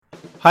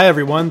Hi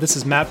everyone, this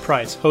is Matt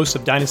Price, host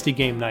of Dynasty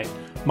Game Night.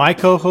 My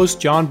co-host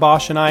John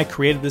Bosch and I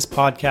created this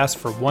podcast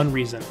for one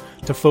reason,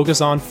 to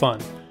focus on fun.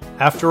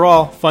 After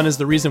all, fun is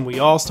the reason we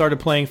all started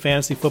playing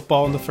fantasy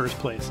football in the first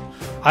place.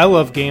 I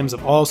love games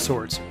of all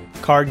sorts,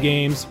 card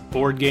games,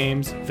 board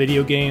games,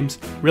 video games,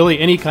 really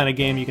any kind of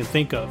game you can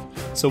think of.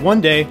 So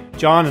one day,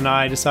 John and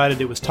I decided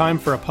it was time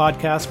for a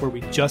podcast where we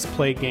just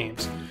play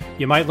games.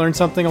 You might learn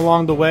something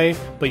along the way,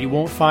 but you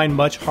won't find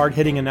much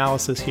hard-hitting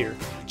analysis here.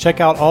 Check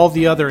out all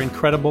the other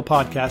incredible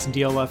podcasts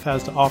DLF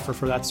has to offer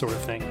for that sort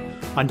of thing.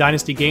 On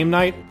Dynasty Game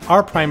Night,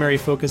 our primary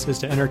focus is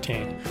to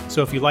entertain.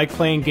 So if you like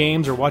playing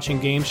games or watching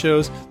game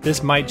shows,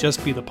 this might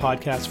just be the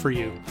podcast for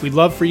you. We'd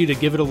love for you to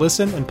give it a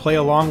listen and play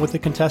along with the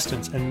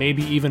contestants and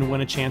maybe even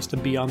win a chance to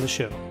be on the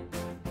show.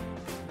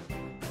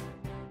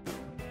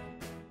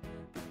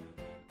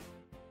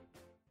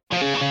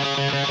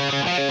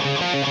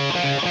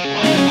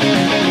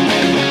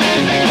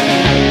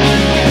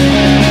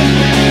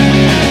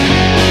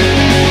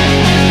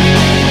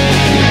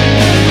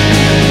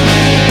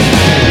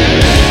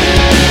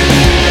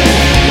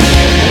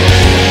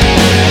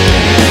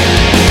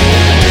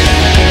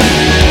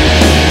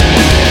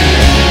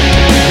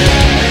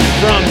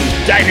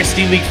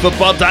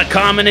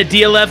 DynastyLeagueFootball.com and a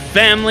DLF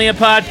family of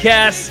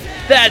podcasts.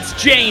 That's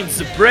James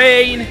the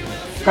Brain.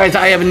 Guys,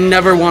 I have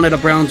never wanted a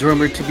Browns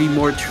rumor to be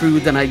more true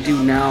than I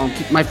do now.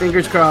 Keep my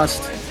fingers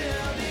crossed.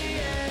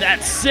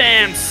 That's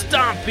Sam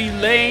Stompy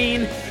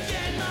Lane.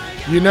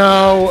 You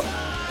know,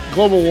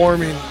 global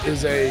warming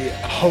is a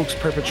hoax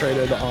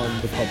perpetrated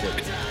on the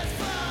public.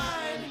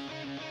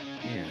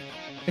 Yeah.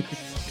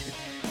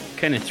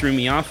 Kind of threw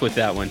me off with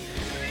that one.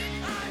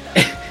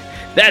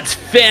 That's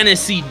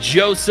Fantasy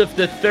Joseph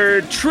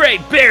III, Trey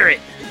Barrett.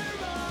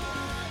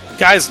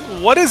 Guys,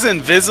 what is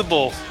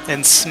invisible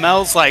and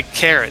smells like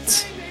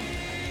carrots?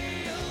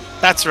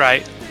 That's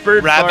right.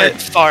 Rabbit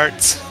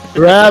farts.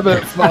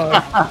 Rabbit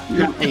fart.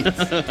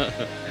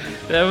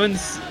 That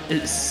one's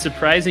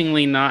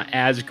surprisingly not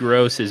as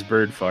gross as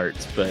bird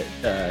farts, but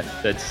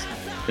that's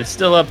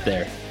still up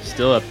there.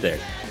 Still up there.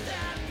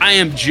 I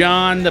am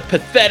John, the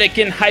pathetic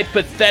and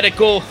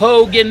hypothetical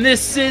Hogan.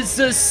 This is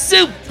a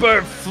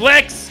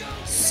SuperFlex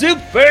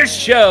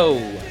SuperShow.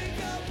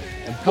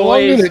 How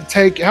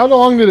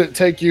long did it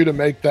take you to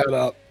make that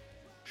up?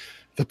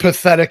 The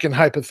pathetic and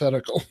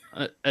hypothetical.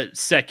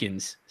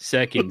 Seconds.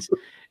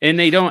 And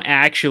they don't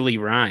actually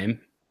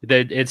rhyme.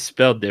 It's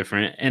spelled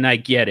different, and I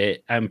get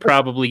it. I'm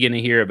probably going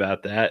to hear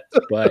about that,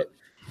 but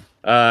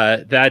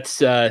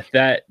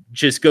that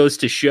just goes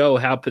to show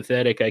how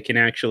pathetic I can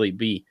actually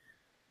be.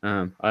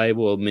 I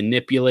will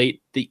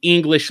manipulate the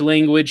English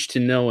language to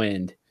no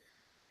end.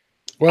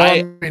 Well,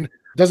 I mean,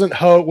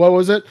 what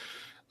was it?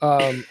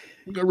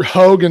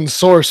 Hogan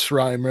source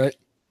rhyme, right?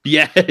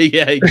 Yeah,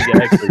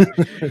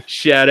 exactly.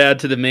 Shout out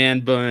to the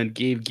man bun,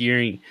 Gabe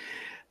Gearing.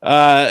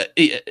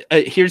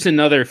 Here's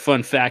another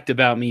fun fact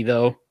about me,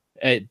 though,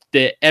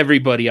 that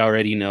everybody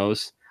already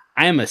knows.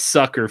 I am a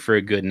sucker for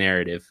a good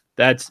narrative.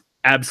 That's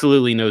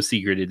absolutely no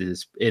secret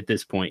at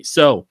this point.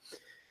 So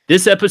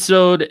this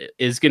episode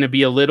is going to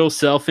be a little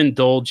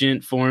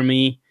self-indulgent for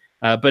me.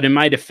 But in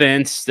my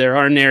defense, there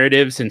are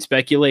narratives and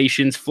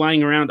speculations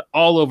flying around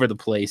all over the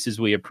place as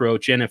we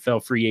approach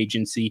NFL free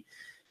agency.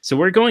 So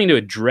we're going to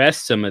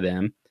address some of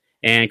them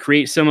and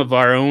create some of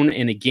our own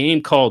in a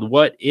game called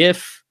What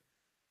If.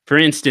 For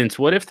instance,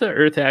 what if the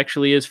Earth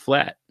actually is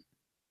flat?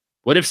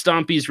 What if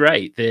Stompy's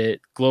right that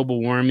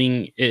global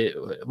warming,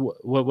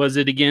 what was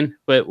it again?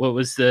 What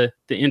was the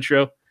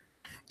intro?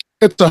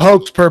 It's a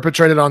hoax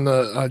perpetrated on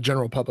the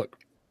general public.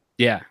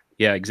 Yeah,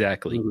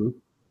 exactly. Mm-hmm.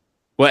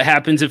 What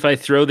happens if I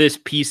throw this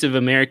piece of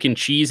American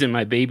cheese in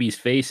my baby's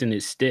face and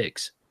it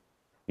sticks?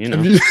 You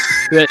know,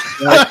 that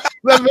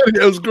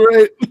video is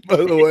great, by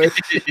the way.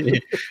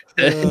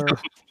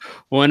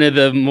 One of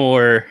the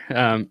more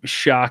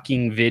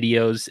shocking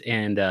videos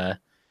and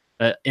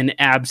an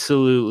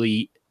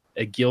absolutely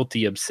a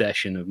guilty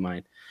obsession of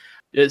mine.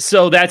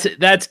 So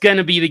that's going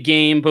to be the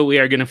game, but we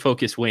are going to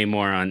focus way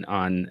more on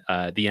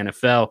the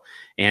NFL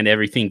and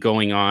everything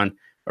going on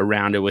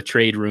around it with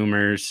trade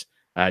rumors.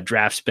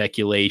 Draft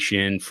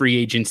speculation, free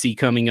agency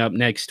coming up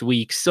next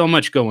week. So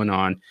much going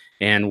on,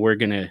 and we're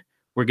gonna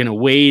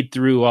wade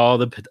through all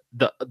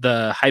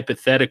the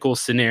hypothetical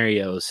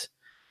scenarios.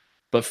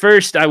 But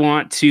first, I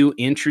want to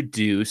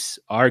introduce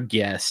our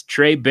guest,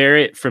 Trey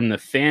Barrett from the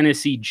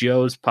Fantasy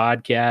Joes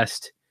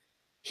podcast.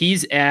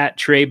 He's at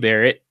Trey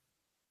Barrett.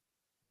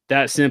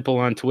 That simple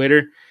on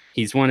Twitter.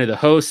 He's one of the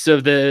hosts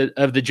of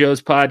the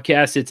Joes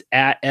podcast. It's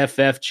at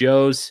FF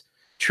Joes.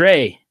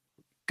 Trey,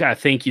 God,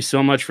 thank you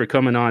so much for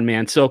coming on,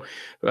 man. So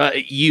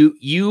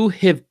you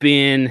have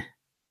been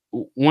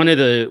one of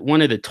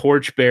the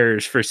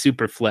torchbearers for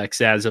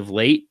SuperFlex as of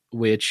late,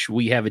 which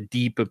we have a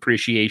deep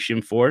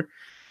appreciation for.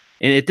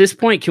 And at this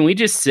point, can we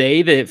just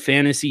say that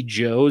Fantasy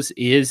Joes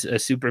is a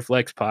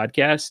SuperFlex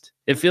podcast?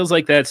 It feels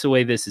like that's the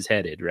way this is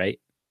headed, right?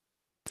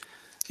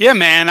 Yeah,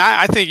 man,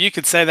 I think you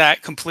could say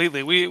that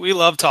completely. We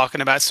love talking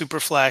about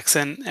SuperFlex,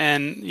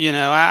 and you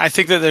know, I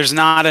think that there's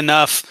not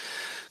enough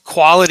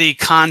quality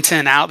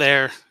content out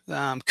there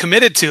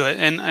committed to it,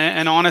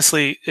 and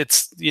honestly,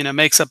 it's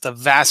makes up the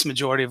vast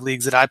majority of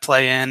leagues that I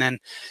play in, and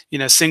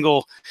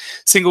single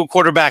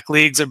quarterback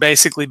leagues are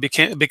basically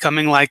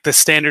becoming like the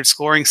standard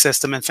scoring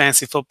system in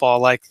fantasy football.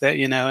 Like that,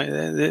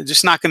 they're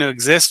just not going to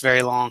exist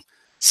very long.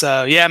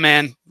 So yeah,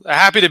 man,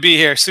 happy to be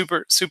here.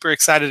 Super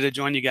excited to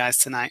join you guys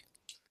tonight.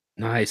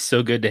 Nice,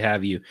 so good to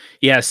have you.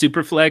 Yeah,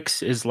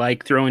 SuperFlex is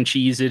like throwing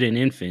cheese at an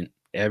infant.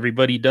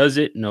 Everybody does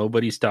it,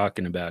 nobody's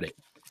talking about it.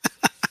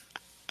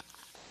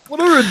 What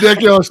a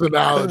ridiculous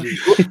analogy.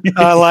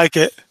 I like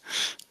it.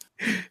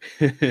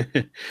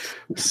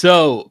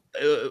 So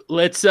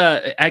let's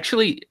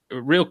actually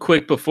real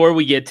quick before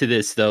we get to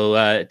this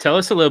though, tell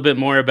us a little bit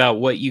more about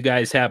what you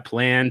guys have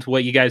planned,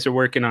 what you guys are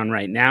working on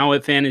right now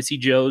at Fantasy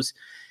Joe's,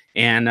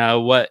 and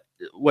what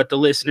the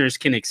listeners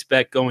can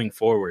expect going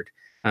forward.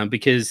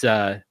 Because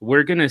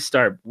we're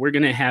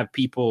gonna have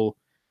people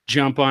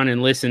jump on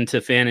and listen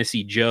to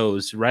Fantasy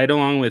Joe's right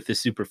along with the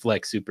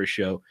SuperFlex Super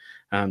Show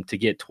to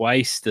get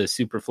twice the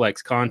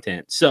SuperFlex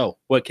content. So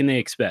what can they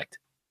expect?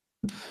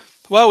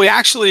 Well, we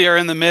actually are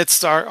in the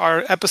midst.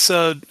 Our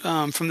episode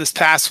from this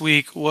past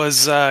week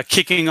was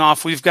kicking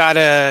off. We've got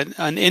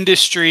an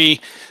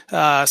industry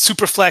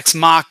SuperFlex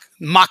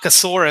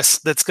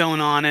Mockasaurus that's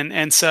going on,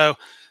 and so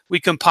we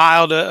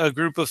compiled a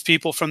group of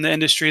people from the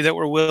industry that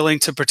were willing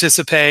to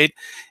participate,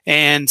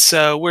 and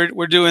so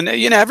we're doing.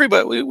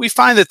 Everybody. We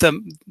find that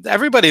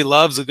everybody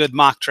loves a good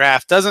mock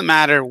draft. Doesn't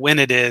matter when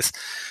it is.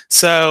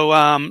 So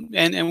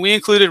and we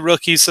included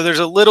rookies, so there's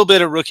a little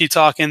bit of rookie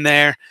talk in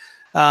there.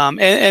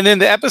 And then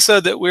the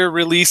episode that we're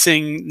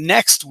releasing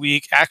next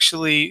week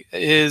actually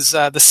is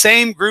the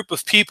same group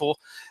of people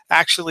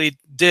actually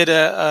did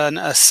an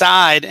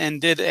aside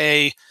and did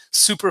a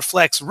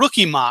SuperFlex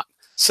rookie mock.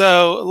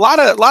 So a lot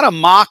of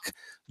mock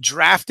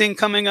drafting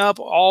coming up,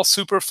 all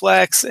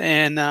SuperFlex,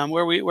 and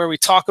where we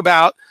talk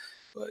about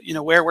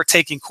where we're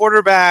taking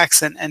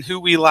quarterbacks and who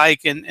we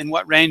like and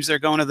what range they're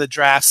going to the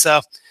draft.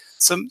 So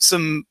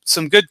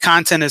some good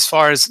content as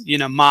far as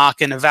mock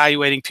and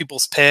evaluating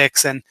people's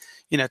picks and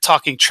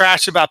talking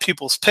trash about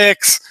people's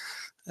picks.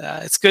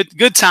 It's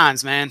good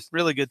times, man.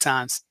 Really good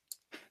times.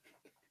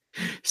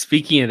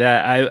 Speaking of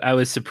that, I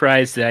was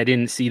surprised that I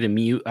didn't see the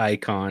mute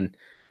icon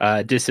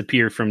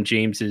disappear from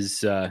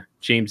James's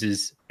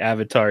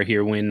avatar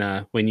here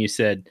when you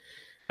said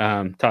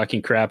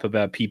talking crap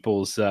about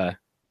people's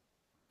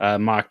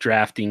mock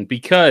drafting,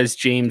 because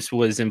James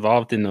was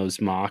involved in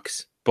those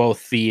mocks,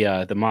 both the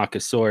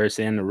Mockasaurus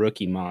and the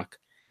rookie mock,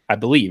 I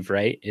believe,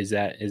 right? Is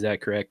that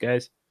correct,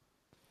 guys?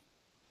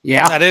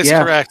 Yeah, that is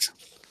correct.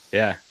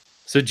 Yeah.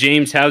 So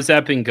James, how's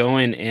that been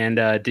going?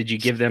 And did you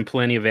give them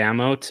plenty of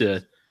ammo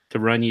to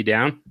run you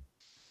down?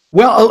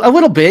 Well, a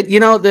little bit.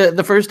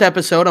 The first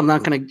episode, I'm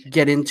not going to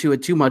get into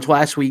it too much.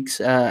 Last week's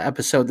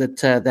episode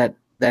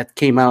that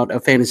came out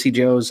of Fantasy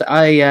Joe's,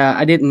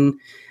 I didn't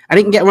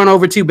get run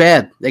over too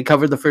bad. They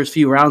covered the first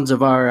few rounds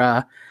of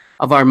our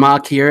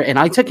mock here, and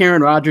I took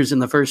Aaron Rodgers in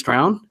the first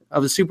round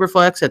of the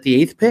SuperFlex at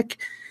the 8th pick,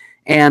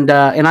 and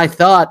I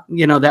thought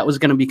that was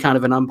going to be kind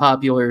of an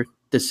unpopular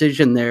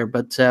decision there,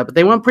 but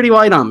they went pretty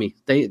light on me.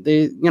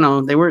 They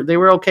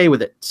were okay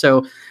with it.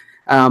 So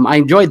I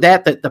enjoyed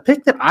that. The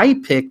pick that I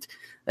picked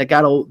that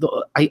got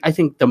I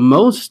think the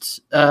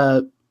most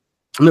the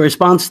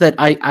response that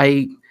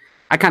I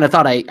kind of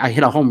thought I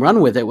hit a home run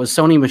with it was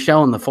Sony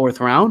Michel in the 4th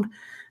round,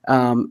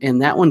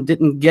 and that one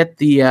didn't get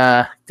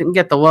the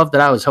love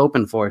that I was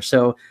hoping for.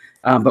 So,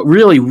 but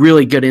really,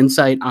 really good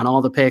insight on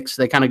all the picks.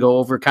 They kind of go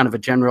over kind of a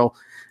general,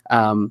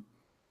 round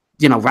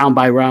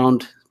by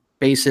round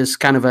basis,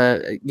 kind of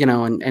a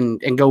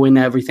and go into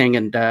everything,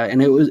 and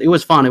it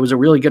was fun. It was a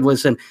really good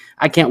listen.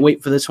 I can't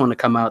wait for this one to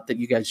come out that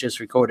you guys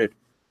just recorded.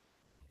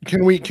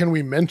 Can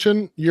we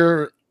mention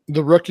the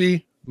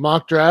rookie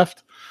mock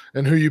draft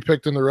and who you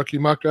picked in the rookie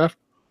mock draft?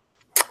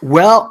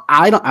 Well,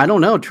 I don't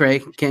know, Trey.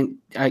 Do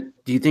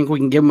you think we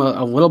can give them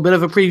a little bit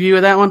of a preview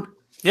of that one?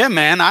 Yeah,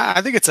 man.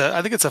 I think it's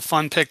a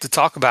fun pick to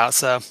talk about.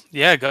 So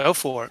yeah, go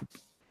for it.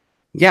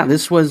 Yeah,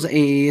 this was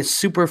a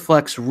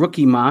SuperFlex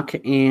rookie mock,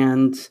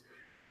 and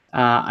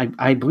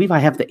I believe I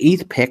have the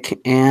 8th pick,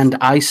 and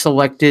I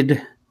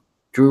selected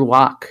Drew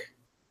Lock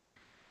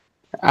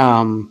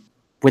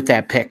with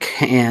that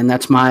pick, and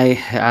that's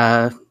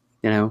my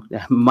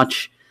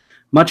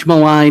much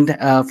maligned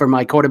for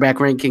my quarterback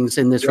rankings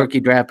in this rookie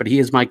draft, but he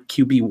is my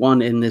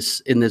QB1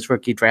 in this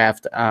rookie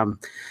draft.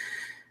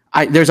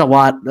 There's a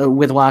lot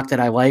with Lock that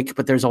I like,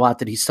 but there's a lot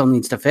that he still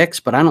needs to fix.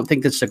 But I don't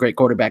think this is a great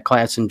quarterback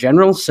class in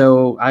general,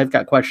 so I've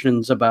got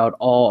questions about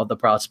all of the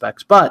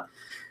prospects. But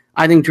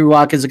I think Drew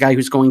Lock is a guy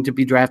who's going to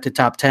be drafted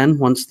top 10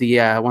 once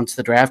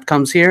the draft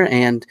comes here,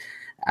 and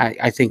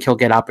I think he'll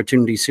get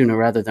opportunities sooner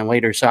rather than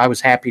later. So I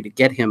was happy to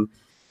get him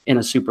in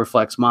a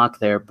SuperFlex mock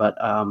there. But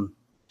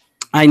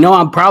I know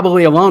I'm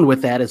probably alone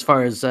with that as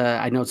far as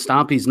I know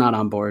Stompy's not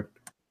on board.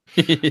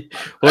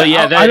 Well,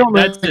 yeah, I don't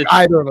think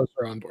either of us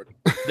are on board.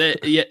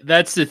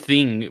 That's the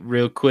thing,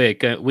 real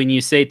quick. When you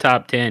say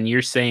top 10,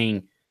 you're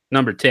saying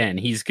number 10.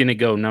 He's going to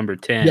go number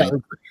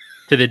 10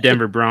 to the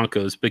Denver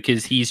Broncos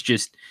because he's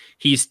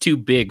too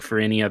big for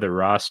any other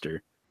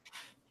roster.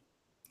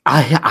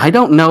 I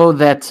don't know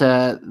that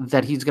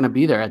that he's going to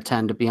be there at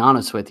 10. To be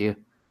honest with you.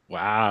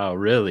 Wow,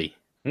 really?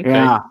 Okay.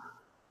 Yeah.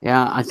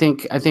 I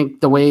think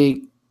the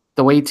way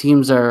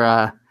teams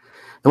are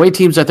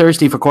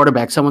thirsty for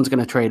quarterback, someone's going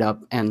to trade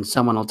up and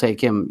someone will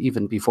take him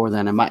even before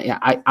then. And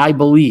I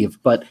believe,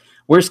 but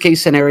worst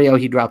case scenario,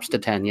 he drops to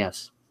 10.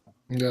 Yes.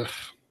 Ugh,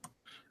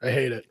 I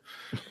hate it.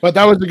 But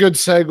that was a good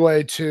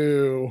segue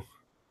to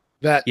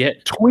that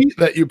tweet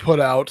that you put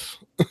out.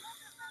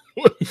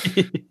 What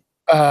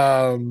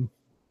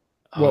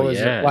was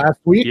it, last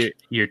week?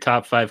 Your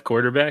top 5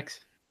 quarterbacks?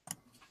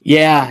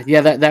 Yeah,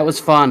 that was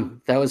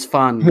fun. That was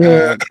fun.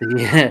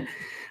 The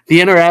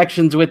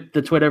interactions with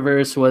the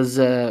Twitterverse was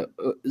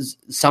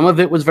some of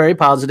it was very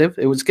positive.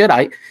 It was good.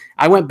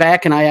 I went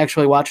back and I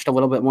actually watched a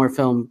little bit more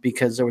film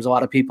because there was a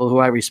lot of people who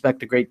I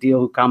respect a great deal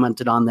who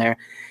commented on there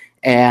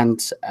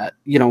and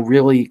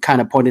really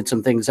kind of pointed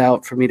some things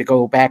out for me to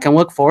go back and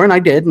look for, and I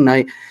did. And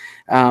I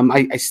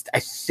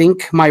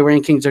think my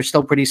rankings are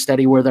still pretty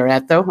steady where they're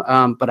at,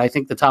 though. But I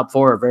think the top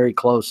 4 are very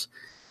close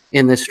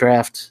in this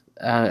draft,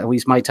 at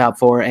least my top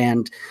 4.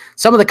 And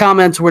some of the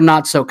comments were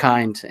not so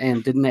kind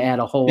and didn't add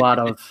a whole lot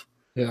of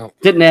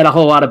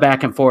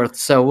back and forth.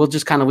 So we'll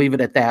just kind of leave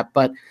it at that.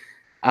 But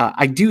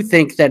I do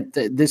think that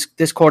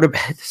this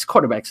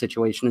quarterback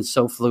situation is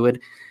so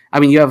fluid.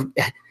 I mean, you have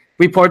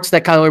reports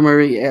that Kyler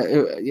Murray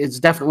is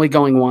definitely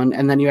going 1,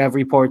 and then you have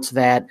reports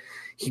that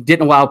he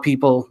didn't wow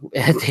people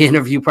at the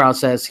interview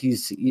process.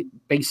 He's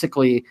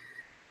basically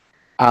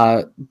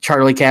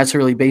Charlie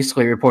Casserly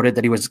basically reported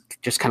that he was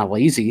just kind of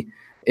lazy,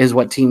 is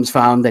what teams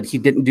found, that he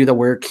didn't do the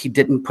work, he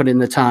didn't put in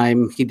the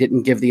time, he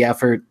didn't give the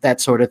effort, that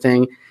sort of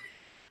thing.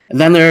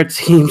 And then there are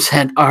teams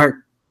that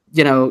are,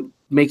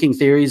 making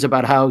theories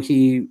about how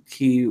he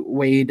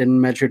weighed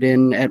and measured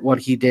in at what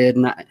he did.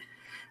 And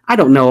I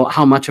don't know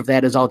how much of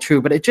that is all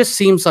true, but it just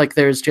seems like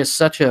there's just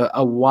such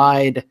a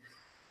wide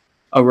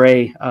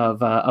array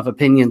of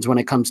opinions when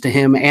it comes to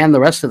him and the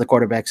rest of the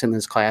quarterbacks in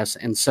this class.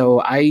 And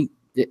so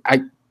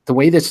the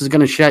way this is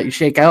going to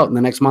shake out in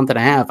the next month and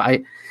a half,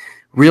 I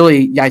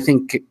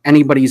think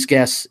anybody's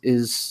guess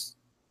is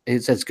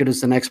as good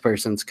as the next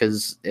person's,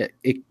 because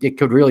it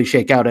could really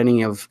shake out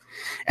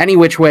any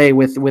which way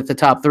with the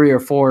top 3 or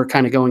 4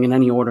 kind of going in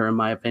any order, in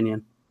my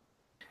opinion.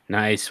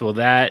 Nice. Well,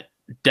 that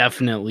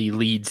definitely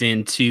leads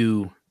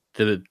into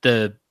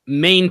the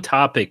main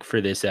topic for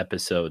this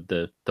episode,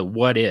 the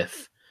what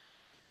if.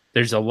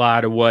 There's a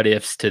lot of what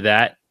ifs to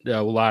that,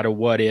 a lot of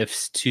what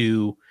ifs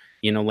to,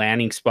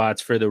 landing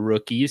spots for the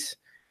rookies.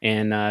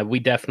 And we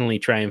definitely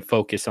try and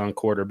focus on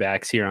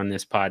quarterbacks here on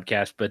this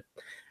podcast. But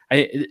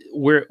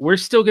we're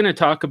still going to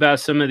talk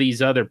about some of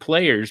these other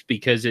players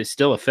because it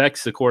still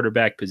affects the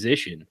quarterback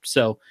position.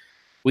 So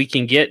we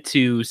can get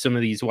to some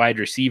of these wide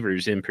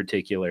receivers in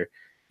particular,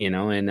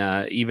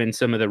 and even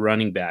some of the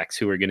running backs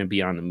who are going to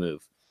be on the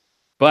move.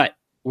 But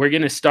we're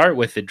going to start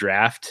with the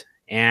draft,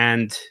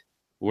 and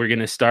we're going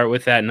to start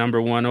with that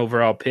number 1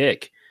 overall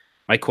pick.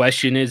 My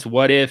question is,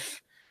 what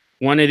if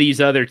one of these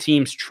other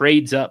teams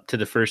trades up to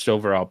the first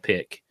overall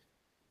pick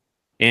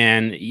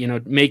and,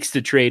 makes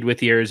the trade with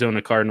the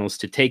Arizona Cardinals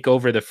to take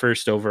over the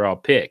first overall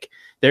pick?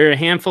 There are a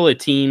handful of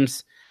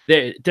teams.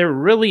 There are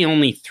really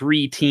only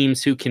 3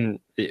 teams who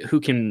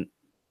can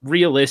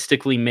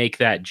realistically make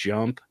that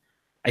jump.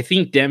 I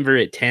think Denver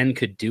at 10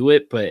 could do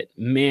it, but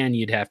man,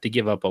 you'd have to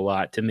give up a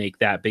lot to make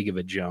that big of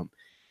a jump.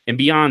 And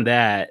beyond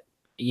that,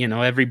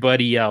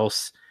 everybody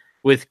else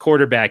with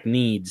quarterback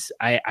needs,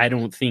 I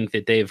don't think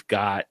that they've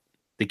got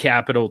the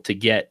capital to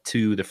get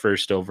to the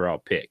first overall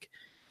pick.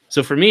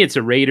 So for me, it's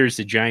the Raiders,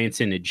 the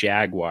Giants, and the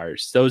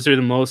Jaguars. Those are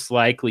the most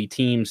likely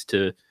teams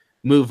to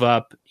move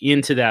up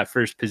into that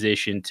first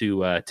position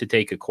to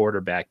take a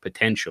quarterback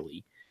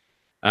potentially.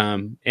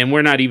 And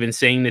we're not even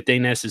saying that they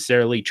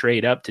necessarily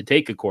trade up to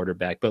take a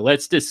quarterback, but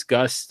let's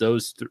discuss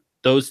those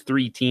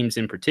 3 teams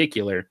in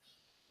particular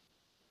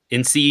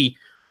and see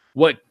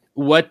what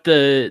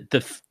the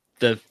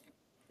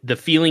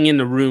feeling in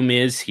the room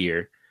is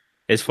here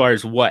as far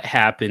as what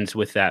happens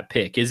with that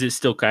pick. Is it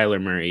still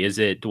Kyler Murray? Is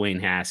it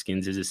Dwayne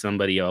Haskins? Is it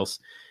somebody else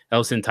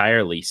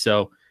entirely?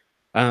 So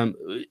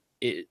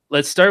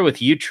let's start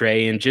with you,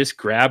 Trey, and just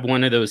grab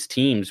one of those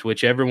teams,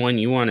 whichever one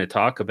you want to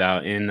talk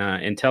about,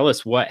 and tell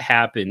us what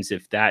happens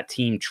if that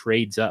team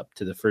trades up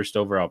to the first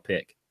overall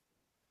pick.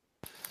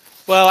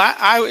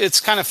 Well, it's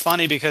kind of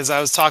funny because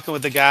I was talking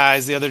with the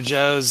guys, the other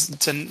Joes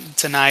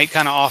tonight,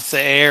 kind of off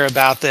the air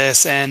about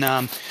this,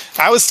 and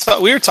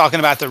we were talking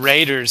about the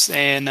Raiders,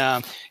 and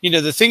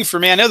the thing for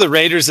me, I know the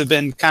Raiders have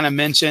been kind of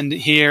mentioned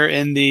here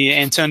in the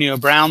Antonio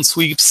Brown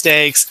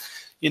sweepstakes,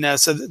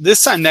 so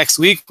this time next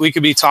week we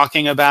could be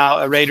talking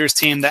about a Raiders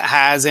team that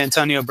has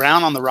Antonio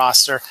Brown on the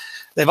roster.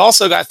 They've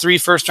also got 3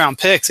 first-round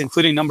picks,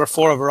 including number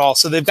 4 overall,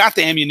 so they've got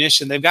the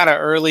ammunition. They've got an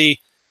early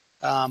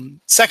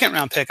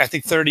second-round pick, I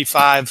think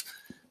 35.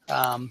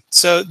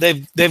 So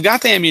they've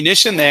got the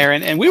ammunition there,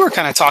 and we were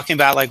kind of talking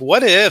about, like,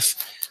 what if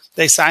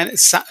they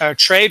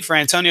trade for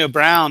Antonio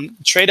Brown,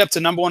 trade up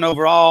to number 1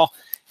 overall,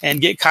 and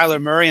get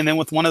Kyler Murray, and then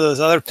with one of those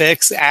other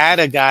picks, add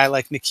a guy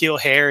like N'Keal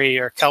Harry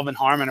or Kelvin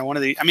Harmon or one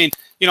of the. I mean,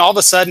 all of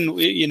a sudden,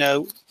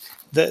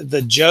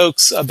 the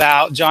jokes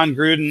about John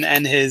Gruden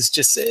and his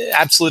just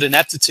absolute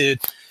ineptitude,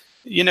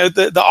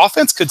 the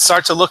offense could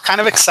start to look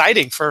kind of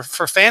exciting for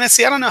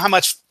fantasy. I don't know how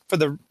much for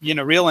the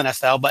real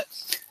NFL, but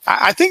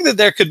I think that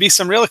there could be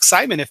some real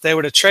excitement if they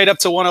were to trade up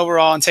to 1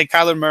 overall and take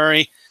Kyler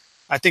Murray.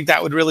 I think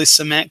that would really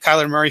cement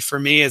Kyler Murray for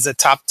me as a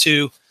top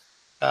 2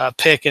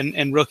 pick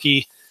in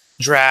rookie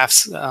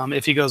drafts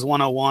if he goes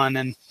 101.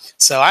 And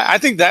so I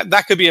think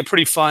that could be a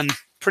pretty fun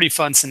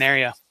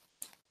scenario.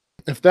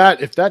 If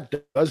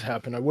that does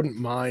happen, I wouldn't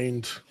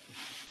mind.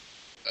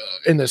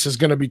 And this is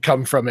going to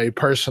become from a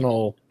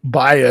personal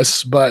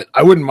bias, but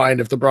I wouldn't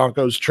mind if the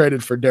Broncos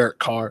traded for Derek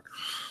Carr.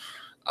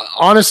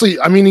 Honestly,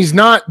 I mean, he's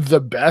not the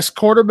best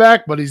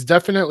quarterback, but he's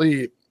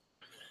definitely,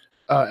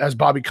 as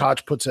Bobby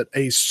Koch puts it,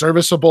 a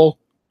serviceable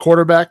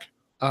quarterback.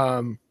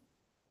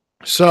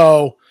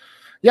 So,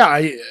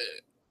 yeah,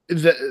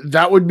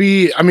 that would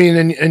be. I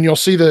mean, and you'll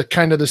see the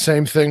kind of the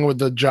same thing with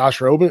the Josh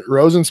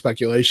Rosen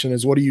speculation.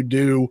 Is what do you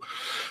do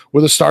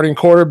with a starting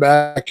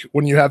quarterback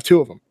when you have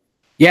 2 of them?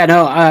 Yeah,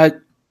 no, I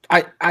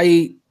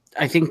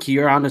think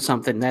you're onto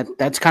something.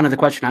 That's kind of the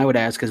question I would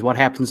ask is what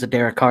happens to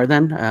Derek Carr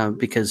then?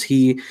 Because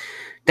he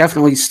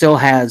definitely still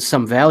has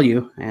some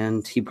value,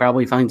 and he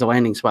probably finds a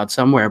landing spot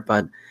somewhere.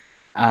 But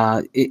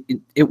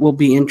it will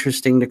be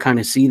interesting to kind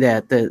of see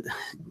that.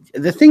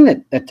 The thing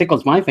that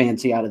tickles my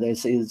fancy out of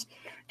this is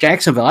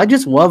Jacksonville. I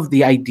just love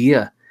the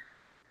idea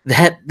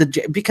that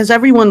because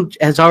everyone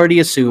has already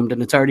assumed,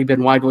 and it's already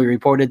been widely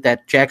reported,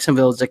 that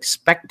Jacksonville is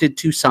expected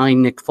to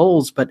sign Nick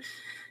Foles, but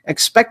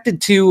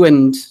expected to,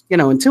 and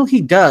until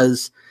he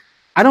does,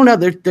 I don't know.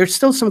 There's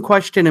still some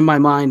question in my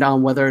mind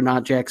on whether or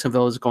not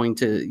Jacksonville is going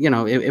to,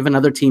 if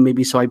another team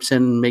maybe swipes in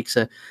and makes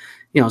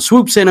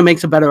swoops in and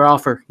makes a better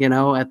offer,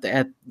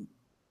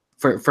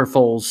 for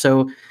Foles.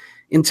 So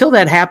until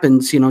that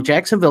happens,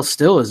 Jacksonville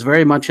still is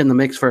very much in the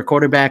mix for a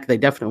quarterback. They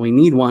definitely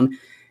need one.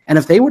 And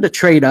if they were to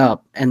trade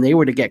up and they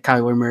were to get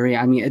Kyler Murray,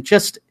 I mean,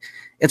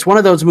 it's one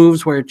of those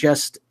moves where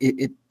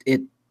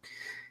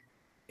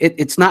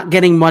it's not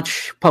getting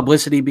much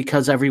publicity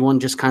because everyone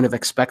just kind of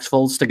expects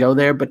Foles to go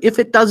there. But if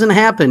it doesn't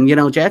happen,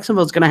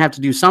 Jacksonville's going to have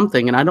to do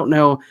something. And I don't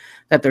know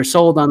that they're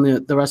sold on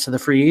the rest of the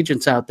free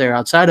agents out there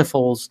outside of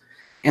Foles.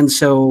 And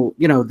so,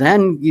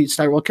 then you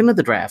start looking at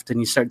the draft and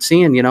you start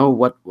seeing, I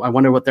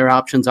wonder what their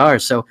options are.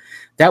 So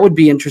that would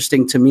be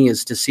interesting to me,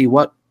 is to see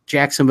what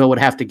Jacksonville would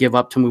have to give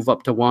up to move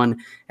up to 1.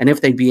 And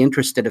if they'd be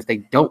interested, if they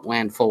don't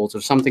land Foles,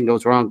 if something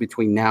goes wrong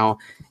between now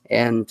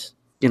and,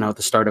 the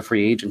start of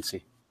free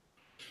agency.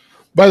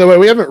 By the way,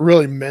 we haven't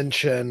really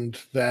mentioned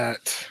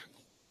that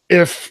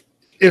if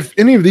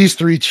any of these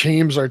 3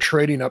 teams are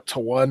trading up to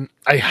 1,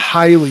 I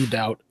highly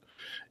doubt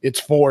it's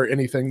for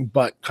anything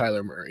but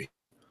Kyler Murray.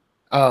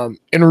 And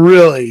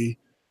really,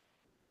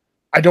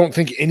 I don't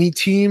think any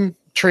team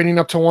trading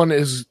up to 1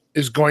 is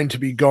going to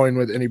be going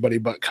with anybody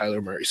but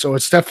Kyler Murray. So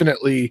it's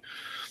definitely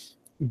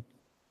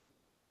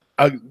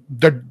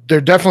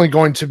they're definitely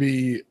going to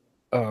be,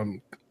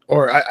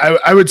 or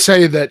I would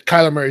say that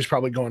Kyler Murray is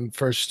probably going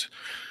first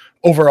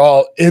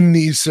overall in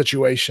these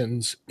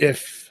situations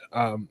if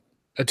a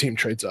team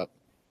trades up.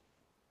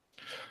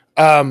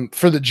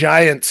 For the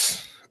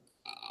Giants,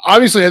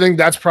 obviously, I think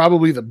that's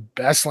probably the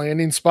best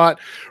landing spot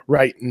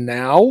right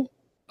now,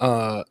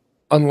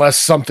 unless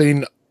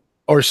something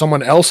or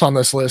someone else on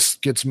this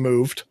list gets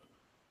moved.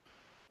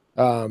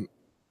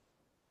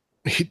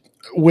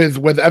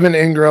 With Evan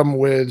Ingram,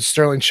 with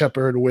Sterling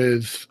Shepard,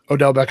 with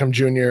Odell Beckham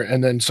Jr.,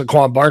 and then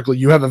Saquon Barkley,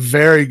 you have a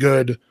very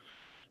good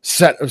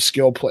set of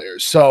skill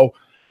players. So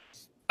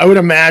I would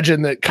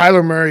imagine that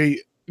Kyler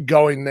Murray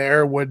going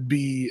there would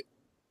be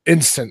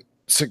instant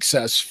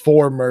success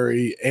for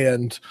Murray,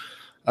 and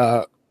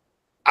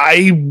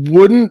it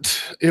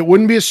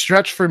wouldn't be a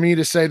stretch for me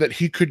to say that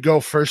he could go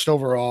first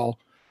overall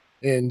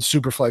in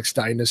SuperFlex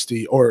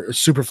Dynasty or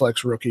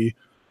SuperFlex rookie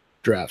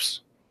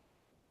drafts.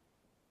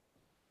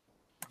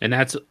 And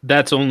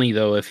that's only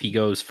though if he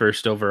goes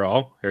first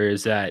overall, or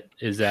is that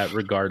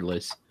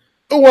regardless?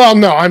 Well,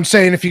 no, I'm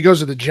saying if he goes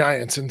to the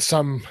Giants in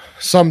some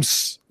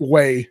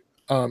way,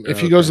 if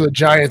he goes to the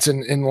Giants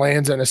and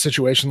lands in a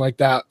situation like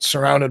that,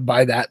 surrounded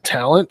by that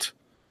talent,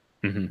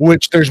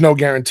 which there's no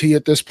guarantee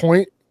at this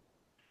point.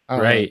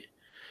 Right.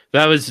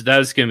 That was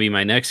going to be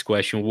my next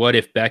question. What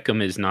if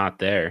Beckham is not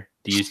there?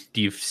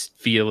 Do you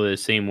feel the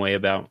same way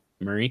about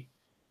Murray?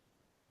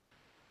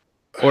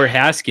 Or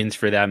Haskins,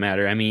 for that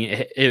matter? I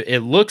mean,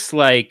 it looks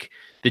like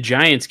the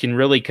Giants can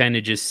really kind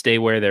of just stay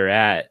where they're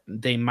at.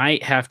 They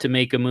might have to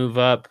make a move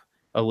up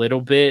a little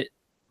bit,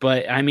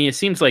 but I mean, it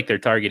seems like they're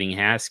targeting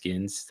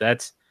Haskins.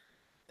 That's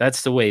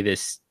the way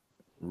this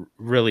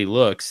really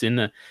looks.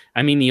 The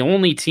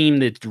only team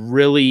that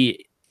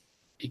really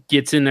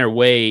gets in their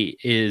way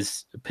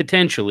is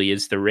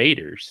the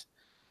Raiders.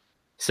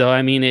 So,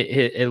 I mean,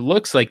 it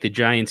looks like the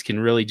Giants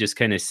can really just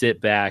kind of sit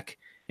back.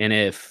 And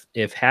if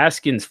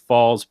Haskins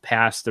falls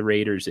past the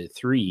Raiders at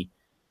 3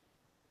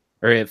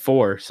 or at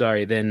 4,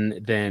 sorry,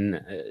 then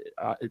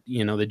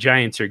the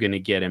Giants are going to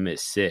get him at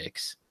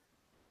 6.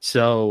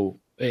 So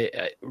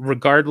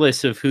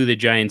regardless of who the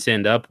Giants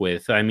end up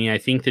with, I mean, I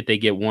think that they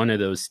get one of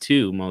those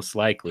 2 most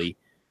likely.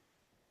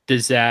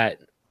 is that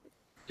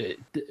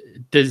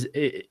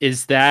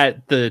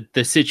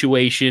the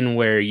situation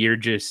where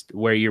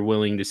you're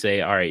willing to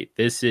say, all right,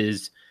 this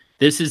is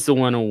the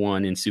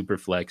 101 in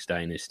SuperFlex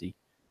Dynasty?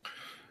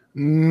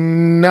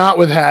 Not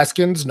with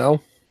Haskins,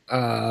 no.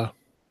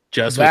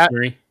 Just with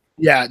Murray?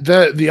 Yeah,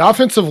 the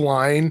offensive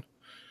line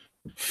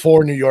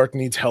for New York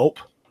needs help.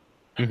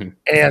 Mm-hmm.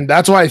 And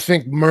that's why I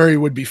think Murray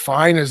would be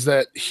fine, is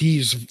that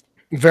he's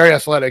very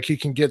athletic. He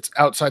can get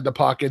outside the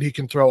pocket. He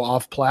can throw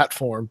off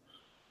platform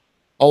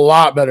a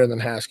lot better than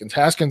Haskins.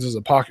 Haskins is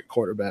a pocket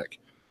quarterback.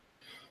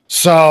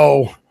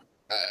 So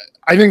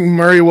I think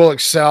Murray will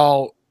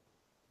excel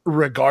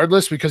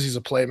regardless because he's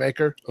a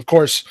playmaker. Of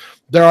course,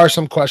 there are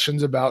some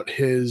questions about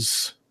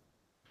his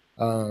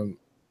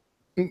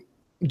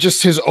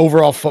just his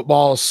overall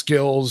football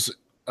skills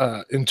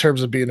in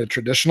terms of being a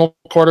traditional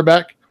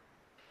quarterback.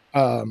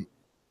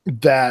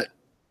 That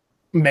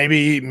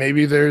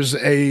maybe there's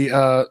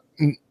a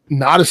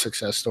not a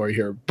success story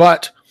here.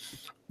 But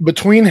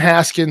between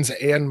Haskins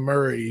and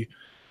Murray,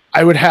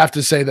 I would have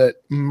to say that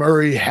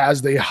Murray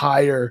has the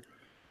higher,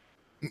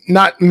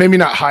 maybe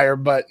not higher,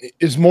 but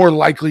is more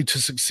likely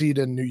to succeed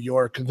in New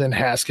York than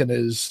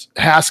Haskins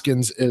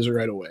is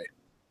right away.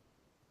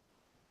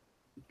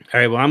 All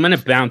right, well, I'm going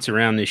to bounce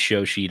around this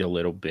show sheet a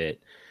little bit.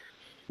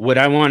 What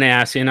I want to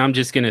ask, and I'm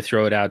just going to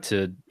throw it out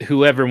to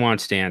whoever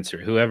wants to answer,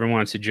 whoever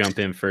wants to jump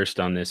in first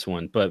on this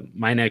one. But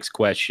my next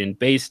question,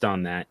 based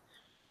on that,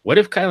 what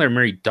if Kyler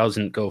Murray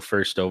doesn't go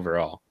first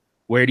overall?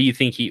 Where do you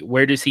think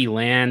where does he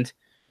land?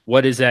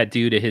 What does that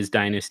do to his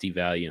dynasty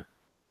value?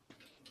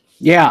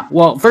 Yeah,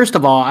 well, first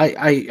of all,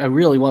 I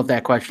really love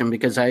that question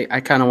because I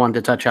kind of wanted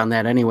to touch on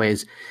that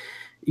anyways.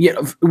 You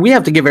know, we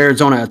have to give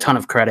Arizona a ton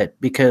of credit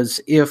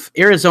because if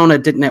Arizona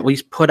didn't at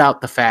least put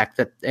out the fact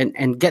that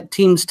and get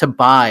teams to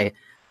buy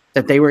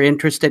that they were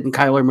interested in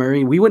Kyler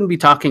Murray, we wouldn't be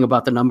talking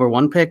about the number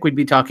 1 pick. We'd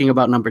be talking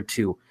about number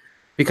 2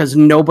 because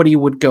nobody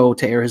would go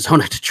to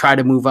Arizona to try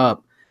to move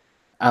up.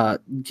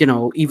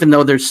 Even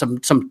though there's some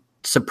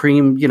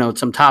supreme,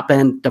 some top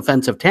end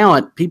defensive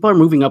talent, people are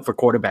moving up for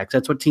quarterbacks.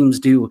 That's what teams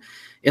do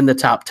in the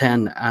top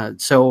 10.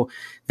 So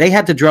they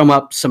had to drum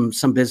up some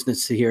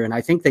business here. And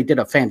I think they did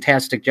a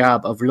fantastic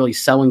job of really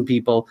selling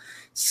people,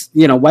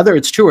 whether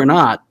it's true or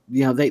not,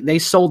 they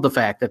sold the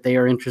fact that they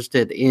are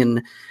interested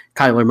in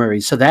Kyler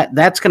Murray. So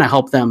that's going to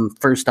help them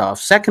first off.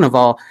 Second of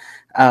all,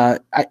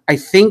 I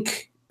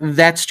think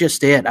that's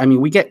just it. I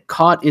mean, we get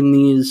caught in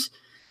these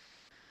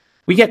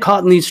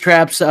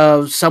traps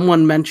of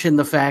someone mentioned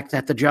the fact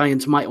that the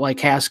Giants might like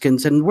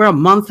Haskins, and we're a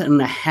month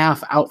and a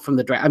half out from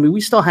the draft. I mean,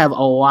 we still have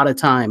a lot of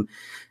time.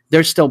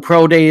 There's still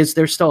pro days.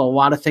 There's still a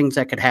lot of things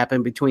that could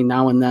happen between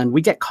now and then.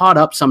 We get caught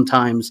up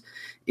sometimes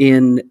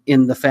in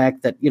the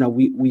fact that,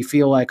 we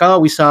feel like, oh,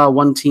 we saw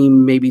one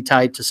team maybe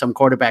tied to some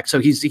quarterback, so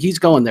he's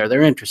going there.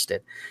 They're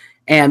interested.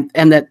 And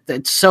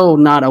that's so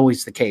not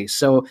always the case.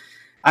 So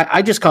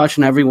I just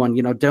caution everyone,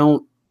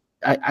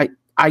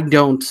 I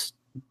don't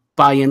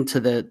buy into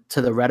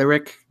the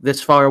rhetoric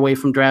this far away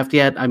from draft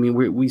yet. I mean,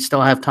 we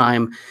still have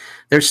time.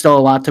 There's still a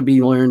lot to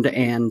be learned,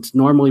 and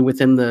normally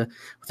within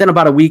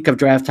about a week of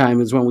draft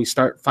time is when we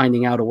start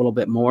finding out a little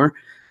bit more,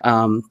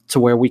 to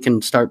where we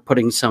can start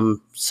putting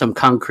some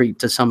concrete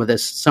to some of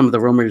the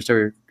rumors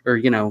or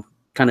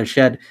kind of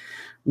shed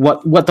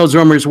what those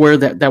rumors were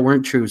that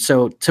weren't true.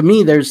 So to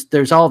me,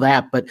 there's all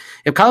that. But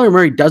if Kyler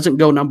Murray doesn't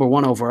go number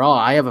 1 overall,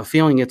 I have a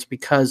feeling it's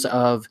because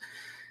of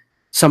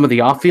some of the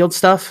off-field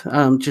stuff,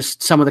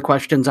 just some of the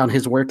questions on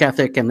his work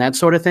ethic and that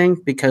sort of thing,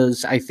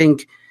 because I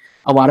think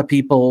a lot of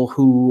people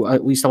who,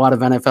 at least a lot of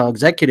NFL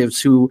executives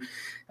who,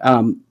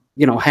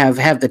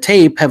 have the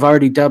tape have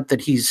already dubbed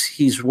that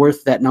he's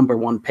worth that number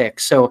 1 pick.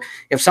 So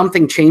if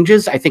something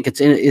changes, I think it's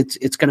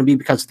going to be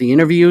because of the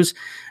interviews.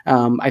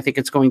 I think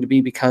it's going to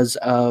be because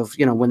of,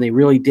 when they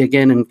really dig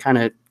in and kind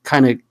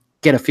of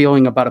get a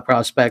feeling about a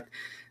prospect.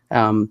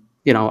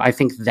 I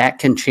think that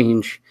can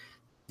change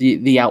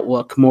the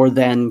outlook more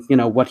than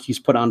what he's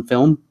put on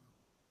film.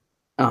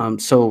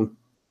 So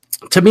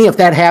to me, if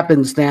that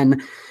happens,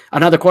 then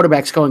another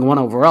quarterback's going 1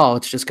 overall.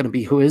 It's just going to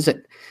be, who is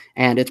it?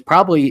 And it's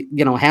probably,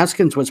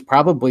 Haskins was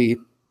probably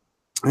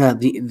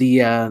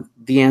the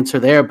answer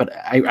there. But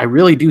I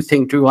really do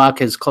think Drew Lock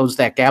has closed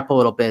that gap a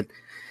little bit.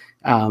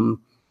 And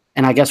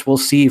I guess we'll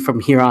see from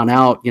here on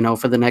out,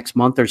 for the next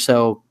month or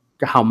so,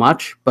 how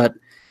much. But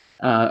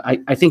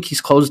I think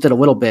he's closed it a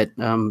little bit.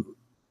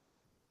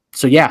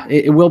 So, yeah,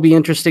 it will be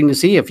interesting to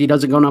see if he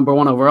doesn't go number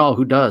 1 overall,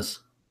 who does.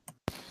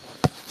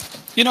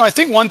 I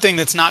think one thing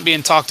that's not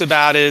being talked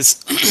about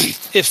is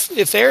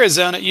if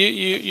Arizona,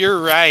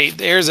 you're right.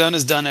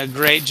 Arizona's done a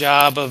great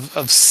job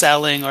of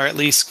selling, or at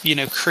least,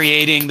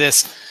 creating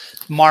this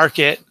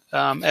market,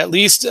 at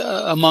least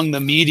among the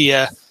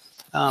media,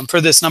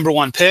 for this number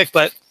 1 pick.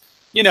 But,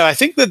 I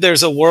think that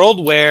there's a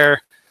world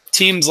where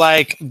teams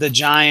like the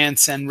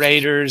Giants and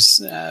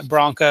Raiders,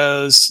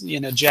 Broncos,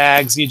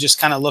 Jags, you just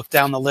kind of look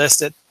down the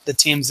list at the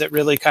teams that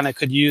really kind of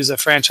could use a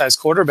franchise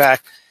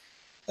quarterback.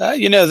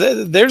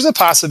 there's a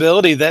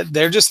possibility that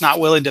they're just not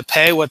willing to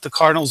pay what the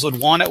Cardinals would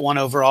want at 1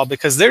 overall,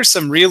 because there's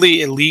some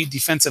really elite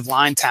defensive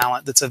line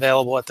talent that's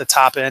available at the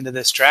top end of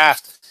this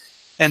draft.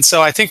 And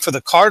so I think for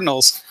the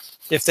Cardinals,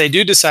 if they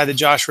do decide that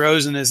Josh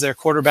Rosen is their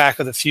quarterback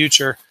of the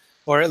future,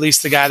 or at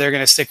least the guy they're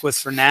going to stick with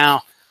for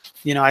now,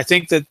 I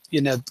think that,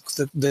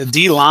 the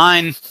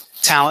D-line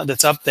talent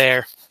that's up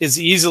there is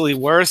easily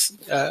worth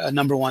a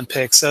number 1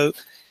 pick. So,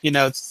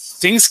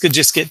 things could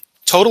just get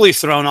totally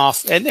thrown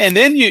off. And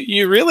then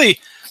you really,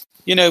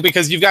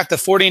 because you've got the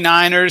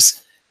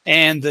 49ers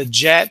and the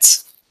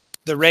Jets,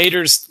 the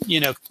Raiders,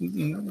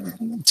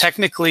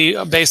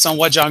 technically based on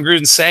what John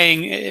Gruden's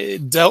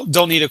saying,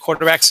 don't need a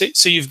quarterback.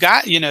 So you've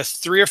got,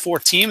 3 or 4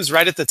 teams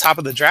right at the top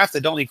of the draft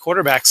that don't need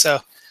quarterbacks. So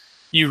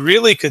you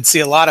really could see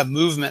a lot of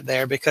movement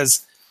there,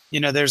 because,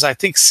 there's, I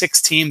think,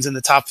 6 teams in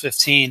the top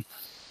 15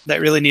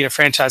 that really need a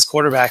franchise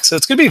quarterback. So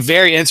it's going to be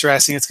very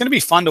interesting. It's going to be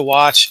fun to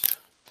watch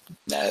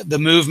the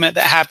movement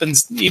that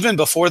happens even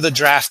before the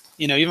draft,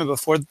 even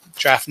before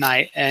draft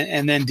night,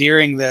 and then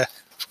during the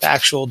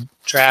actual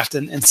draft,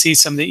 and see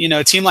some of the,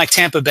 a team like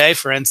Tampa Bay,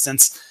 for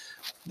instance,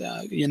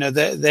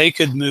 they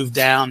could move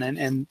down,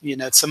 and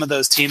some of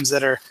those teams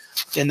that are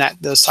in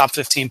those top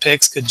 15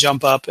 picks could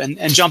jump up and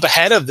jump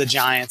ahead of the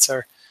Giants,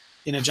 or,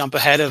 jump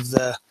ahead of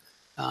the,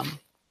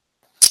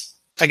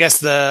 I guess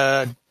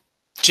the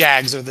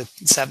Jags are the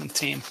 7th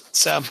team.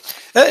 So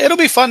it'll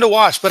be fun to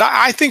watch. But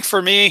I think for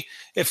me,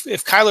 if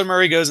Kyler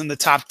Murray goes in the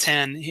top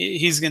 10,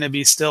 he's going to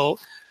be still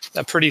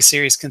a pretty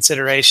serious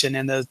consideration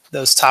in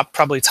those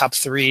probably top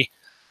 3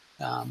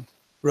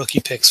 rookie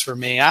picks for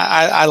me.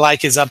 I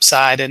like his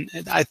upside, and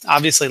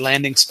obviously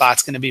landing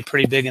spot's going to be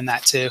pretty big in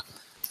that too.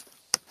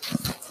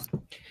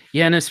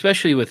 Yeah, and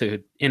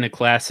especially in a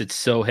class that's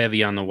so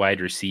heavy on the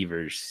wide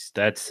receivers,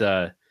 that's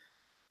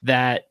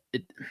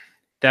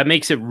that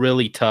makes it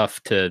really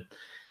tough to,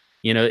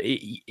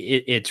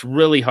 it's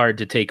really hard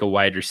to take a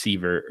wide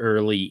receiver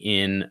early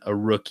in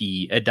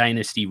a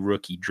dynasty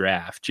rookie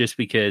draft, just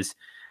because,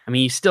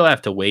 you still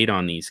have to wait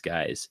on these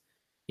guys.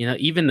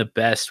 Even the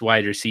best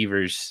wide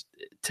receivers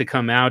to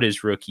come out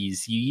as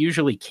rookies, you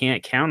usually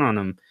can't count on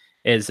them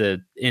as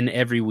an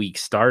every week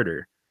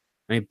starter.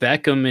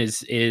 Beckham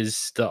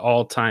is the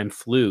all-time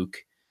fluke.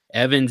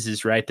 Evans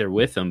is right there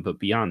with him, but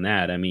beyond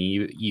that,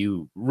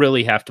 you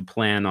really have to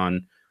plan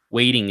on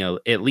waiting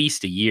at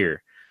least a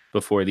year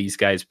before these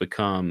guys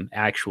become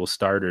actual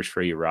starters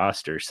for your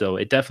roster. So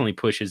it definitely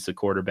pushes the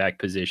quarterback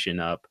position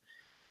up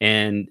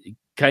and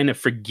kind of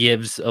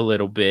forgives a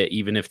little bit,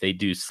 even if they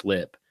do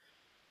slip.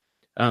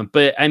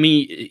 But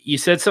you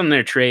said something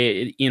there,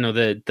 Trey,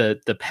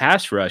 the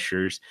pass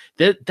rushers,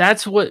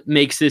 that's what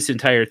makes this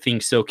entire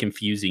thing so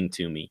confusing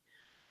to me.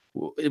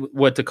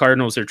 What the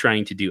Cardinals are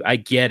trying to do. I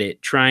get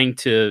it. Trying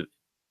to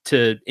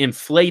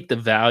inflate the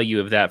value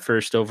of that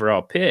first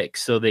overall pick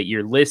so that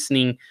you're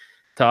listening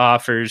to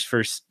offers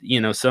for,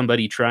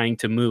 somebody trying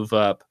to move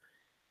up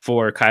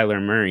for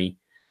Kyler Murray.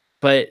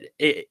 But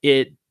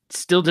it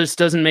still just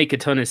doesn't make a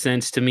ton of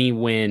sense to me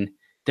when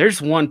there's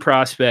one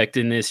prospect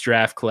in this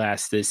draft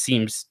class that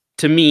seems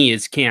to me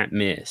is can't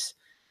miss,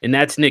 and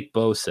that's Nick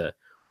Bosa.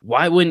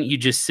 Why wouldn't you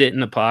just sit in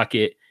the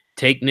pocket,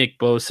 take Nick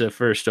Bosa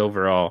first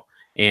overall,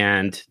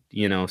 and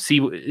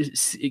see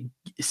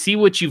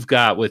what you've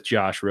got with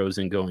Josh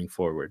Rosen going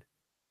forward?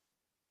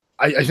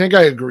 I think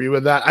I agree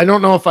with that. I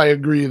don't know if I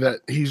agree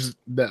that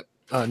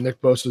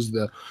Nick Bosa is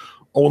the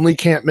only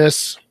can't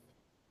miss.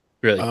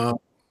 Really?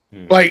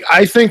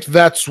 I think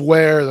that's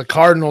where the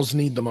Cardinals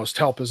need the most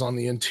help, is on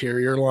the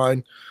interior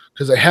line,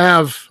 because they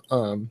have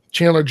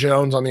Chandler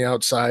Jones on the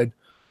outside.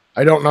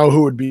 I don't know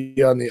who would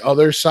be on the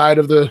other side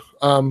of the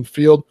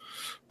field,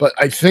 but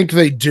I think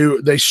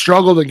they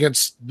struggled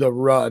against the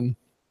run.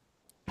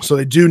 So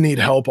they do need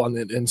help on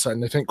the inside,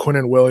 and I think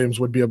Quinnen Williams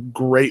would be a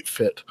great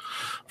fit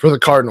for the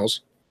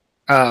Cardinals.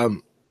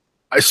 And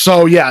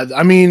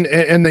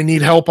they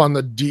need help on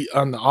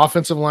the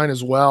offensive line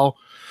as well.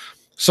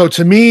 So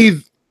to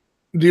me,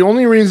 the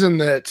only reason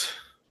that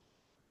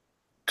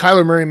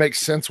Kyler Murray makes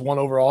sense 1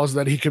 overall is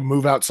that he can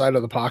move outside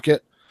of the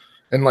pocket,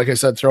 and like I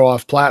said, throw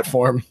off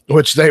platform,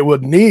 which they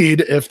would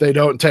need if they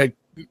don't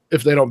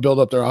build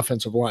up their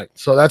offensive line.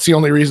 So that's the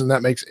only reason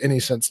that makes any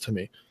sense to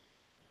me.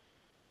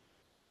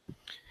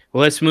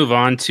 Well, let's move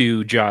on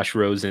to Josh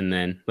Rosen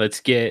then.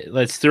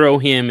 Let's throw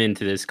him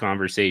into this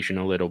conversation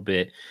a little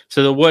bit.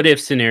 So the what if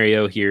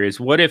scenario here is,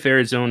 what if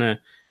Arizona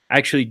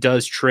actually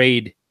does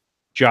trade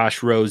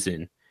Josh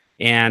Rosen,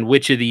 and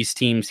which of these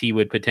teams he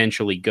would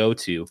potentially go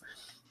to?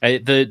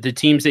 The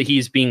teams that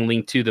he's being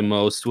linked to the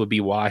most would be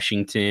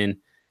Washington,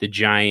 the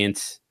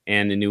Giants,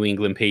 and the New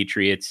England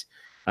Patriots.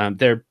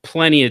 There are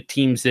plenty of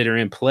teams that are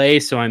in play,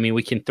 so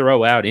we can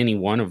throw out any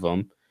one of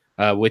them.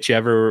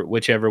 Whichever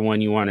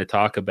one you want to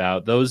talk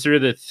about. Those are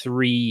the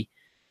 3,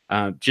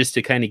 just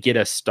to kind of get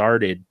us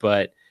started.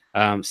 But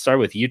start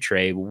with you,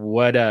 Trey.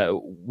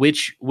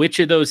 Which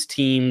of those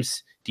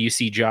teams do you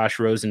see Josh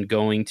Rosen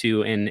going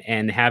to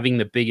and having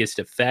the biggest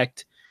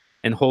effect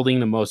and holding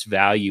the most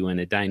value in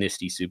a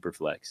dynasty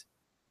superflex?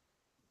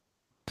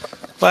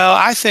 Well,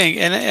 I think,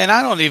 and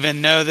I don't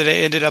even know that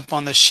it ended up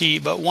on the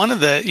sheet, but one of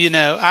the,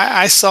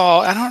 I saw,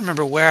 I don't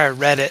remember where I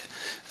read it.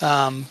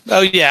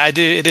 Oh yeah, I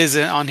do. It is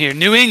on here.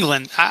 New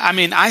England. I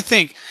mean, I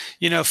think,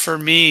 for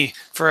me,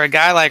 for a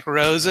guy like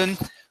Rosen,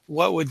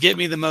 what would get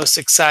me the most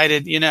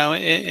excited, in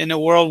a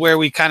world where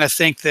we kind of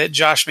think that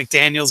Josh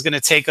McDaniel's going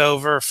to take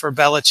over for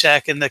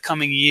Belichick in the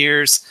coming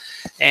years,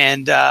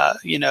 and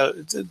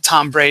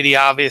Tom Brady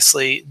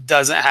obviously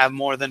doesn't have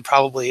more than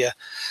probably a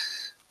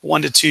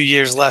 1 to 2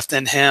 years left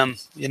in him.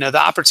 The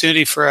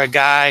opportunity for a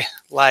guy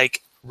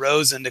like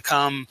Rosen to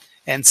come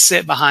and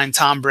sit behind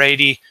Tom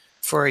Brady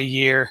for a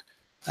year,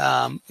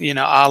 a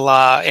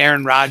la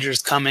Aaron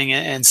Rodgers coming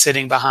and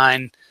sitting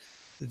behind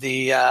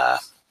the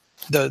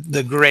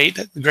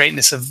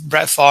greatness of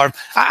Brett Favre.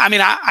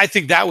 I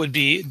think that would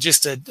be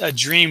just a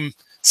dream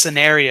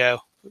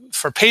scenario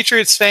for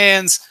Patriots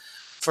fans,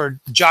 for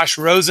Josh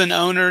Rosen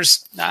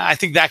owners. I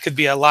think that could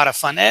be a lot of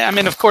fun. I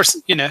mean, of course,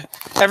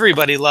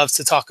 everybody loves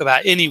to talk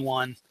about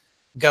anyone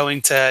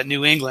going to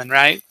New England,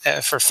 right?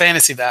 For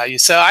fantasy value.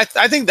 So I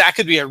think that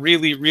could be a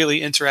really,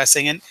 really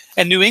interesting.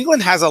 And New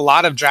England has a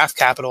lot of draft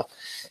capital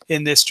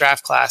in this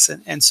draft class.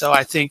 And so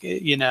I think,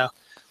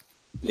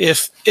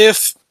 if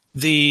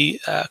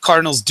the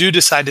Cardinals do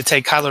decide to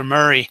take Kyler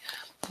Murray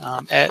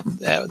at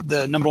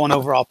the number 1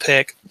 overall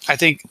pick, I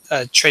think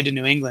a trade to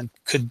New England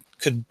could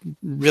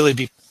really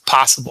be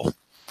possible.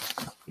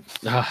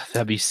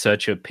 That'd be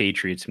such a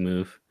Patriots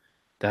move.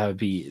 That'd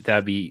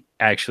be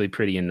actually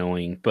pretty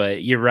annoying.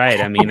 But you're right.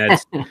 I mean,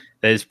 that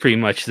is pretty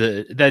much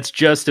that's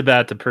just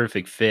about the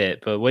perfect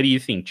fit. But what do you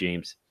think,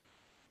 James?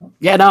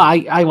 Yeah, no,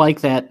 I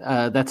like that.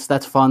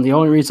 That's fun. The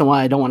only reason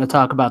why I don't want to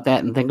talk about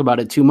that and think about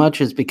it too much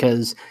is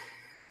because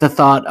the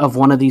thought of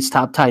one of these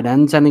top tight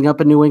ends ending up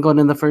in New England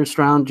in the first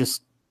round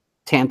just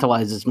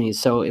tantalizes me.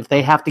 So if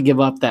they have to give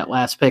up that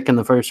last pick in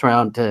the first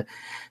round to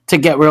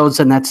get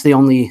Rosen, that's the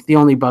only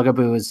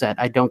bugaboo, is that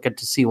I don't get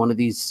to see one of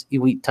these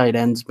elite tight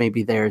ends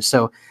maybe there.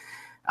 So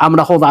I'm going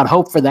to hold out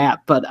hope for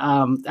that. But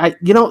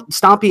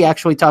Stompy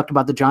actually talked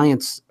about the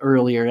Giants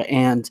earlier,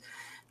 and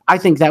I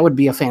think that would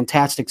be a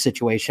fantastic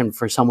situation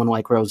for someone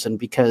like Rosen,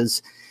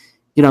 because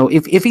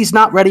if he's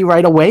not ready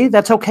right away,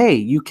 that's okay.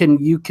 You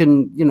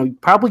can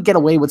probably get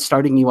away with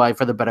starting Eli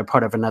for the better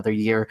part of another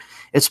year,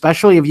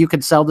 especially if you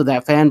could sell to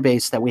that fan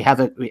base that we have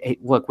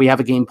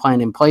a game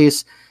plan in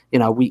place.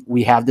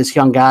 We have this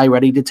young guy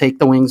ready to take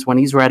the wings when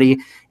he's ready.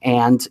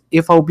 And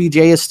if OBJ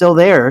is still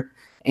there,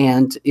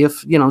 and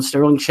if,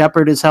 Sterling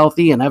Shepard is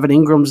healthy and Evan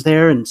Ingram's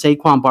there and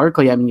Saquon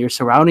Barkley, I mean, you're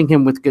surrounding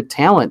him with good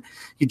talent.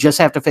 You just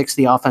have to fix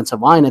the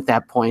offensive line at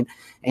that point.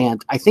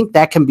 And I think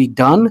that can be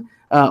done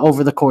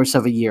over the course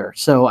of a year.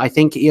 So I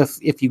think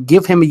if you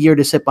give him a year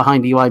to sit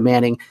behind Eli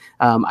Manning,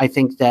 I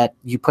think that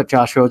you put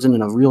Josh Rosen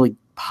in a really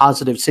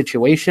positive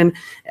situation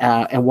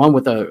and one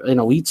with an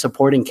elite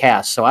supporting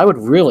cast. So I would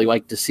really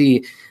like to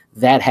see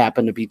that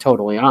happen, to be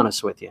totally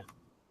honest with you.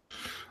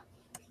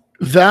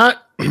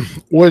 That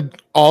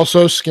would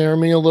also scare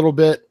me a little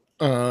bit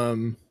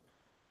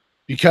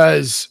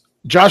because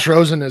Josh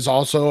Rosen is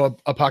also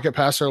a pocket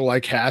passer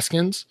like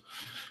Haskins.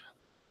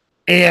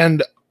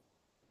 And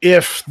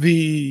if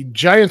the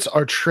Giants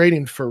are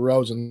trading for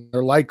Rosen,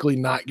 they're likely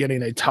not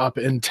getting a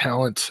top-end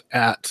talent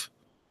at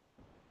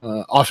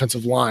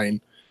offensive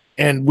line.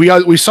 And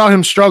we saw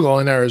him struggle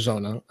in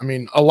Arizona. I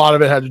mean, a lot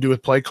of it had to do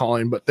with play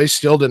calling, but they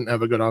still didn't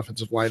have a good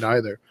offensive line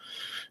either.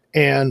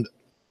 And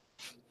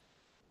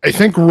I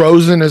think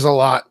Rosen is a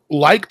lot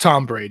like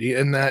Tom Brady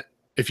in that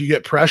if you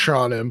get pressure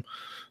on him,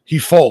 he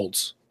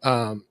folds.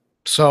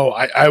 So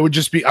I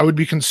would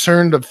be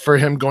concerned for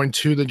him going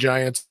to the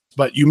Giants.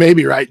 But you may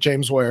be right,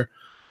 James, where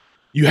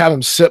you have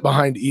him sit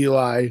behind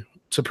Eli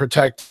to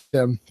protect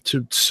him,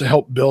 to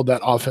help build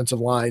that offensive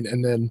line,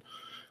 and then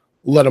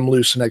let him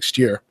loose next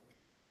year.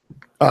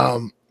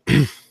 So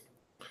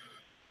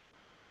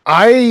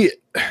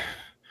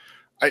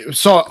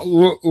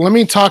let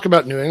me talk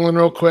about New England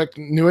real quick.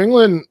 New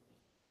England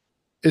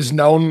is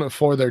known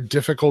for their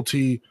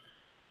difficulty,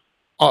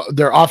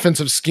 their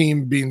offensive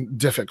scheme being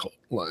difficult,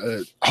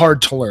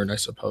 hard to learn, I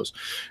suppose.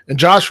 And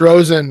Josh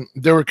Rosen,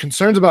 there were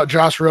concerns about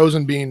Josh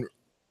Rosen being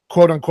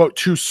quote unquote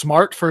too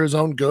smart for his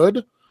own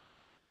good,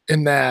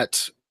 in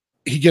that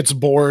he gets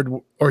bored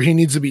or he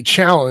needs to be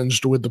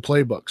challenged with the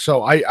playbook.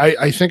 So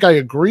I think I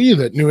agree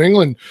that New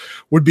England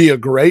would be a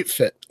great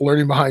fit,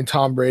 learning behind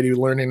Tom Brady,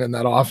 learning in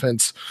that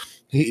offense.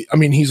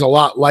 He's a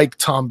lot like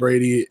Tom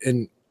Brady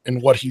in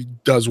what he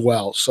does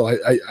well. So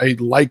I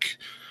like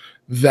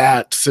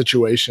that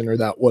situation, or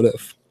that what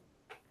if.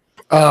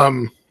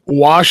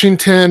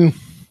 Washington,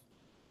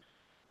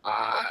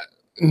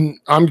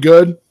 I'm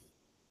good.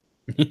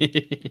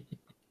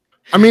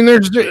 I mean,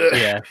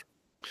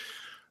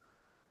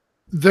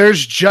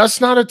 there's just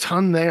not a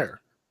ton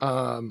there.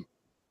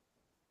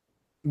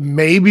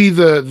 Maybe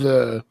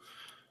the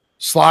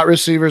slot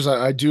receivers.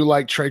 I do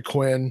like Trey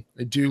Quinn.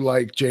 I do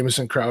like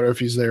Jamison Crowder if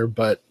he's there,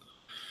 but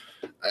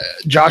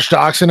Josh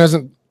Doxson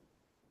hasn't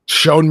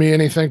shown me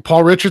anything.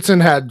 Paul Richardson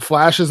had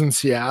flashes in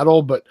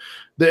Seattle, but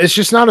It's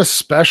just not a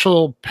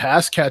special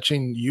pass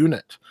catching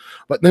unit.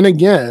 But then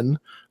again,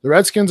 the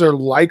Redskins are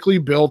likely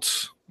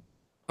built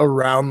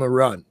around the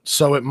run.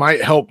 So it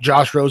might help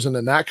Josh Rosen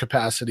in that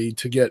capacity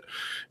to get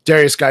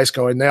Darius Geis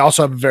going. They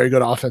also have a very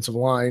good offensive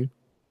line.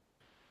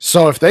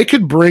 So if they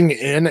could bring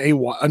in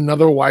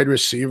another wide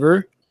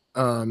receiver,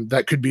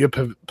 that could be a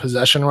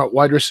possession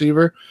wide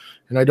receiver.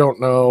 And I don't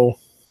know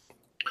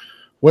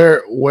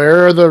where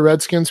are the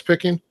Redskins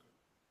picking?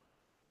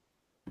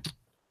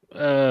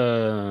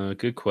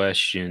 Good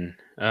question.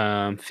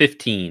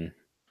 15.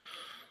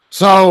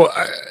 So,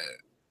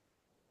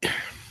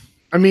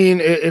 I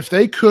mean, if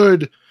they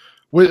could,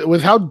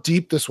 with how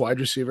deep this wide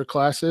receiver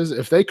class is,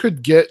 if they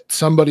could get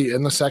somebody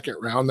in the second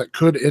round that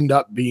could end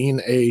up being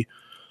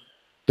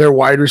their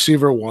wide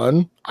receiver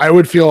one, I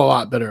would feel a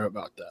lot better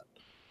about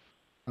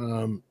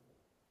that.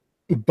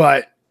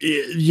 But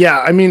yeah,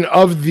 I mean,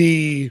 of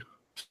the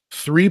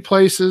 3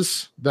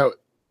 places that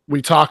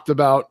we talked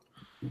about,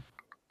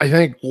 I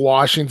think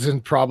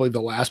Washington probably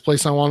the last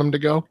place I want them to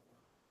go.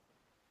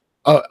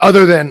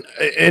 Other than,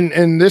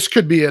 and this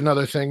could be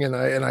another thing, and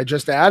I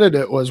just added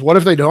it, was what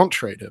if they don't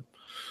trade him?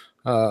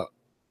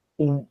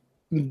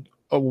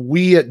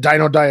 We at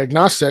Dino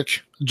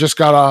Diagnostic just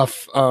got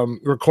off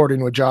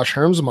recording with Josh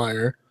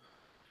Hermsmeyer,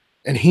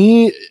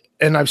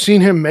 and I've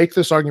seen him make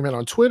this argument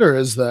on Twitter,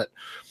 is that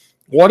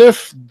what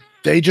if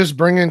they just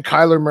bring in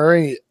Kyler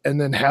Murray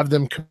and then have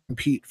them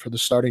compete for the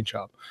starting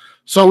job?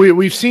 So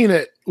we've seen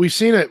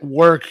it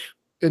work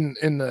in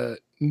the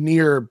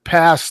near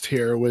past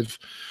here with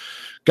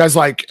guys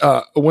like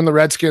when the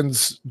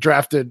Redskins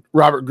drafted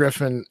Robert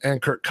Griffin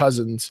and Kirk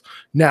Cousins.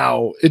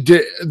 Now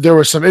there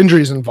were some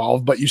injuries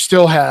involved, but you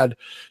still had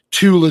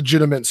 2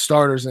 legitimate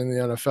starters in the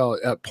NFL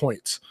at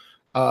points.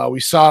 We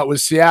saw it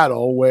with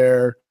Seattle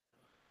where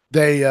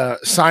they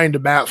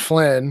signed Matt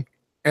Flynn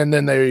and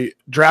then they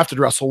drafted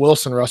Russell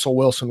Wilson. Russell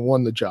Wilson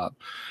won the job.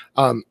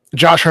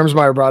 Josh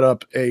Hermsmeyer brought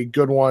up a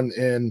good one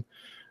in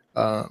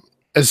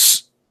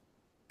as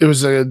it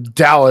was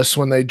Dallas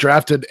when they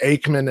drafted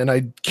Aikman, and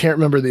I can't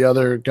remember the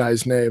other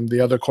guy's name,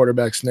 the other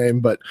quarterback's name,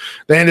 but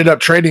they ended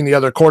up trading the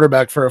other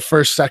quarterback for a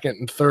first, second,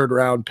 and third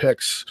round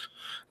picks.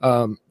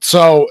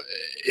 So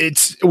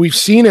we've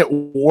seen it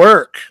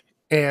work,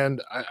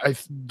 and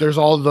there's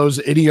all of those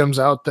idioms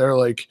out there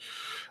like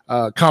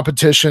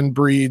competition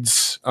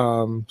breeds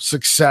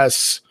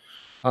success.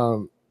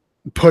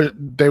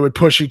 They would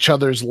push each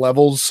other's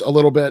levels a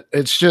little bit.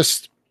 It's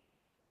just,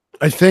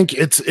 I think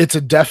it's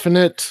a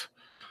definite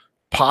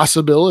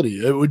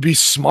possibility. It would be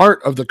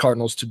smart of the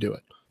Cardinals to do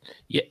it.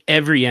 Yeah,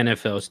 every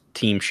NFL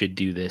team should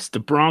do this. The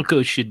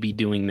Broncos should be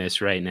doing this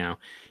right now.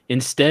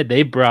 Instead,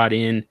 they brought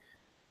in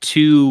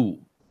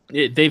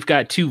they've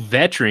got 2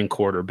 veteran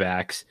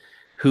quarterbacks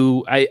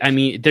who, I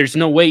mean, there's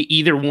no way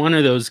either one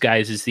of those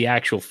guys is the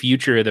actual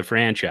future of the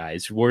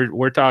franchise.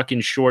 We're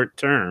talking short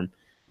term.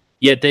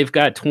 Yet they've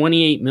got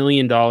 $28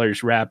 million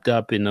wrapped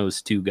up in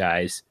those 2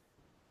 guys.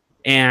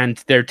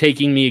 And they're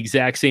taking the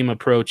exact same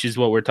approach as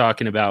what we're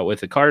talking about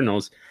with the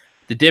Cardinals.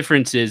 The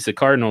difference is the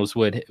Cardinals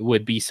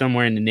would be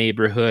somewhere in the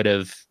neighborhood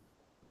of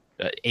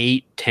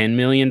 $8-10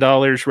 million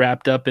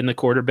wrapped up in the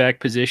quarterback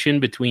position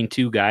between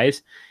 2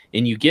 guys.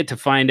 And you get to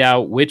find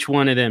out which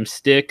one of them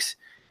sticks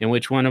and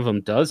which one of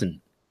them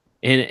doesn't.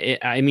 And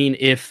I mean,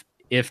 if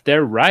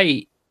they're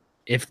right,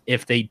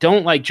 if they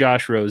don't like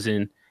Josh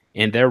Rosen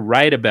and they're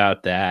right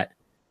about that,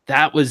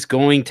 that was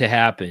going to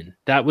happen.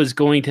 That was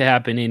going to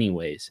happen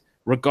anyways,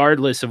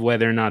 regardless of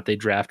whether or not they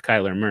draft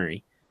Kyler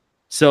Murray.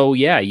 So,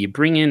 yeah, you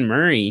bring in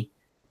Murray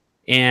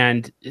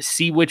and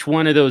see which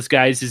one of those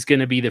guys is going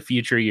to be the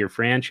future of your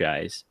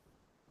franchise.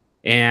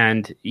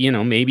 And,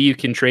 maybe you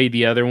can trade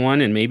the other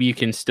one and maybe you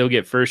can still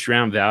get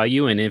first-round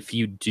value. And if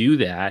you do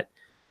that,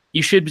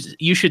 you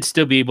should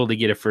still be able to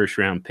get a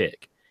first-round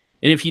pick.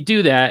 And if you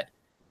do that,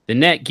 the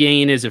net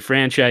gain is a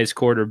franchise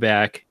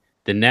quarterback.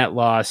 The net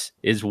loss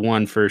is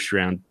 1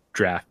 first-round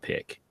draft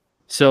pick.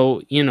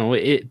 So,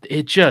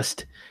 it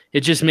just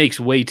makes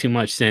way too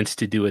much sense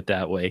to do it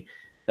that way.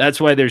 That's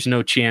why there's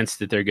no chance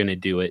that they're going to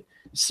do it.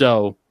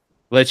 So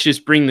let's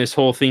just bring this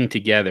whole thing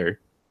together.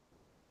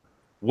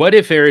 What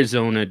if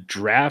Arizona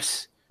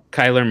drafts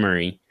Kyler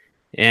Murray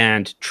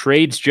and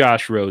trades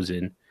Josh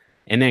Rosen,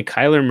 and then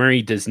Kyler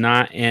Murray does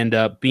not end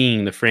up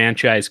being the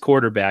franchise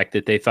quarterback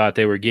that they thought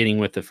they were getting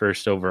with the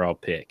first overall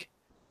pick?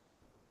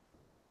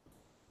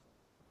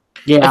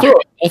 Yeah.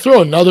 I'll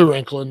throw another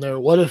wrinkle in there.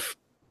 What if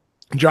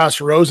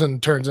Josh Rosen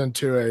turns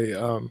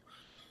into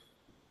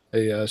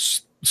a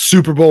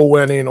Super Bowl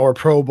winning or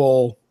Pro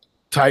Bowl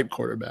type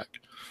quarterback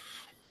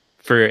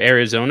for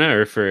Arizona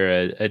or for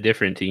a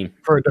different team?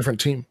 For a different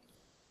team.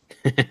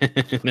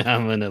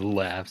 I'm gonna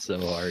laugh so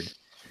hard.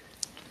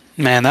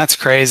 Man, that's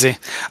crazy.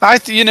 I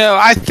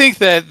think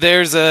that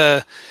this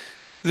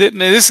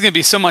is going to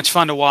be so much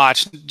fun to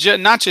watch.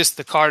 Not just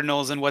the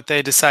Cardinals and what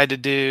they decide to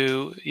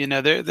do.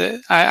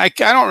 I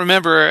don't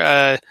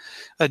remember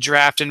a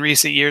draft in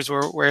recent years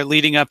where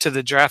leading up to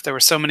the draft there were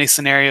so many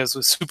scenarios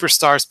with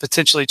superstars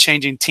potentially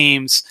changing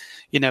teams.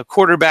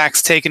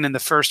 quarterbacks taken in the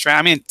first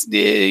round. I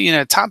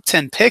mean, top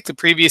 10 pick the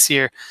previous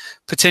year,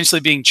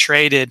 potentially being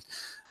traded.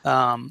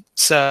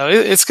 So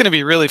it's going to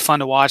be really fun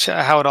to watch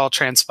how it all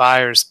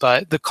transpires.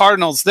 But the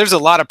Cardinals, there's a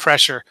lot of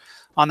pressure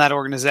on that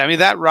organization. I mean,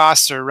 that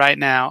roster right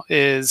now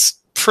is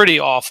pretty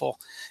awful.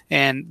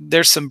 And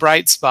there's some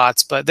bright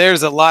spots, but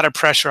there's a lot of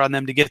pressure on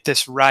them to get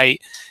this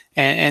right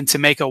and to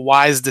make a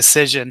wise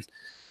decision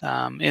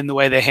in the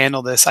way they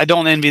handle this. I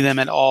don't envy them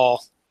at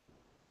all.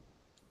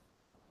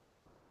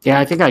 Yeah,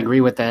 I think I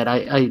agree with that.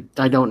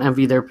 I don't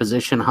envy their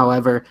position.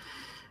 However,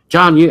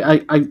 John,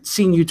 I've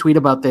seen you tweet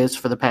about this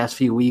for the past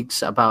few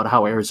weeks about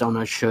how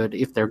Arizona should,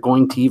 if they're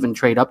going to even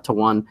trade up to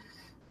one,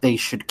 they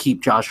should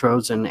keep Josh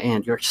Rosen.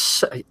 And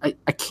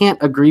I can't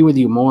agree with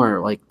you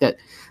more. Like that.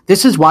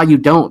 This is why you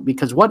don't,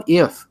 because what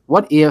if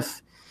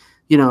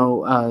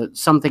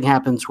something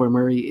happens where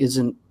Murray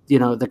isn't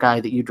the guy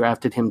that you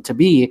drafted him to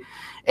be,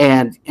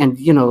 and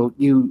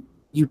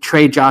you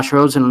trade Josh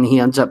Rosen and he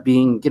ends up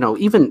being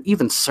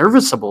even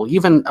serviceable,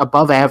 even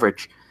above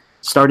average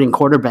starting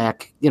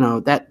quarterback.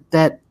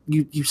 That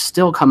you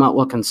still come out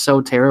looking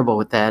so terrible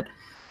with that.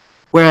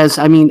 Whereas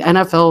I mean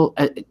NFL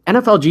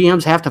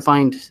GMs have to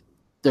find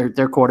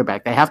their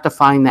quarterback. They have to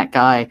find that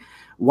guy.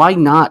 Why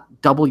not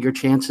double your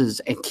chances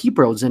and keep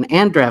Rosen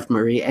and draft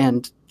Murray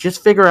and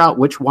just figure out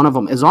which one of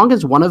them? As long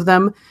as one of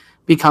them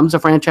becomes a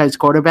franchise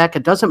quarterback,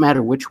 it doesn't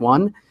matter which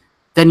one,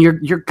 then you're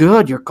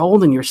good, you're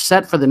golden, you're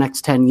set for the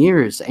next 10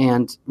 years.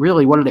 And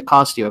really, what did it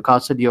cost you? It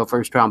costed you a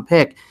first-round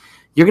pick.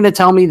 You're going to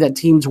tell me that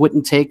teams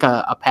wouldn't take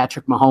a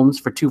Patrick Mahomes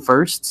for 2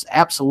 firsts?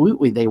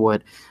 Absolutely they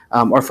would.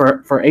 Or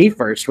for a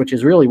first, which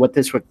is really what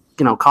this would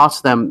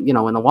cost them in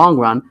the long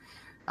run,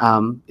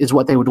 is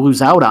what they would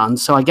lose out on.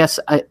 So I guess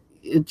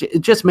it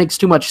just makes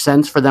too much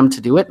sense for them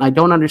to do it. And I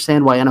don't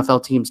understand why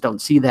NFL teams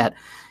don't see that.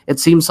 It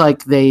seems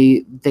like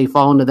they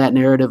fall into that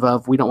narrative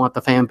of, we don't want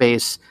the fan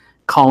base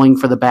calling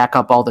for the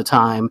backup all the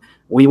time.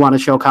 We want to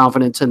show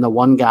confidence in the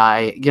one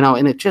guy,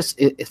 and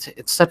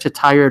it's such a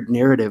tired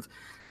narrative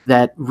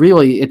that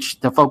really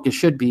the focus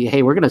should be,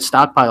 hey, we're going to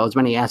stockpile as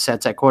many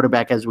assets at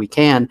quarterback as we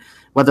can,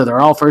 whether they're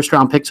all first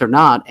round picks or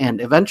not.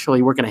 And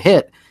eventually we're going to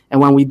hit.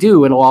 And when we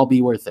do, it'll all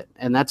be worth it.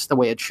 And that's the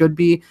way it should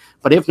be.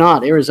 But if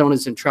not,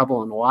 Arizona's in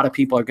trouble, and a lot of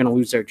people are going to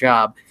lose their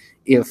job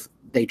if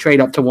they trade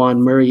up to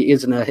one, Murray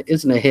isn't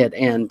a hit,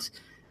 and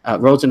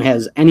Rosen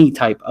has any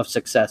type of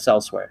success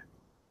elsewhere.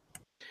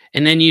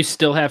 And then you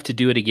still have to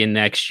do it again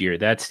next year.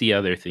 That's the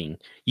other thing.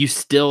 You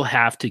still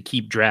have to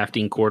keep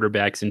drafting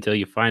quarterbacks until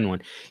you find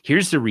one.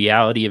 Here's the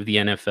reality of the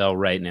NFL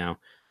right now.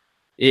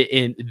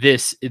 The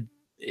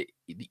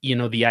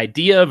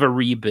idea of a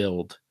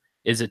rebuild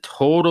is a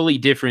totally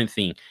different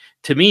thing.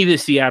 To me, the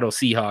Seattle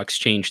Seahawks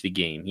changed the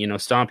game.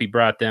 Stompy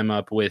brought them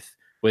up with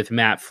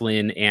Matt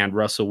Flynn and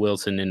Russell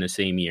Wilson in the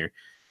same year.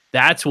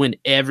 That's when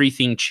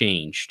everything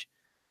changed,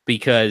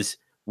 because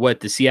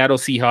what the Seattle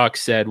Seahawks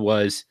said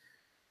was,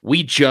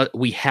 we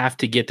have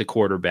to get the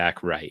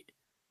quarterback right.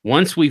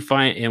 Once we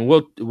find, and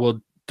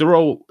we'll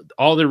throw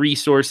all the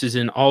resources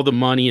and all the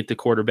money at the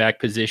quarterback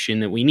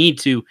position that we need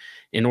to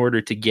in order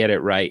to get it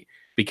right.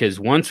 Because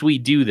once we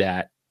do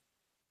that,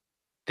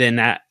 then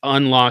that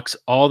unlocks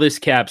all this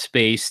cap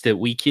space that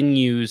we can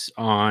use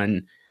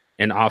on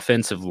an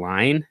offensive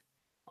line,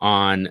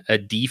 on a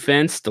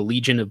defense, the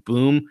Legion of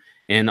Boom,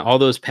 and all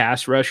those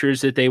pass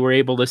rushers that they were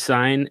able to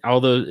sign.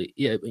 Although,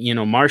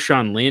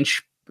 Marshawn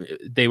Lynch,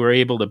 they were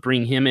able to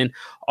bring him in.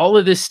 All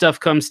of this stuff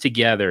comes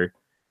together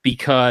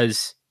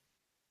because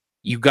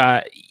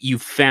you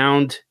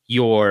found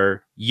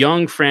your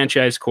young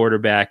franchise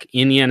quarterback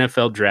in the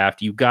NFL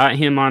draft. You got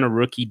him on a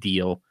rookie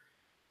deal.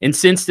 And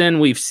since then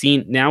we're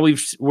seeing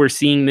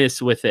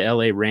this with the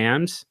LA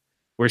Rams.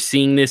 We're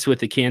seeing this with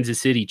the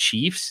Kansas City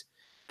Chiefs.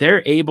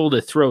 They're able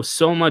to throw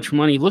so much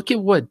money. Look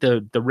at what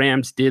the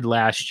Rams did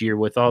last year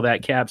with all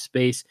that cap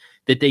space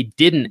that they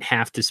didn't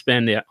have to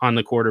spend it on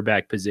the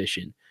quarterback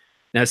position.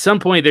 Now, at some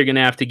point, they're going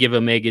to have to give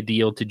a mega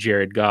deal to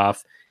Jared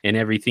Goff, and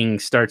everything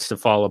starts to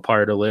fall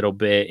apart a little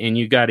bit, and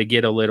you got to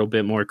get a little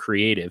bit more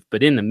creative.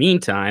 But in the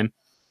meantime,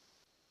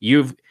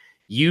 you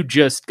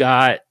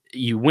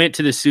went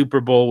to the Super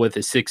Bowl with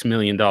a $6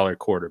 million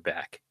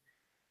quarterback,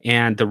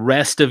 and the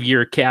rest of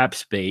your cap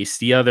space,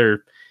 the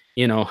other,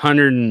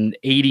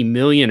 $180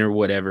 million or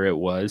whatever it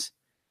was,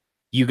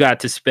 you got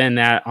to spend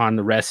that on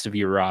the rest of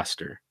your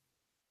roster.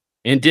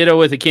 And ditto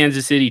with the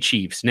Kansas City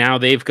Chiefs. Now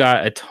they've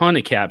got a ton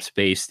of cap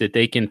space that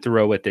they can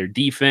throw at their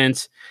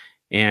defense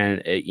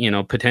and,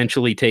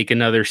 potentially take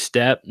another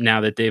step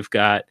now that they've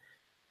got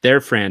their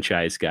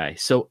franchise guy.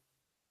 So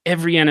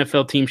every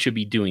NFL team should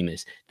be doing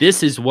this.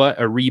 This is what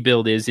a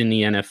rebuild is in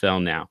the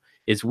NFL now,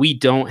 is we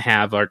don't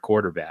have our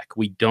quarterback.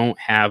 We don't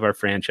have our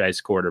franchise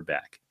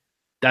quarterback.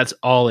 That's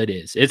all it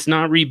is. It's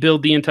not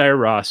rebuild the entire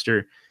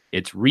roster.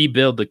 It's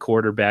rebuild the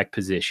quarterback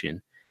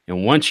position.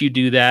 And once you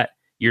do that,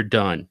 you're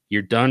done.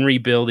 You're done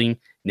rebuilding.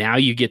 Now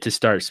you get to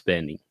start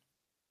spending.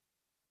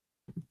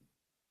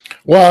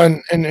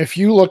 Well, and if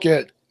you look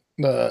at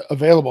the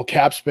available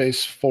cap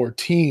space for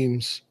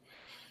teams,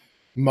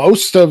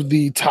 most of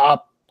the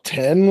top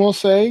 10, we'll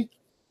say,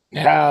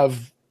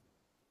 have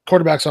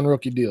quarterbacks on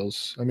rookie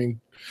deals. I mean,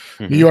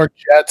 Mm-hmm. New York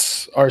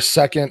Jets are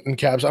second in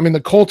caps. I mean,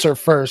 the Colts are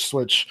first,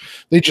 which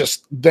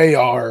they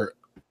are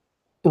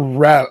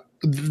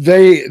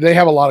they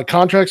have a lot of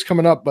contracts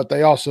coming up, but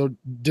they also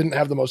didn't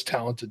have the most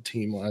talented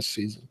team last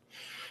season.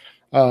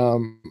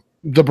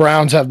 The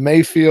Browns have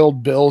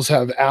Mayfield, Bills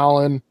have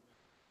Allen.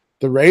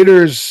 The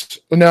Raiders,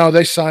 no,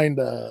 they signed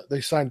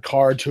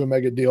Carr to a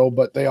mega deal,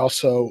 but they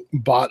also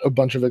bought a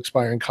bunch of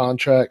expiring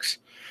contracts.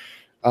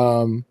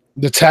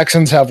 The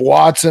Texans have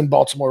Watson,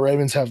 Baltimore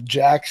Ravens have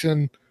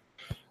Jackson,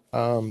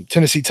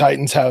 Tennessee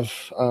Titans have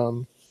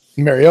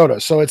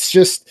Mariota. So it's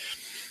just,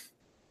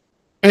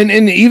 and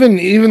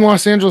even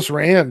Los Angeles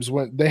Rams,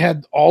 when they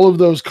had all of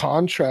those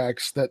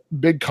contracts, that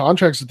big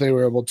contracts that they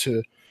were able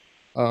to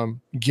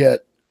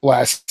get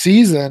last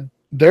season,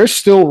 they're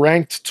still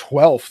ranked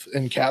 12th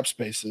in cap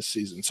space this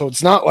season. So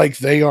it's not like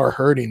they are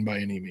hurting by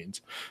any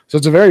means. So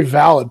it's a very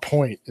valid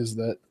point,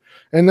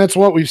 and that's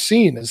what we've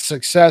seen is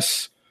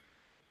success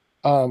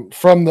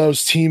from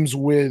those teams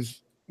with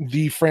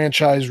the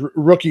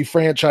rookie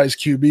franchise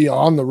QB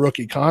on the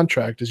rookie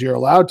contract. Is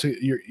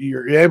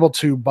you're able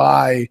to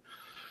buy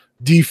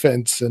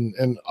defense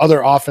and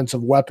other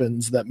offensive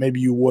weapons that maybe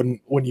you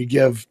wouldn't when you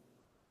give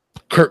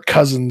Kirk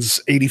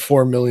Cousins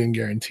 $84 million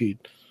guaranteed.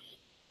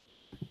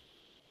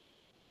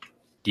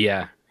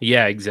 Yeah,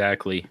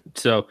 exactly.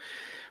 So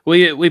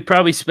we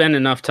probably spend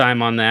enough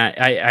time on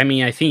that. I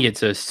mean, I think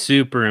it's a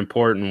super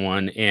important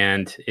one,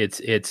 and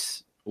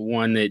it's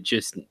one that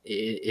just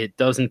it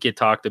doesn't get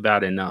talked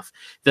about enough.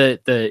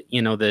 The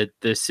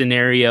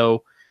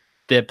scenario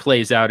that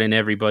plays out in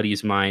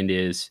everybody's mind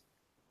is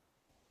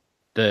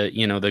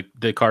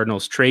the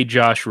Cardinals trade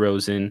Josh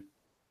Rosen,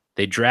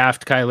 they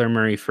draft Kyler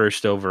Murray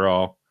first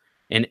overall,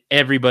 and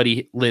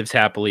everybody lives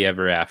happily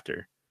ever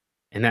after.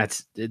 And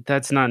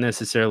that's not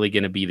necessarily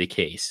going to be the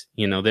case.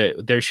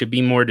 There should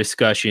be more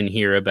discussion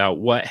here about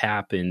what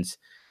happens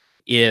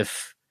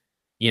if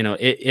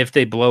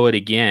they blow it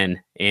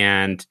again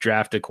and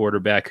draft a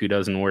quarterback who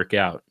doesn't work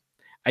out.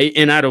 I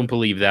don't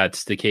believe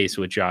that's the case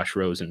with Josh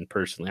Rosen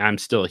personally. I'm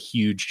still a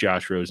huge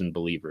Josh Rosen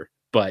believer.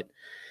 But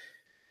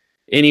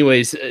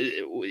anyways,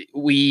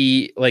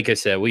 we like I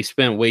said, we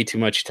spent way too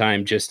much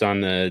time just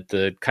on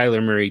the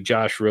Kyler Murray,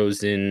 Josh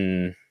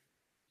Rosen,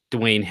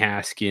 Dwayne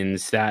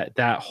Haskins,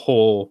 that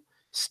whole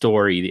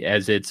story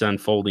as it's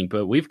unfolding.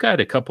 But we've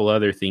got a couple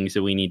other things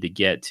that we need to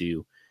get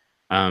to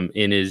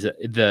in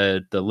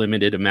the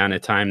limited amount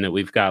of time that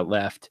we've got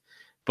left.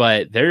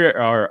 But there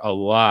are a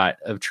lot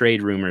of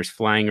trade rumors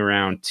flying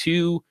around,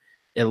 two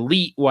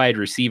elite wide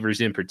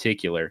receivers in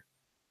particular.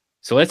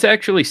 So let's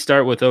actually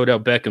start with Odell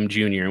Beckham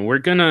Jr. And we're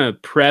going to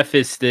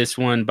preface this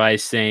one by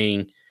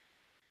saying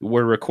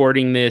we're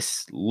recording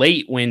this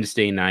late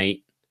Wednesday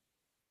night.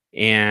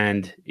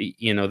 And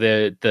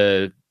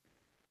the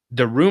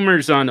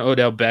rumors on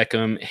Odell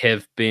Beckham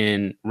have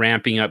been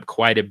ramping up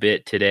quite a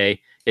bit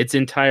today. It's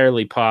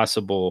entirely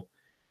possible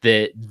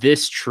that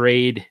this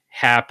trade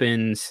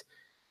happens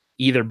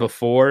either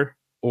before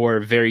or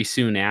very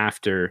soon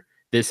after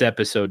this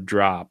episode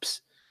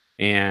drops.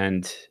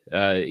 And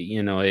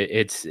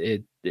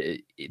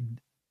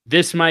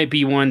this might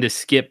be one to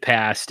skip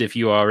past if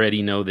you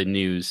already know the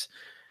news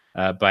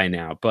by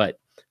now, but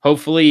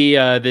hopefully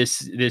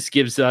this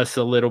gives us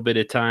a little bit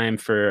of time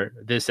for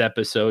this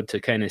episode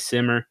to kind of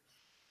simmer.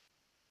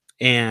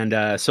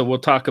 And so we'll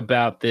talk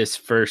about this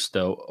first,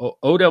 though.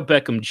 Odell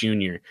Beckham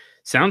Jr.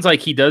 sounds like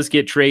he does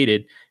get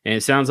traded, and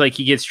it sounds like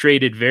he gets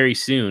traded very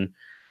soon,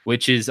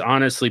 which is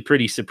honestly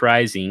pretty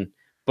surprising.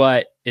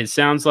 But it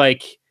sounds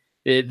like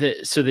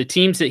the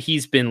teams that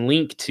he's been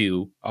linked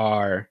to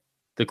are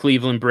the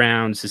Cleveland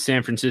Browns, the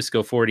San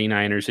Francisco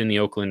 49ers, and the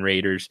Oakland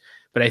Raiders.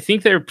 But I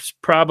think there's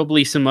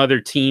probably some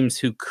other teams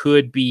who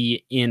could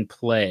be in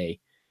play,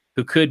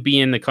 who could be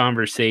in the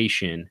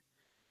conversation.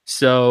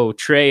 So,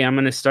 Trey, I'm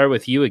going to start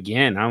with you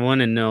again. I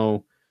want to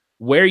know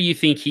where you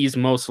think he's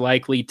most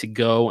likely to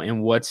go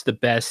and what's the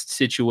best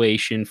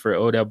situation for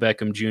Odell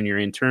Beckham Jr.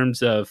 in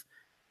terms of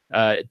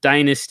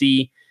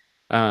dynasty,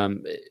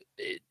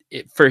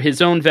 for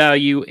his own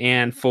value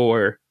and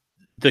for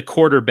the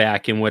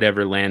quarterback in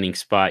whatever landing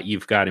spot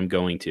you've got him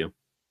going to.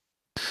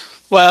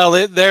 Well,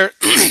 they're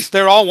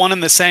all one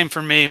and the same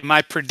for me.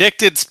 My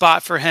predicted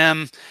spot for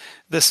him,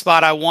 the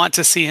spot I want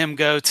to see him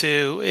go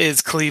to,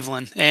 is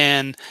Cleveland.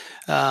 And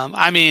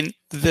I mean,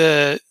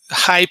 the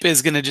hype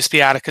is going to just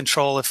be out of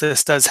control if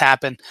this does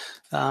happen.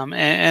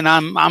 And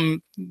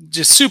I'm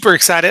just super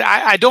excited.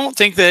 I don't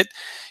think that,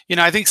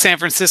 I think San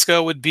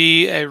Francisco would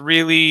be a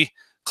really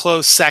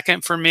close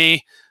second for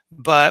me.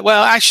 But,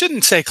 well, I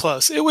shouldn't say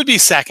close. It would be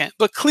second.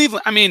 But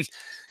Cleveland, I mean,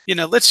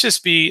 let's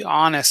just be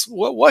honest.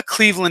 What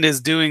Cleveland is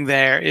doing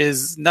there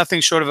is nothing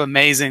short of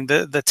amazing.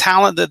 The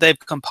talent that they've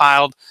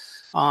compiled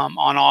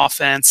on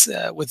offense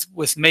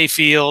with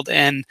Mayfield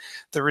and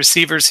the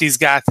receivers he's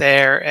got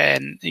there,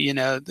 and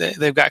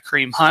they've got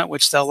Kareem Hunt,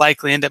 which they'll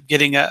likely end up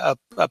getting a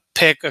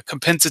pick, a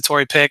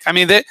compensatory pick. I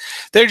mean,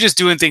 they're just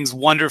doing things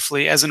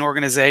wonderfully as an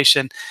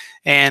organization,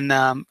 and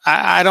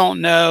I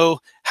don't know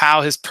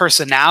how his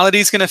personality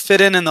is going to fit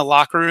in the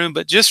locker room,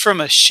 but just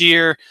from a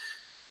sheer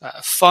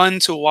fun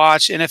to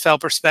watch NFL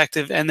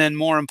perspective, and then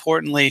more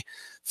importantly,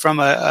 from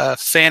a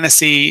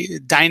fantasy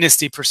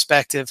dynasty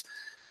perspective.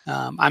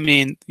 I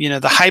mean,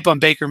 the hype on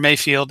Baker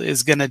Mayfield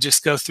is going to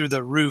just go through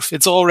the roof.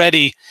 It's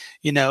already,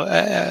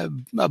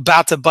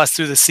 about to bust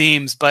through the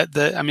seams, but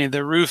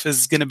the roof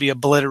is going to be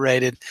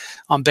obliterated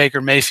on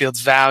Baker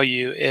Mayfield's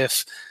value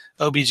if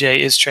OBJ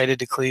is traded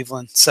to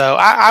Cleveland. So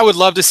I would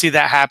love to see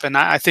that happen.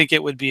 I think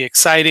it would be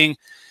exciting.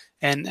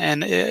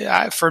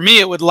 And for me,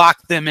 it would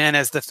lock them in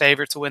as the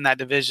favorite to win that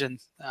division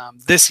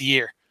this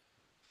year.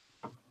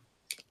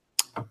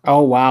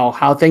 Oh, wow.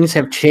 How things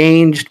have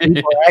changed.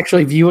 People are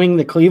actually viewing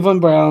the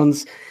Cleveland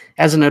Browns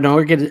as an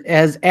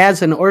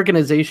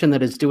organization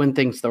that is doing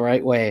things the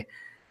right way.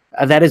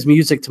 That is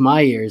music to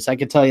my ears. I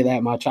can tell you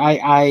that much.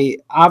 I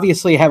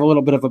obviously have a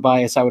little bit of a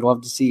bias. I would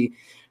love to see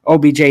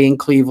OBJ in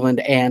Cleveland.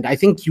 And I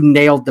think you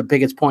nailed the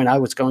biggest point I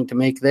was going to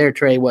make there,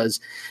 Trey,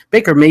 was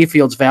Baker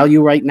Mayfield's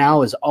value right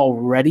now is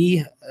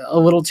already a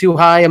little too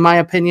high, in my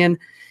opinion.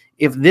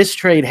 If this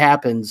trade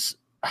happens,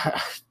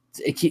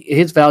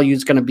 his value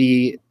is going to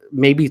be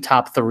maybe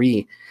top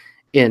 3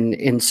 in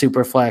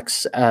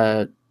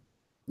SuperFlex,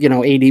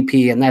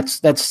 ADP, and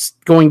that's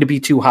going to be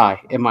too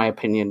high in my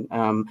opinion.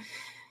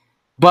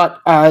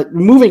 But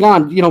moving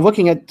on,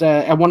 looking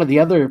at one of the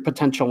other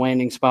potential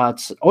landing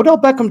spots, Odell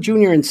Beckham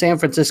Jr. in San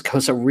Francisco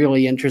is a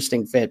really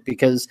interesting fit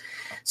because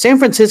San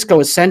Francisco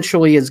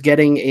essentially is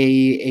getting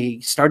a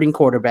starting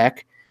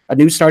quarterback, a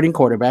new starting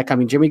quarterback. I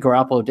mean, Jimmy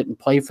Garoppolo didn't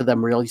play for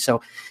them really.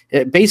 So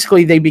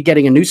basically they'd be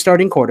getting a new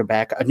starting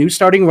quarterback, a new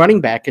starting running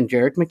back in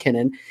Jerick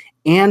McKinnon,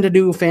 and a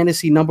new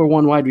fantasy number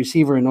 1 wide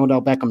receiver in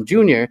Odell Beckham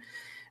Jr.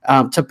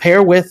 To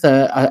pair with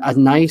a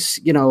nice,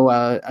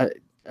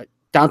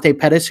 Dante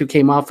Pettis, who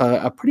came off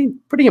a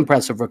pretty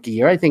impressive rookie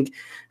year. I think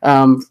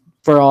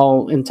for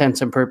all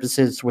intents and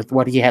purposes with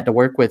what he had to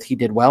work with, he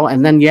did well.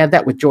 And then you had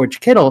that with George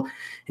Kittle,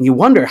 and you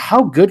wonder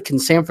how good can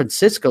San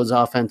Francisco's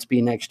offense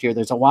be next year?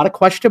 There's a lot of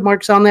question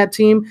marks on that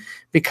team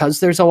because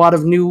there's a lot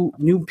of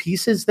new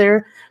pieces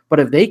there. But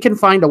if they can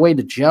find a way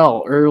to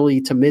gel early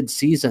to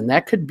mid-season,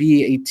 that could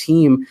be a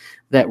team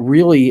that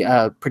really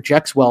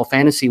projects well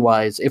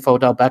fantasy-wise if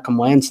Odell Beckham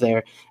lands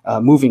there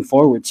moving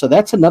forward. So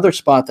that's another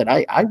spot that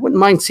I wouldn't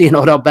mind seeing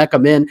Odell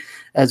Beckham in,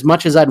 as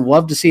much as I'd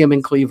love to see him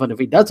in Cleveland. If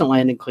he doesn't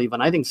land in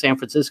Cleveland, I think San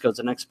Francisco is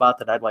the next spot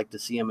that I'd like to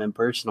see him in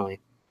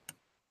personally.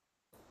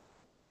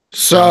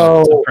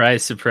 So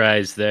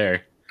surprise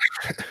there.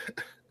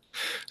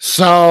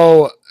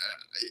 So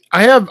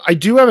I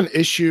do have an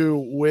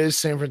issue with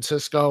San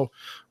Francisco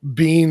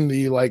being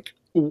the,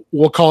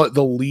 we'll call it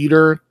the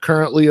leader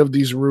currently of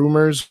these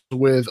rumors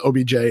with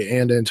OBJ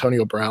and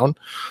Antonio Brown,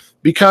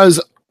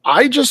 because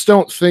I just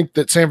don't think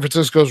that San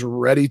Francisco's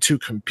ready to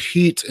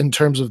compete in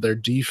terms of their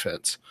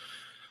defense.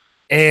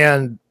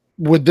 And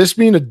with this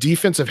being a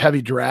defensive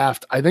heavy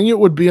draft, I think it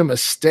would be a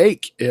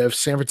mistake if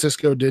San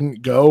Francisco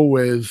didn't go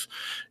with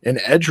an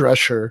edge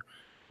rusher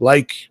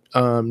like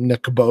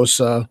Nick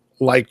Bosa,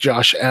 like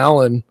Josh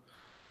Allen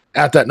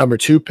at that number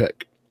 2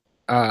 pick.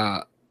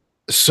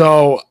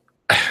 So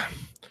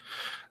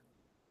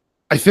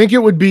I think it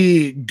would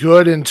be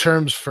good in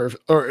terms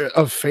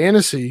of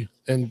fantasy.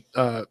 And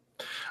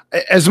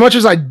as much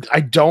as I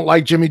don't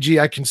like Jimmy G,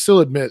 I can still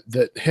admit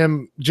that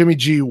Jimmy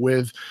G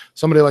with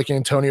somebody like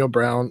Antonio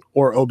Brown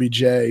or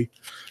OBJ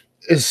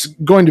is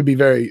going to be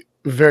very,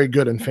 very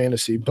good in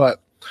fantasy. But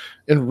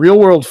in real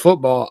world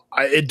football,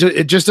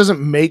 it just doesn't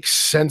make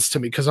sense to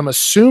me because I'm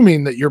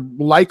assuming that you're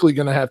likely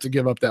going to have to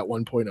give up that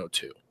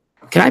 1.02.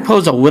 Can I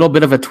pose a little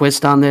bit of a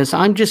twist on this?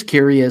 I'm just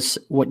curious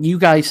what you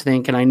guys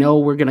think, and I know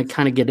we're going to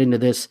kind of get into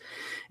this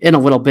in a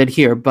little bit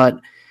here, but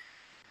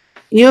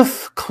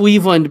if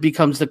Cleveland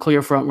becomes the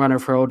clear front runner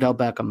for Odell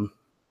Beckham,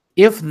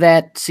 if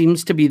that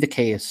seems to be the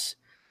case,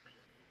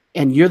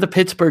 and you're the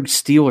Pittsburgh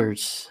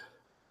Steelers,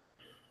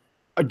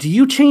 do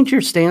you change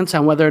your stance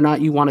on whether or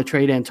not you want to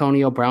trade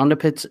Antonio Brown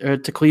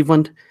to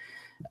Cleveland?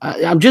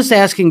 I'm just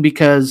asking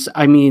because,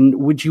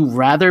 would you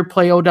rather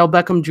play Odell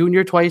Beckham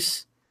Jr.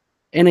 twice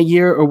in a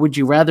year, or would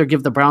you rather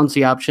give the Browns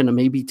the option to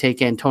maybe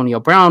take Antonio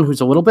Brown,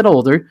 who's a little bit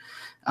older,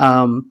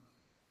 and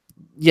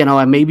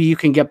maybe you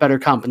can get better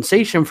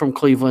compensation from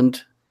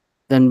Cleveland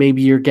than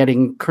maybe you're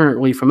getting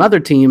currently from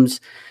other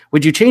teams?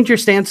 Would you change your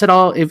stance at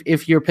all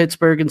if you're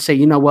Pittsburgh and say,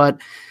 you know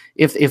what,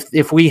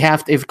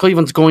 if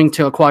Cleveland's going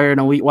to acquire an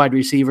elite wide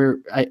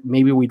receiver,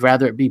 maybe we'd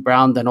rather it be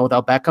Brown than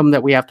Odell Beckham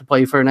that we have to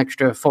play for an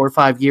extra 4 or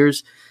 5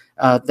 years,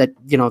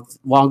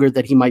 longer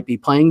that he might be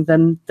playing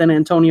than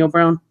Antonio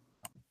Brown?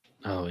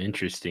 Oh,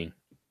 interesting.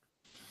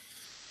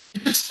 I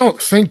just don't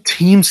think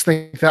teams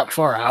think that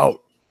far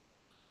out.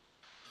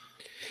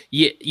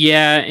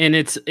 Yeah, and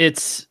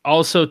it's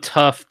also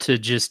tough to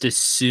just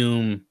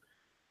assume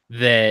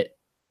that,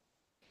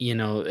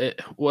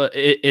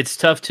 it's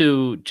tough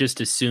to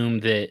just assume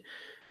that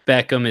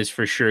Beckham is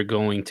for sure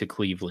going to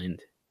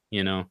Cleveland,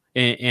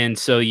 and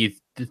so you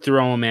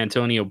throw him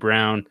Antonio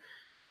Brown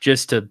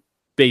just to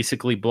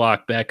basically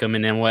block Beckham,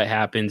 and then what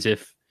happens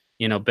if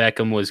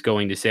Beckham was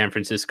going to San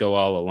Francisco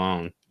all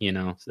along.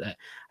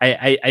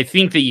 I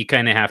think that you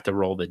kind of have to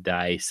roll the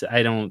dice.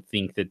 I don't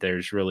think that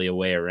there's really a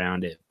way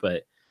around it,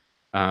 but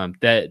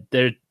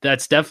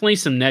that's definitely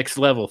some next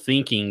level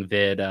thinking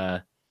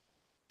that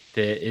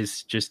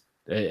is just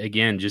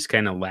again just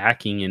kind of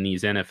lacking in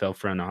these NFL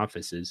front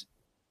offices.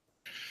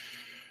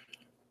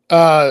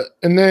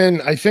 And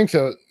then I think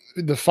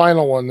the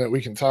final one that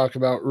we can talk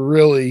about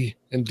really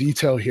in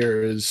detail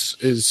here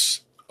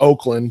is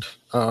Oakland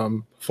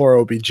for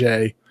OBJ.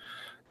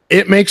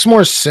 It makes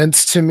more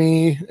sense to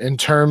me in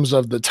terms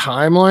of the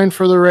timeline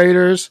for the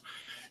Raiders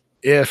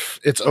if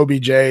it's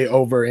OBJ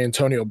over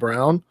Antonio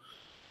Brown.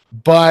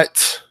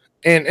 But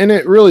and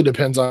it really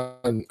depends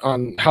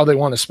on how they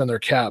want to spend their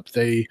cap.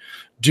 They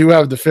do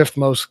have the 5th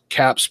most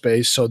cap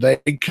space, so they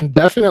can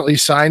definitely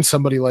sign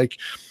somebody like,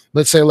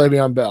 let's say,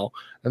 Le'Veon Bell,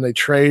 and they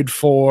trade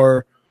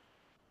for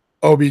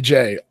OBJ.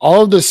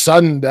 All of a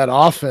sudden, that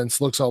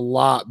offense looks a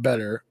lot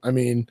better. I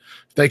mean,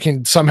 they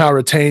can somehow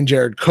retain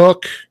Jared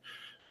Cook.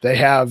 They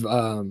have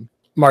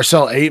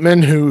Marcel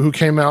Aitman, who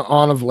came out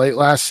on of late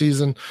last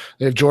season.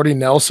 They have Jordy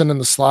Nelson in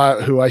the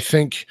slot, who I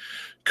think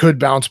could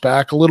bounce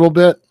back a little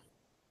bit.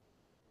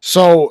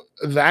 So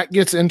that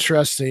gets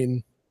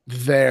interesting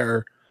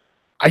there.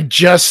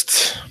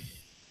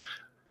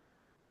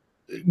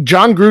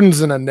 John Gruden's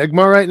an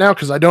enigma right now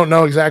because I don't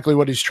know exactly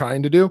what he's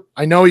trying to do.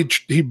 I know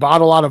he bought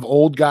a lot of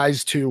old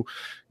guys to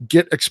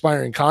get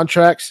expiring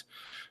contracts.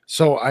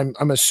 So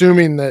I'm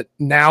assuming that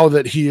now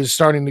that he is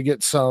starting to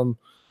get some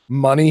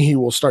money, he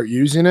will start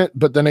using it.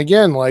 But then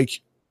again,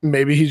 like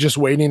maybe he's just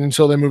waiting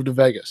until they move to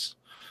Vegas.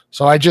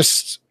 So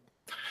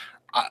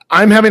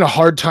I'm having a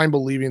hard time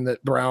believing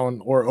that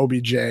Brown or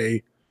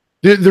OBJ.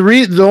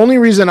 The only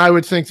reason I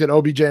would think that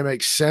OBJ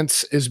makes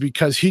sense is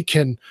because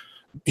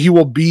he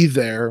will be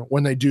there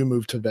when they do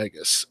move to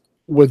Vegas.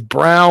 With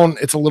Brown,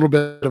 it's a little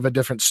bit of a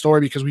different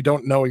story because we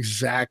don't know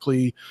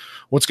exactly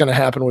what's going to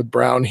happen with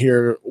Brown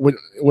here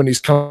when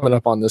he's coming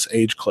up on this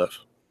age cliff.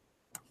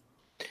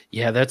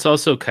 Yeah, that's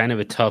also kind of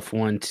a tough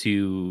one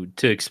to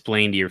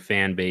explain to your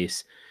fan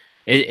base.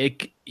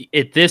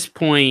 At this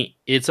point,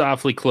 it's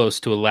awfully close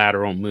to a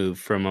lateral move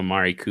from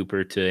Amari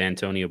Cooper to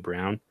Antonio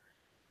Brown.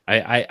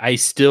 I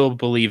still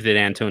believe that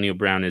Antonio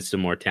Brown is the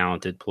more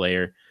talented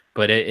player,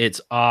 but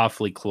it's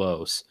awfully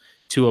close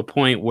to a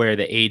point where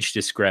the age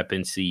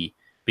discrepancy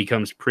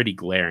becomes pretty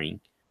glaring.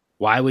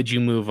 Why would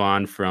you move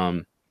on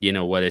from, a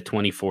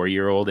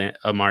 24-year-old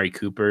Amari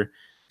Cooper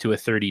to a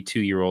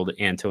 32-year-old or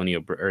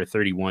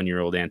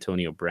 31-year-old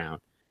Antonio Brown?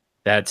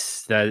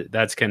 That's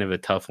kind of a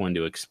tough one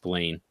to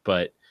explain.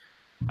 But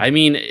I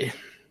mean,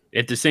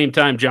 at the same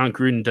time, John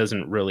Gruden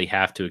doesn't really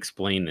have to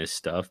explain this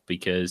stuff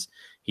because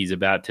he's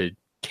about to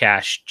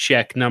cash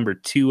check number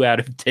 2 out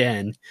of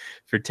 10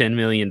 for $10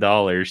 million.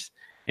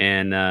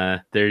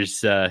 And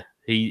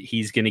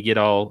he's going to get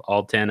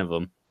all 10 of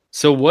them.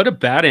 So what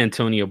about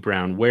Antonio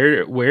Brown?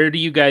 Where do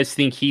you guys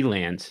think he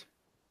lands?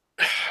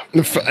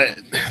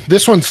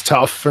 This one's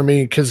tough for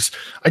me because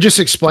I just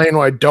explained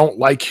why I don't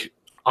like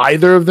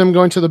either of them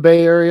going to the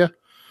Bay Area.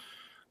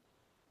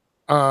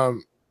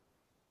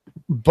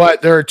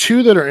 But there are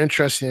two that are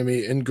interesting to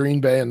me in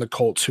Green Bay and the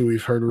Colts who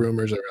we've heard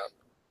rumors around.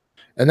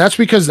 And that's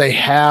because they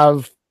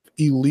have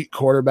elite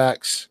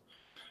quarterbacks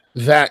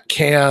that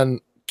can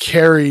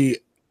carry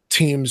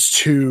teams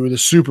to the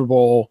Super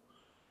Bowl,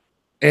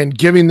 and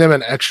giving them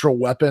an extra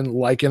weapon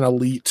like an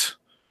elite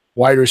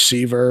wide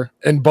receiver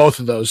in both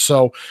of those.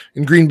 So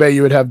in Green Bay,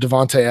 you would have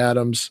Devontae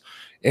Adams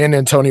and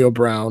Antonio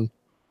Brown.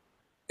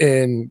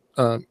 In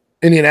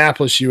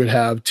Indianapolis, you would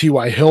have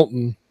T.Y.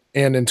 Hilton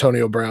and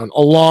Antonio Brown,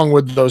 along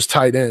with those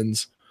tight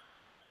ends.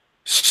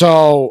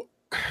 So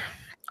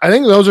I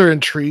think those are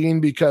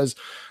intriguing because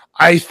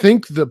I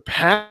think the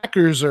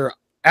Packers are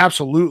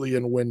absolutely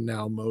in win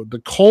now mode. The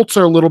Colts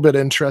are a little bit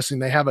interesting.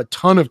 They have a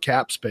ton of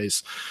cap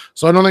space.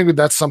 So I don't think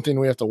that's something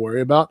we have to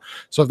worry about.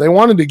 So if they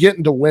wanted to get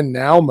into win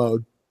now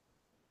mode,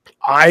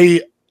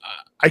 I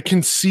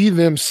can see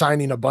them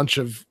signing a bunch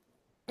of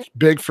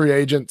big free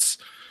agents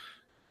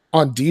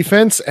on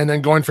defense and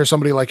then going for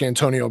somebody like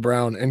Antonio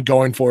Brown and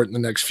going for it in the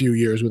next few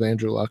years with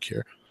Andrew Luck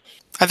here.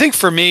 I think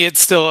for me, it's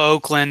still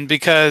Oakland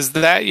because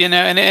that,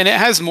 and it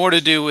has more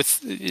to do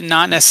with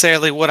not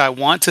necessarily what I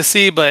want to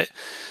see, but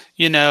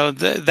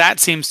that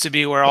seems to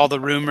be where all the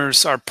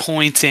rumors are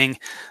pointing.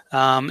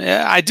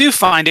 I do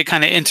find it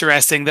kind of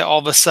interesting that all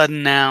of a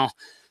sudden now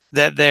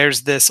that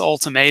there's this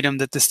ultimatum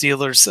that the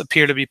Steelers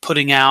appear to be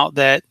putting out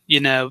that,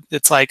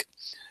 it's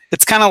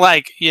kind of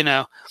like,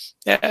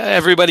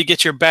 everybody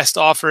get your best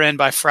offer in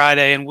by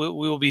Friday and we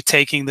will be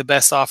taking the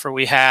best offer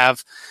we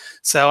have.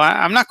 So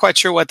I'm not quite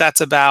sure what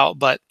that's about,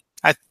 but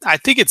I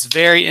think it's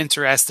very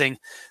interesting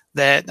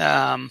that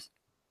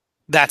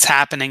that's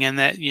happening and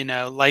that,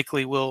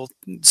 likely we'll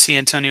see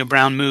Antonio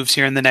Brown moves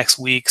here in the next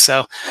week.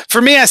 So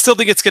for me, I still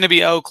think it's going to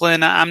be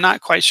Oakland. I'm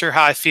not quite sure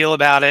how I feel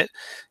about it.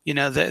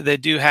 They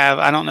do have,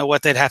 I don't know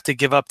what they'd have to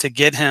give up to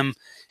get him.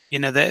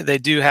 They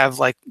do have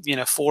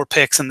 4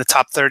 picks in the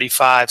top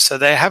 35. So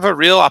they have a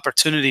real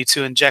opportunity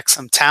to inject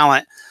some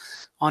talent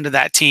onto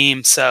that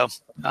team. So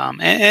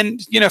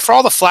And for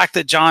all the flack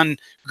that John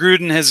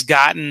Gruden has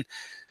gotten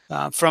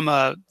from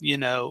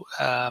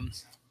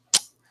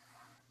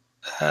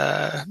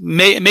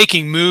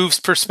making moves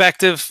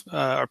perspective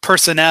or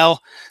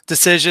personnel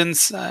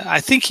decisions,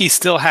 I think he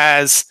still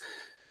has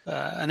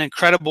an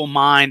incredible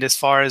mind as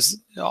far as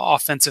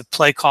offensive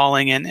play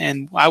calling,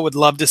 and I would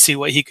love to see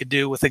what he could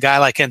do with a guy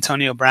like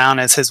Antonio Brown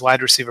as his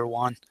wide receiver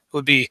one.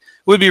 Would be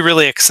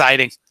really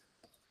exciting.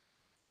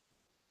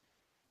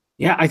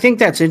 Yeah, I think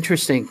that's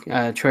interesting,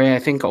 Trey. I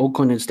think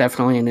Oakland is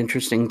definitely an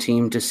interesting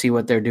team to see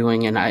what they're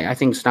doing, and I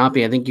think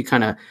Stompy, I think you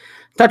kind of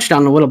touched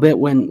on a little bit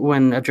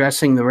when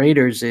addressing the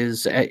Raiders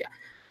is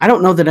I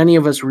don't know that any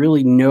of us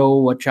really know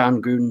what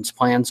John Gruden's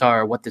plans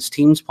are, what this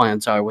team's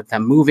plans are with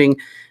them moving,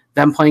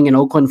 them playing in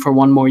Oakland for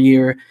one more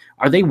year.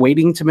 Are they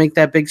waiting to make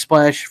that big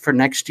splash for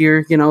next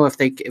year?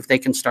 If they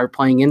can start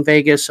playing in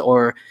Vegas,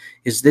 or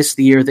is this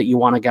the year that you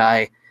want a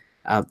guy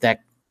that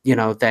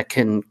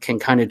can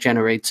kind of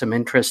generate some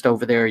interest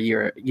over there a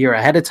year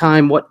ahead of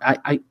time? What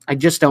I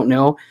just don't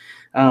know.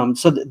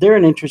 So they're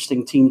an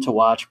interesting team to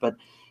watch, but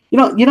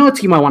a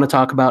team I want to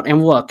talk about.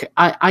 And look,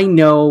 I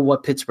know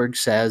what Pittsburgh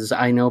says.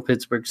 I know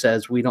Pittsburgh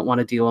says we don't want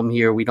to deal him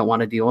here, we don't want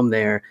to deal him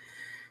there.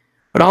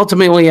 But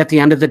ultimately, at the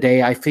end of the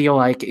day, I feel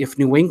like if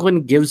New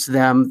England gives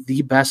them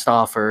the best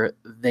offer,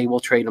 they will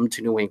trade him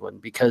to New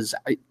England, because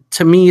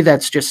to me,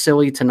 that's just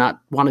silly to not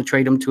want to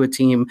trade him to a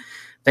team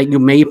that you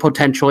may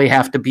potentially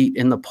have to beat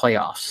in the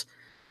playoffs.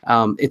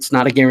 It's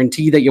not a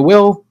guarantee that you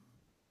will.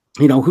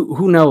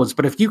 Who knows?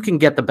 But if you can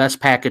get the best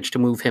package to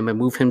move him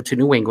to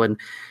New England,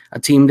 a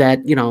team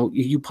that,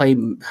 you play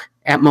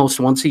at most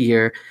once a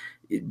year,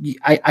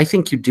 I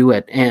think you do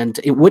it. And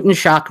it wouldn't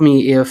shock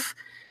me if,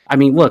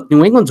 look,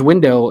 New England's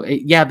window,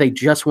 yeah, they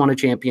just won a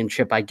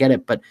championship. I get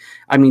it. But,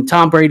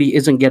 Tom Brady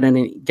isn't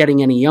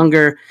getting any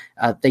younger.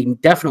 They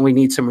definitely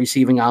need some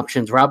receiving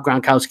options. Rob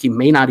Gronkowski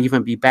may not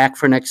even be back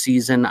for next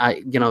season.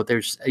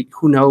 There's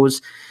who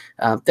knows.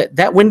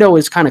 That window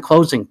is kind of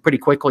closing pretty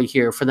quickly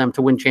here for them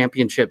to win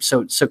championships.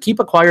 So keep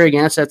acquiring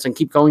assets and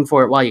keep going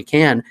for it while you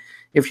can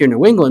if you're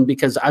New England,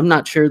 because I'm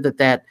not sure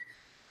that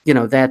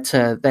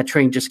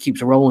train just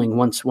keeps rolling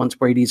once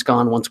Brady's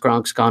gone, once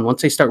Gronk's gone,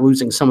 once they start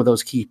losing some of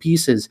those key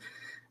pieces.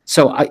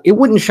 So it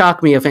wouldn't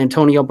shock me if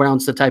Antonio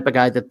Brown's the type of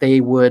guy that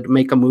they would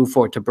make a move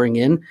for to bring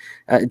in.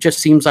 It just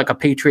seems like a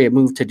Patriot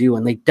move to do,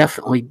 and they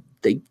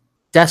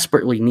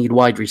desperately need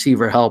wide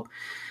receiver help.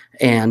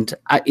 And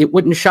it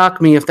wouldn't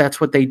shock me if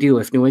that's what they do.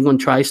 If New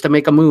England tries to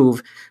make a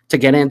move to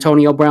get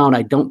Antonio Brown,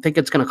 I don't think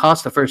it's going to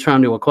cost the first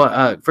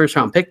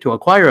round pick to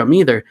acquire him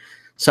either.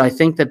 So I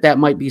think that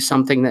might be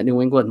something that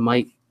New England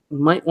might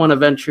want to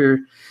venture,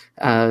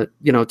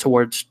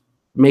 towards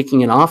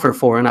making an offer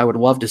for. And I would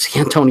love to see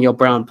Antonio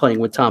Brown playing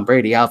with Tom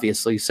Brady,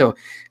 obviously. So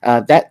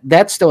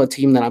that's still a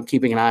team that I'm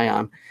keeping an eye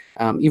on.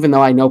 Even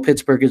though I know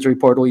Pittsburgh has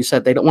reportedly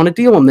said they don't want to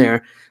deal him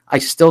there, I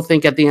still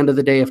think at the end of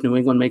the day, if New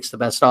England makes the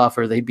best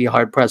offer, they'd be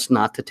hard-pressed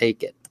not to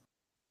take it.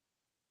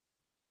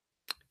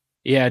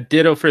 Yeah,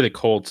 ditto for the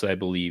Colts, I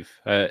believe.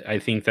 I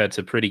think that's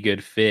a pretty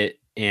good fit.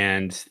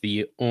 And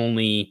the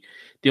only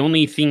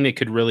thing that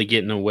could really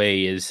get in the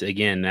way is,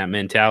 again, that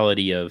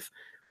mentality of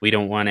we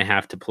don't want to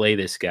have to play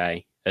this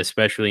guy,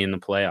 especially in the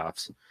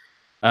playoffs.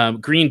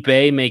 Green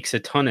Bay makes a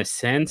ton of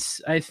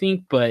sense, I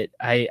think, but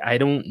I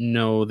don't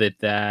know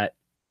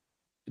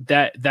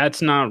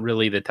that's not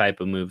really the type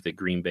of move that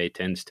Green Bay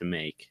tends to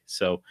make.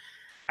 So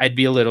I'd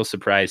be a little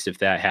surprised if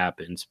that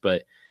happens,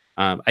 but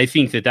I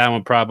think that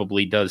one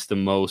probably does the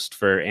most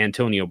for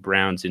Antonio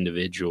Brown's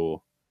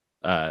individual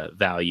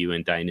value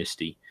in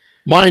Dynasty.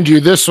 Mind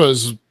you, this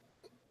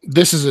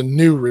is a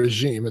new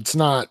regime. It's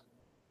not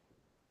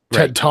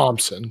Ted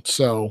Thompson.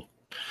 So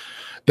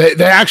they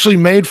actually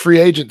made free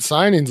agent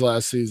signings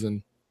last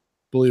season,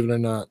 believe it or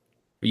not.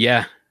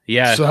 Yeah.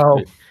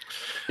 So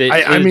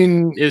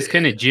it was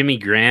kind of Jimmy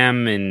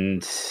Graham,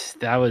 and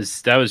that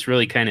was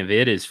really kind of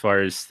it as far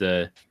as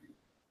the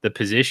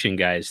position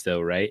guys, though,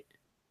 right?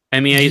 They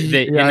made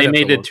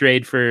the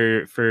trade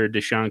for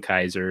Deshaun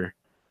Kaiser.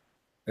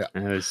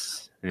 Yeah.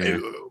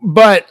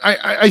 But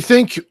I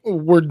think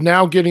we're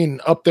now getting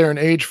up there in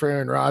age for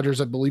Aaron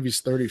Rodgers. I believe he's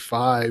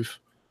 35.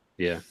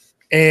 Yeah.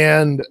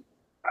 And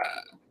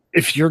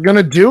if you're going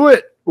to do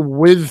it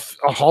with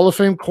a Hall of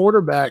Fame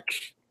quarterback,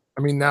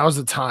 now's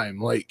the time.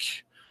 Like,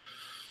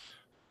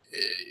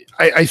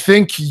 I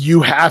think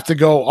you have to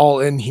go all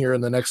in here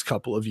in the next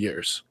couple of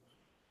years.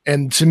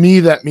 And to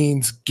me, that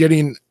means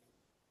getting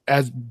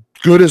as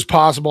good as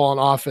possible on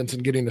offense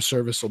and getting a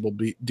serviceable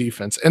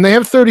defense. And they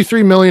have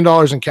 $33 million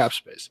in cap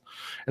space.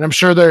 And I'm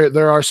sure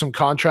there are some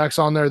contracts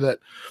on there that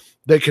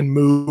they can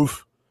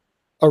move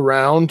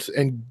around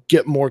and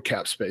get more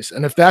cap space.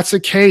 And if that's the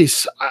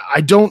case,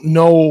 I don't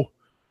know.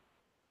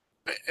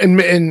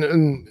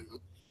 And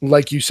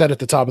like you said at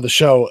the top of the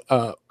show,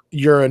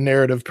 you're a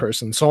narrative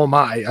person. So am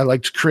I. I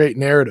like to create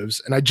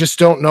narratives. And I just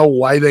don't know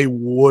why they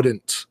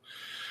wouldn't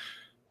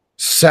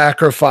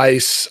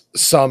sacrifice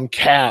some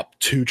cap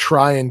to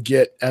try and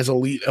get as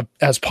elite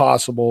as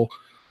possible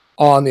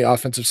on the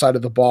offensive side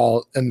of the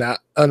ball, and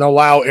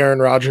allow Aaron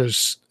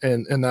Rodgers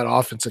and that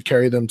offense to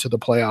carry them to the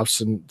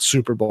playoffs and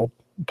Super Bowl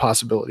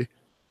possibility.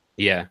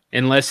 Yeah,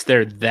 unless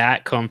they're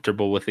that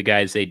comfortable with the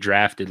guys they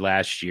drafted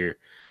last year,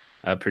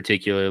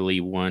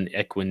 particularly one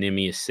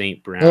Equanimous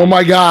St. Brown. Oh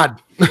my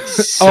God!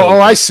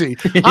 I see.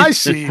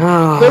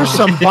 There's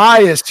some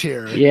bias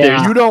here.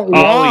 Yeah, you don't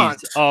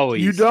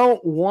always.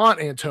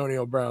 want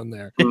Antonio Brown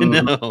there.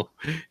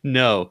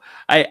 No.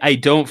 I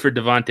don't for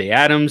Devontae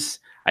Adams.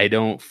 I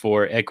don't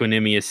for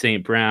Equanimous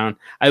St. Brown.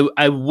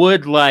 I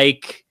would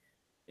like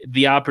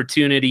the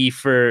opportunity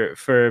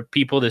for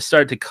people to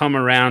start to come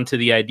around to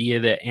the idea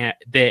that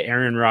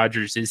Aaron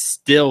Rodgers is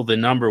still the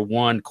number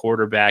one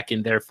quarterback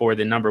and therefore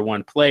the number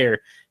one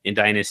player in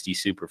Dynasty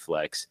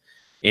Superflex.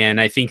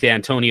 And I think that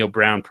Antonio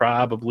Brown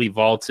probably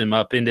vaults him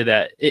up into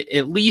that,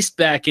 at least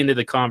back into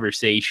the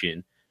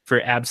conversation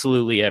for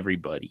absolutely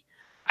everybody.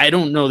 I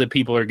don't know that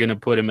people are going to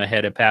put him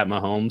ahead of Pat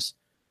Mahomes,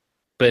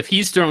 but if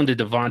he's thrown to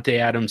Devontae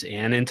Adams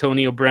and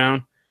Antonio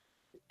Brown,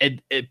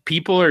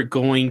 people are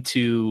going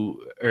to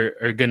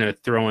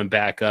throw him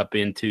back up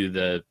into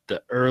the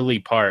early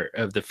part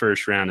of the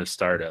first round of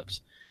startups,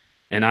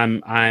 and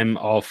I'm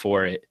all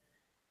for it.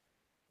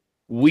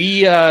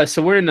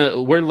 So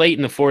we're late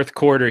in the fourth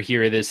quarter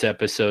here of this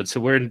episode, so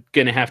we're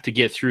gonna have to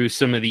get through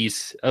some of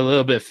these a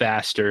little bit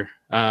faster.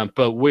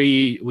 But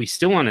we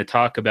still want to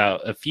talk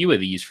about a few of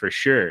these for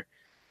sure.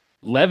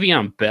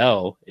 Le'Veon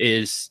Bell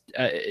is,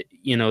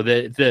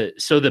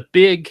 the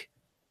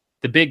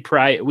big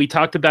prize. We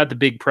talked about the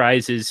big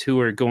prizes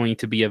who are going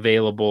to be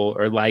available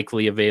or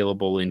likely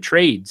available in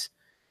trades,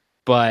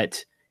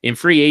 but in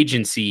free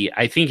agency,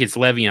 I think it's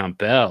Le'Veon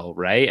Bell,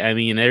 right? I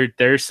mean,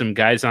 there's some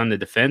guys on the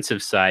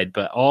defensive side,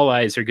 but all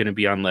eyes are going to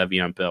be on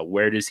Le'Veon Bell.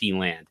 Where does he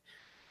land?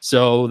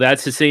 So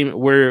that's the same.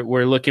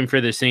 We're looking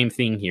for the same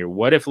thing here.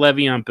 What if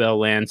Le'Veon Bell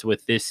lands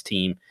with this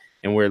team,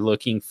 and we're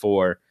looking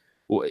for,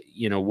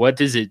 what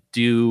does it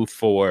do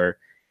for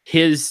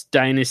his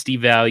dynasty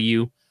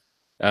value?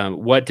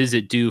 What does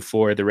it do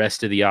for the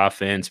rest of the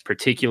offense,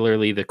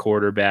 particularly the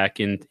quarterback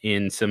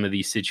in some of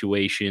these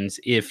situations,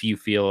 if you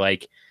feel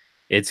like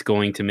it's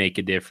going to make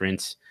a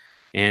difference?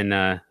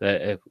 And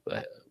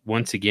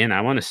once again,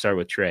 I want to start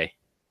with Trey.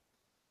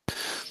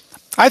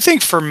 I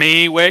think for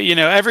me, where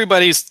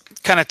everybody's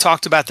kind of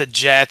talked about the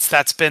Jets,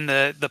 that's been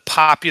the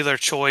popular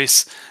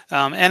choice,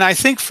 and I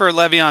think for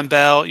Le'Veon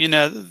Bell,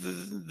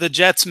 the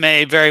Jets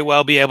may very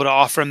well be able to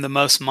offer him the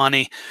most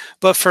money,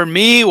 but for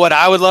me, what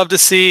I would love to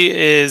see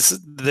is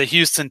the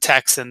Houston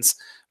Texans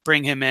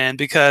bring him in,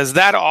 because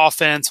that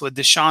offense with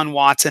Deshaun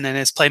Watson and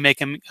his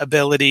playmaking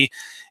ability,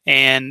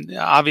 and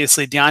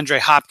obviously DeAndre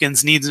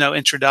Hopkins needs no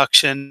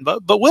introduction,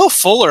 but Will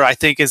Fuller, I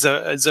think, is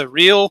a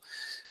real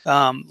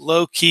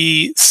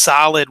low-key,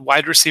 solid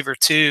wide receiver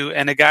too,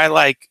 and a guy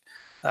like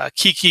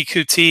Kiki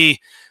Kuti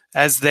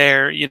as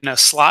their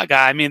slot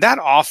guy. I mean, that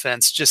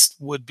offense just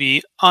would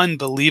be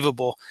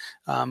unbelievable.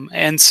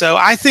 And so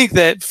I think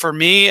that for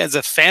me as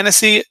a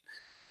fantasy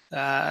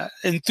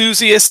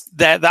enthusiast,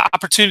 that the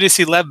opportunity to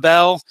see Lev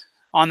Bell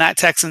on that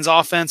Texans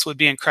offense would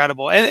be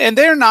incredible. And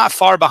they're not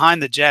far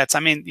behind the Jets.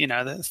 I mean,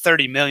 the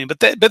 30 million, but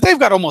they've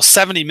got almost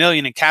 70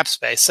 million in cap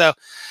space. So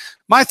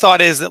my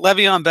thought is that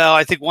Le'Veon Bell,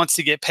 I think, wants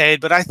to get paid,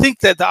 but I think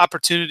that the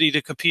opportunity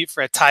to compete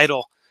for a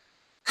title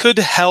could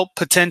help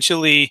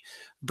potentially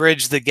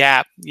bridge the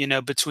gap,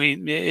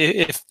 between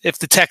if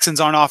the Texans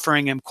aren't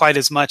offering him quite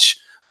as much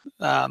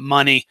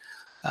money.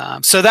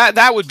 So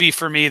that would be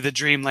for me the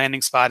dream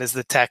landing spot is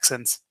the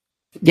Texans.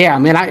 Yeah, I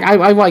mean,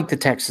 I like the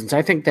Texans.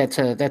 I think that's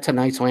a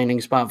nice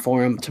landing spot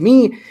for him. To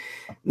me,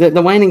 the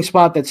landing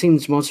spot that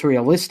seems most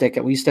realistic,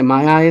 at least in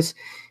my eyes,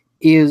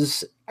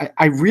 is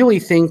I really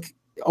think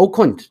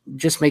Oakland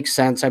just makes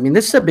sense. I mean,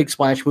 this is a big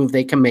splash move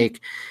they can make.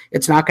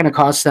 It's not going to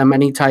cost them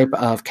any type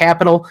of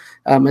capital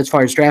as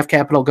far as draft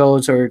capital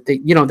goes, or they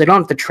don't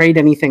have to trade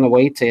anything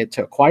away to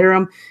acquire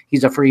him.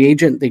 He's a free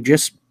agent. They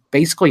just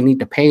basically need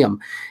to pay him.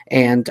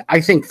 And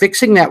I think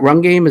fixing that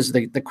run game is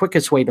the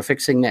quickest way to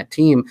fixing that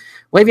team.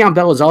 Le'Veon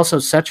Bell is also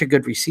such a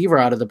good receiver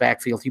out of the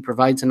backfield. He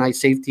provides a nice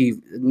safety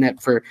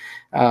net for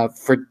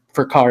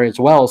Carr as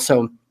well.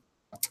 So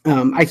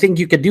I think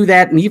you could do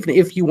that. And even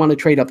if you want to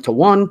trade up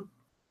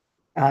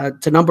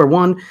to number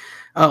one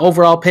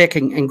overall pick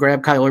and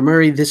grab Kyler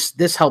Murray,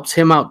 this helps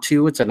him out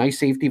too. It's a nice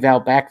safety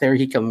valve back there.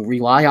 He can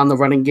rely on the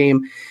running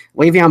game.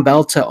 Le'Veon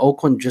Bell to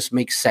Oakland just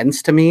makes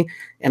sense to me,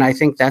 and I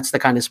think that's the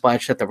kind of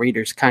splash that the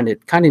Raiders kind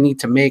of need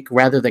to make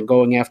rather than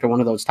going after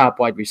one of those top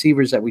wide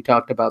receivers that we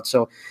talked about.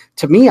 So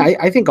to me,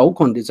 I think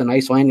Oakland is a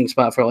nice landing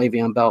spot for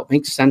Le'Veon Bell. It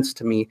makes sense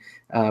to me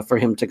for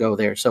him to go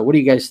there. So what do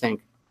you guys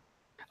think?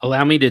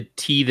 Allow me to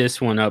tee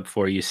this one up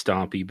for you,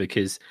 Stompy,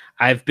 because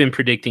I've been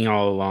predicting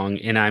all along,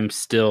 and I'm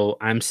still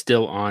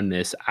on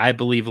this. I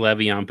believe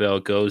Le'Veon Bell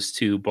goes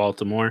to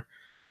Baltimore.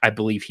 I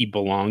believe he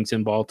belongs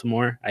in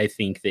Baltimore. I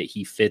think that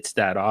he fits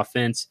that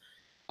offense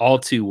all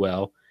too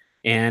well.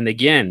 And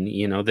again,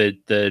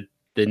 the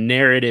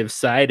narrative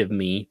side of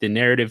me, the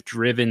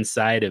narrative-driven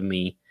side of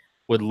me,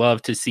 would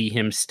love to see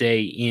him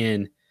stay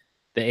in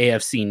the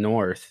AFC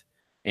North.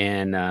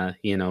 and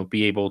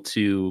be able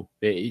to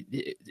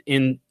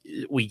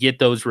we get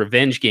those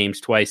revenge games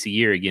twice a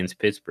year against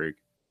Pittsburgh.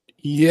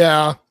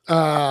 Yeah.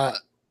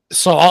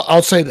 So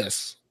I'll say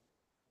this.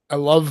 I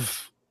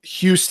love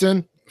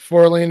Houston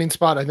for a landing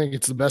spot. I think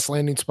it's the best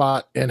landing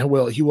spot, and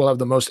he will have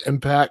the most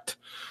impact.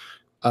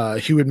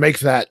 He would make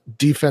that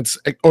defense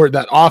or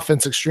that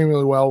offense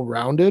extremely well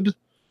rounded,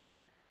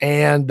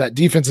 and that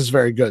defense is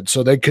very good.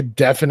 So they could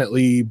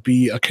definitely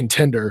be a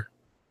contender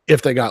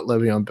if they got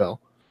Le'Veon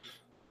Bell.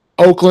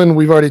 Oakland, I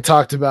already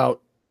talked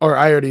about.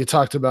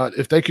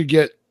 If they could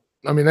get,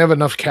 they have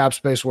enough cap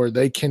space where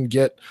they can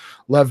get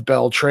Lev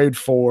Bell, trade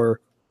for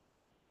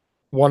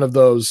one of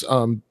those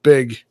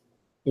big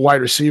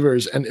wide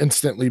receivers, and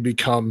instantly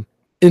become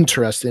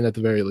interesting at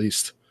the very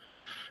least.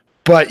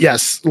 But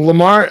yes,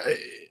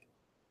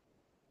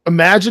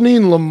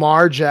 imagining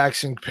Lamar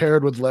Jackson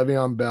paired with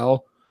Le'Veon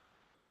Bell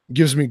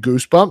gives me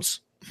goosebumps.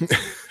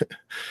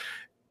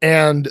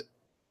 And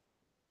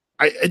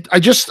I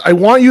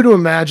want you to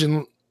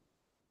imagine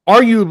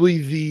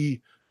arguably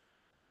the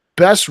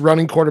best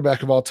running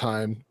quarterback of all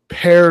time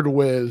paired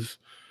with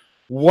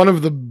one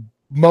of the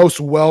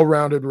most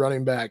well-rounded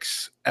running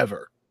backs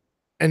ever.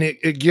 And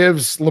it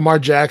gives Lamar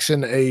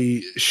Jackson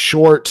a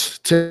short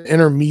to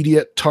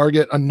intermediate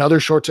target, another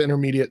short to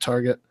intermediate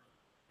target.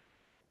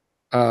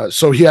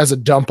 So he has a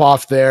dump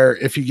off there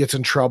if he gets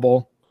in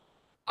trouble.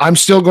 I'm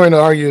still going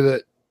to argue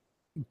that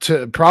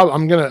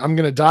I'm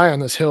gonna die on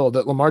this hill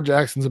that Lamar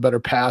Jackson's a better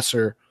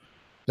passer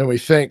than we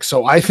think.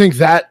 So I think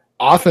that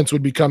offense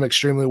would become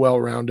extremely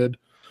well-rounded.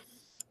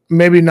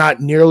 Maybe not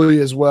nearly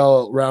as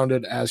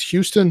well-rounded as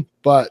Houston,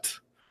 but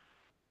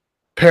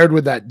paired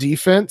with that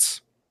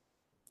defense,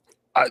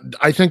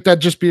 I think that'd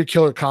just be a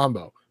killer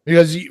combo.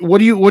 Because what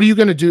are you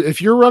going to do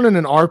if you're running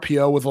an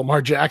RPO with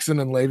Lamar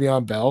Jackson and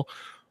Le'Veon Bell?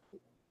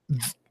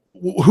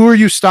 Who are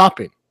you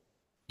stopping?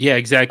 Yeah,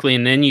 exactly.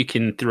 And then you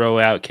can throw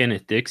out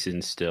Kenneth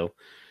Dixon still.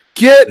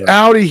 Get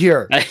out of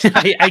here. I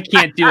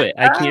can't do it.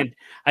 I can't.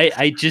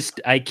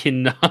 I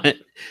cannot.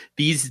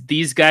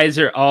 These guys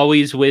are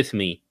always with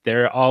me.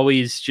 They're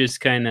always just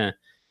kind of,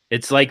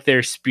 it's like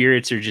their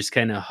spirits are just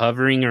kind of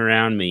hovering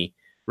around me,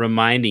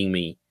 reminding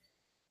me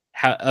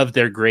of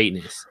their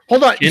greatness.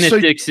 Hold on.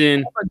 Kenneth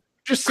Dixon,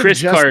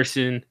 Chris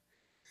Carson.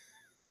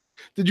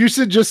 Did you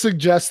just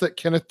suggest that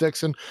Kenneth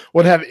Dixon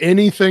would have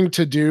anything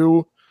to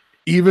do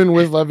even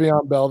with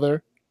Le'Veon Bell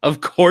there?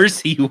 Of course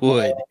he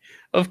would.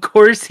 Of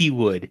course he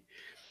would.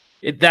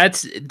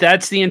 That's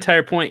the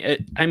entire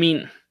point.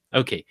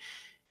 Okay,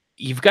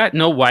 you've got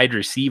no wide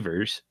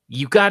receivers.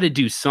 You got to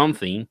do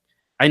something.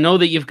 I know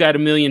that you've got a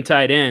million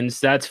tight ends.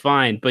 That's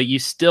fine, but you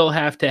still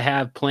have to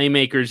have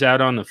playmakers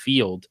out on the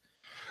field.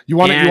 You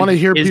want to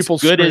hear people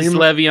scream? As good as scream?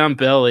 Le'Veon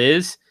Bell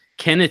is,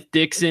 Kenneth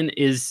Dixon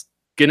is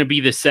going to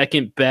be the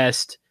second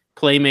best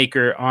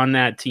playmaker on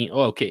that team.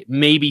 Oh, okay,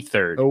 maybe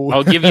third. Oh.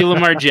 I'll give you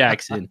Lamar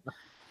Jackson.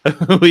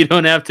 We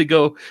don't have to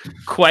go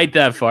quite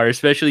that far,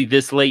 especially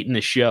this late in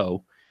the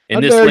show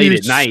and this late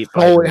at night.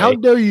 How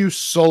dare you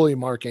sully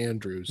Mark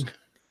Andrews?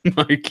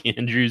 Mark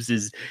Andrews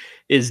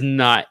is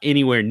not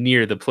anywhere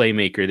near the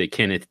playmaker that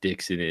Kenneth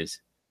Dixon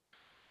is.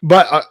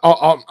 But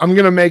I'm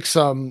going to make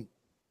some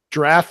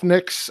draft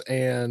nicks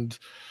and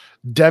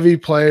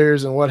Devy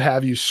players and what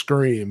have you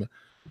scream.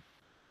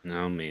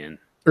 Oh, man.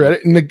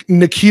 Ready?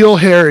 N'Keal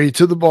Harry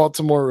to the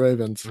Baltimore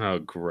Ravens. Oh,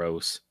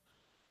 gross.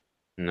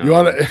 No. You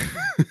want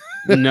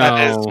to?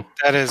 No.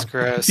 That is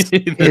gross.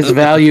 His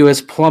value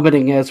is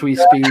plummeting as we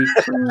speak.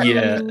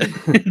 Yeah.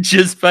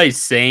 Just by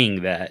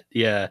saying that.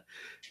 Yeah.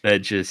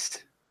 That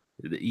just,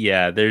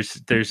 yeah,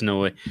 there's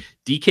no way.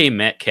 DK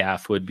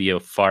Metcalf would be a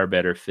far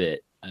better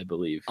fit, I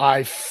believe.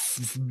 I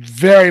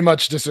very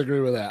much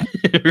disagree with that.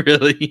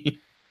 Really?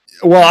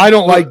 Well, I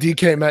don't like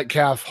DK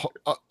Metcalf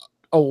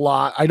a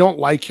lot. I don't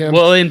like him.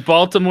 Well, and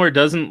Baltimore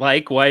doesn't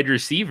like wide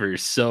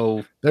receivers,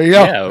 so there you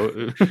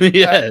go. Yeah.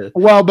 Yeah.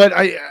 Well, but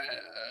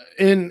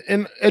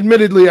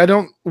admittedly, I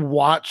don't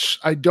watch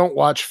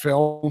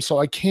film, so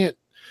I can't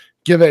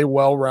give a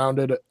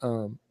well-rounded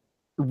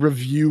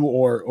review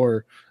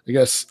or I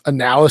guess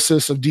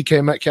analysis of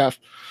DK Metcalf.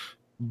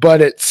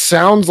 But it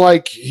sounds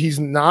like he's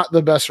not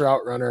the best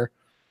route runner,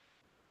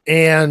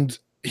 and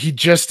he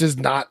just is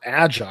not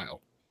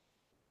agile.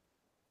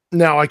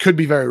 Now, I could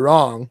be very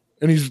wrong,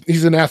 and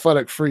he's an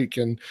athletic freak,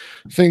 and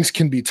things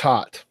can be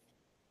taught.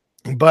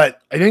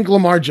 But I think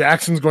Lamar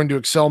Jackson's going to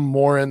excel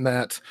more in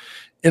that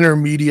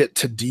intermediate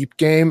to deep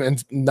game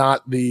and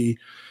not the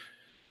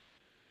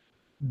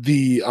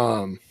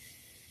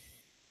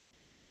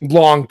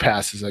long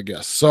passes, I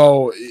guess.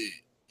 So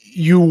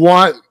you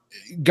want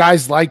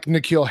guys like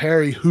N'Keal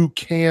Harry who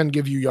can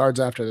give you yards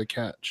after the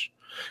catch.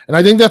 And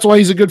I think that's why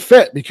he's a good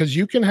fit, because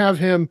you can have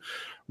him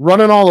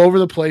running all over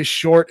the place,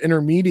 short,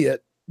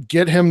 intermediate,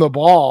 get him the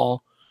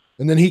ball,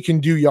 and then he can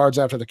do yards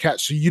after the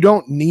catch. So you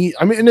don't need,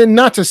 and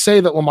not to say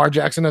that Lamar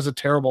Jackson has a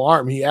terrible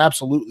arm. He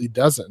absolutely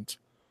doesn't.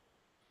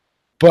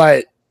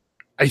 But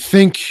I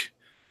think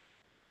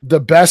the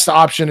best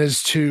option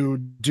is to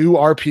do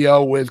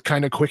RPO with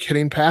kind of quick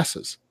hitting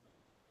passes.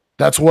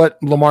 That's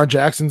what Lamar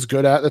Jackson's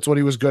good at. That's what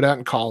he was good at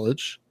in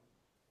college.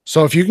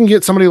 So if you can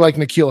get somebody like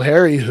N'Keal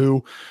Harry,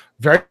 who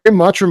very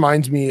much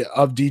reminds me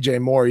of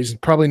DJ Moore, he's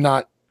probably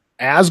not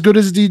as good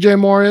as DJ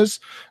Moore is,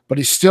 but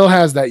he still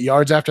has that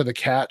yards after the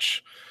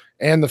catch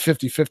and the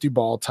 50-50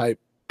 ball type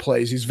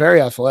plays. He's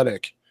very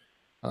athletic.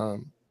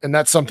 And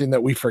that's something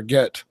that we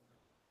forget.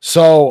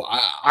 So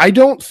I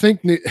don't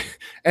think,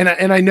 and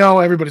I know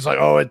everybody's like,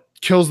 oh, it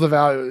kills the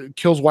value,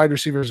 kills wide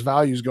receivers'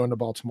 values going to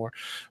Baltimore,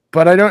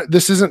 but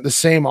this isn't the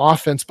same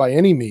offense by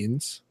any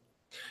means.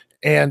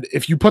 And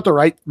if you put the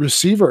right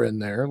receiver in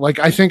there, like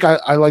I think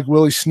I like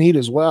Willie Snead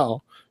as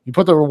well. You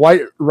put the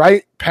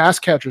right pass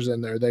catchers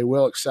in there, they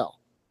will excel.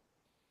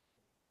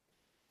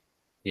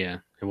 Yeah,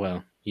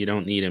 well, you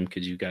don't need him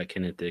because you got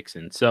Kenneth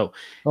Dixon. So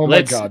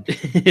my God,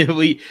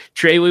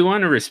 Trey, we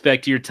want to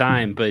respect your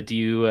time, but do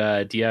you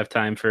have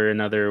time for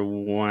another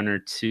one or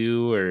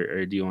two,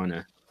 or do you want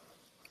to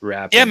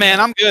wrap? Yeah, man,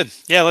 I'm good.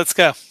 Yeah, let's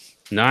go.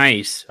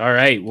 Nice. All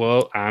right.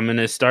 Well, I'm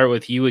gonna start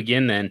with you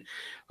again then.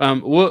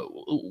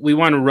 We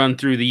want to run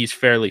through these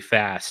fairly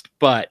fast,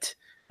 but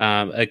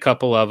a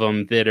couple of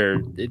them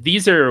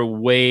these are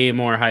way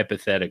more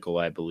hypothetical,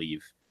 I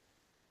believe.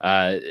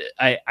 OBJ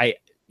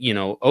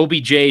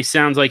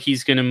sounds like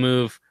he's going to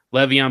move.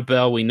 Le'Veon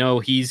Bell, we know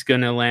he's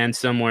going to land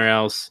somewhere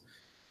else.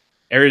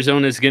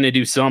 Arizona's going to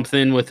do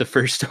something with the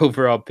first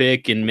overall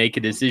pick and make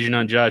a decision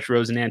on Josh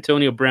Rosen.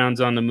 Antonio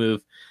Brown's on the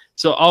move.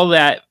 So all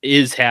that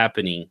is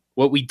happening.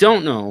 What we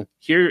don't know,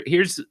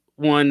 here's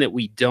one that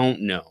we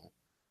don't know.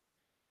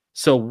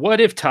 So what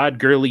if Todd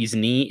Gurley's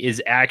knee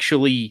is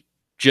actually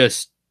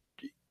just,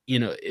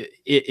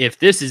 if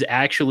this is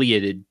actually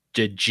a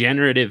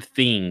degenerative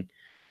thing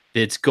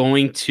that's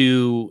going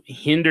to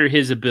hinder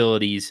his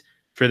abilities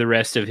for the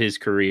rest of his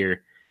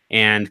career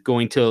and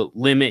going to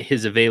limit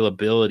his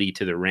availability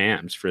to the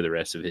Rams for the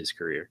rest of his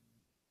career?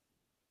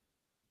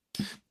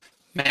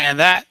 Man,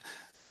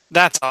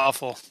 that's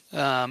awful.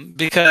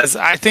 Because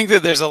I think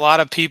that there's a lot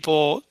of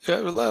people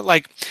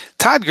like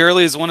Todd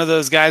Gurley is one of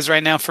those guys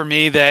right now for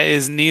me that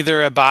is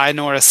neither a buy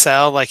nor a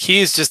sell. Like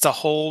he's just a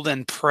hold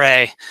and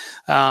pray.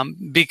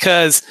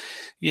 Because,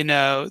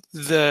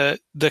 the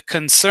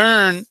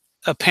concern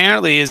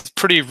apparently is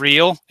pretty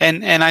real.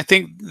 And I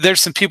think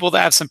there's some people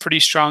that have some pretty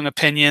strong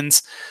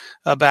opinions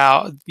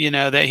about,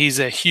 that he's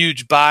a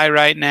huge buy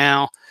right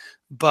now.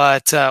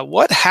 But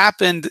what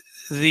happened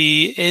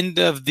the end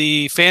of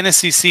the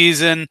fantasy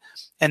season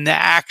and the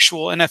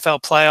actual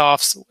NFL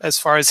playoffs as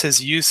far as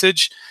his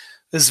usage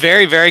is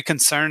very, very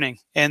concerning.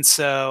 And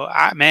so,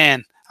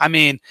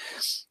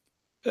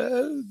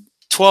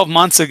 12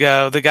 months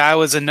ago, the guy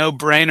was a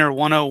no-brainer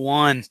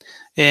 101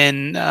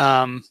 in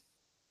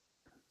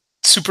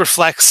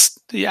SuperFlex,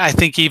 I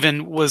think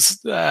even was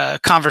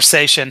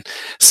conversation.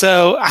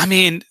 So,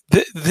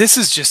 this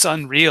is just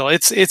unreal.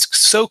 It's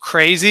so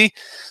crazy,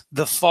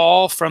 the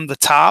fall from the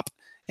top.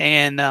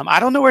 And I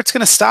don't know where it's going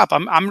to stop.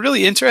 I'm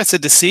really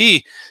interested to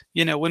see,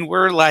 when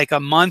we're like a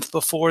month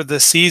before the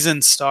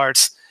season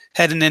starts,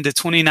 heading into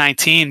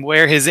 2019,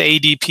 where his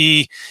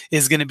ADP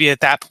is going to be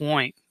at that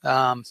point.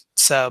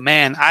 So,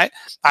 man, I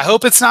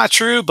hope it's not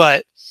true,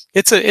 but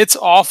it's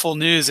awful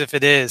news if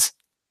it is.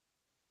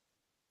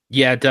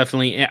 Yeah,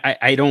 definitely.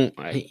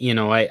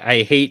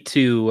 I hate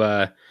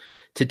to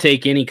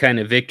take any kind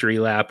of victory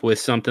lap with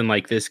something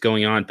like this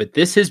going on, but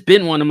this has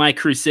been one of my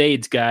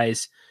crusades,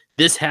 guys.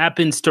 This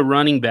happens to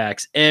running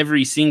backs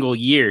every single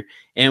year,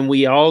 and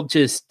we all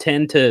just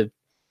tend to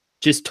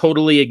just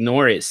totally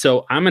ignore it.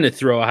 So I'm going to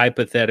throw a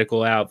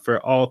hypothetical out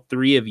for all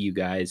three of you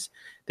guys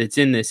that's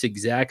in this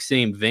exact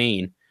same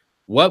vein.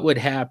 What would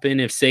happen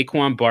if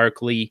Saquon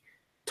Barkley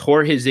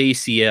tore his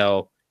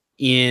ACL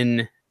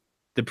in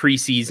the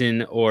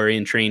preseason or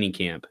in training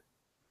camp?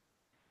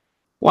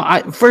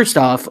 Well, first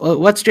off,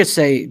 let's just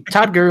say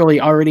Todd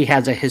Gurley already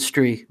has a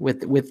history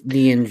with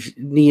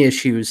knee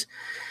issues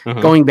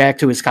going back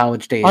to his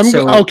college days.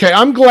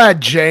 I'm glad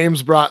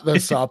James brought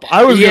this up.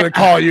 I was going to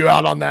call you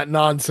out on that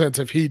nonsense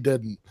if he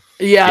didn't.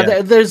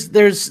 Yeah.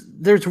 There's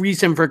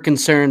reason for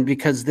concern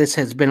because this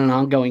has been an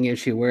ongoing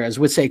issue, whereas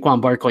with Saquon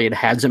Barkley it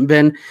hasn't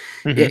been.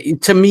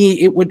 To me,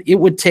 it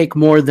would take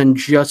more than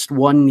just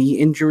one knee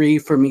injury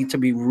for me to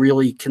be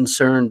really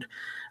concerned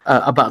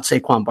about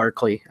Saquon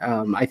Barkley.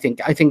 I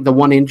think the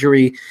one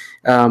injury,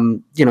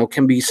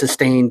 can be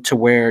sustained to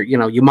where,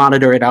 you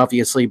monitor it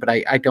obviously, but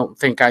I don't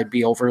think I'd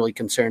be overly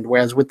concerned.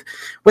 Whereas with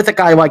a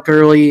guy like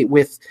Gurley,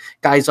 with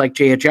guys like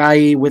Jay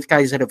Ajayi, with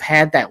guys that have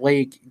had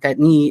that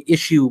knee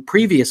issue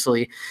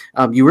previously,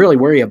 you really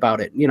worry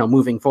about it,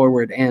 moving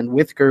forward. And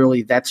with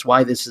Gurley, that's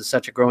why this is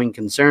such a growing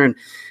concern,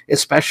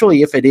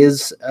 especially if it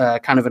is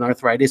kind of an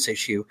arthritis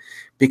issue,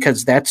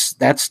 because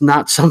that's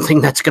not something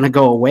that's going to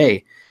go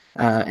away.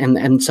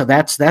 And so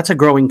that's a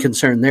growing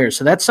concern there.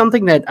 So that's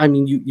something that,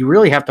 you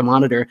really have to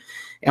monitor.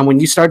 And when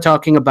you start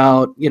talking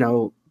about,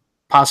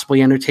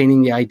 possibly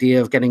entertaining the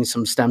idea of getting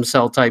some stem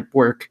cell type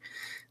work,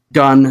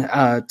 done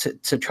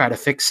to try to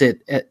fix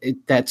it,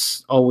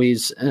 that's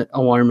always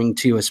alarming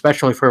too,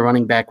 especially for a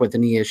running back with a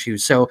knee issue.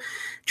 So,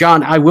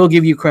 John, I will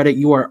give you credit.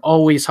 You are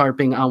always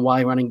harping on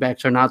why running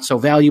backs are not so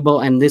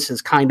valuable, and this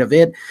is kind of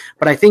it.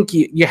 But I think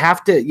you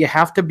have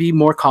to be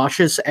more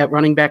cautious at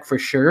running back for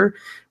sure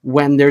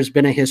when there's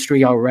been a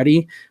history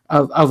already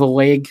of a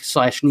leg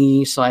 /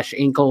 knee /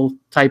 ankle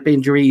type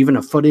injury, even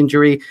a foot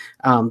injury,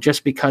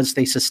 just because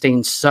they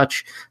sustain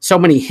so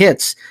many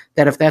hits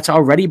that if that's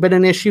already been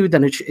an issue,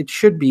 then it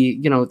should be,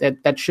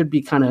 that should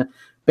be kind of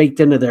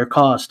baked into their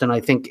cost. And I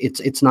think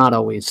it's not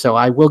always. So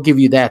I will give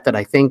you that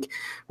I think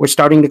we're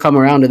starting to come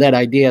around to that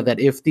idea that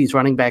if these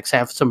running backs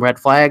have some red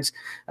flags,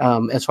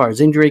 as far as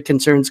injury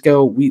concerns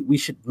go, we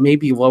should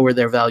maybe lower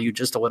their value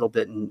just a little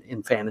bit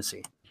in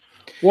fantasy.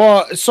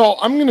 Well, so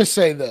I'm going to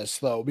say this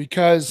though,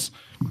 because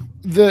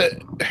the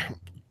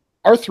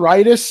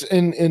arthritis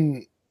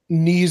in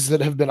knees that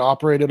have been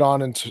operated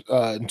on in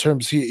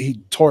terms, he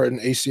tore it in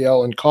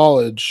ACL in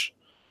college,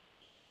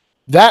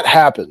 that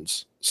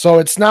happens.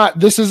 So this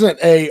isn't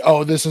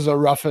this is a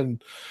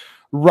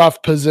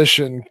rough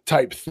position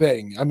type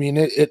thing. I mean,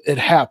 it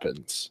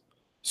happens.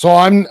 So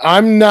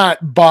I'm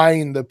not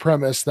buying the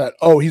premise that,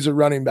 he's a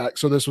running back,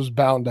 so this was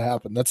bound to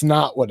happen. That's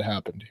not what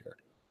happened here.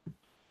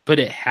 But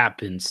it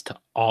happens to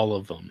all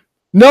of them.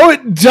 No,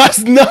 it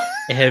does not.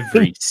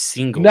 Every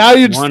single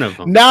one of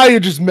them. Now you're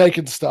just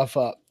making stuff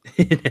up.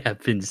 It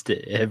happens to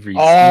every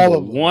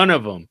single one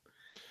of them.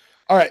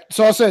 All right,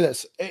 so I'll say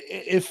this.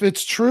 If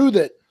it's true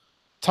that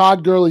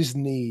Todd Gurley's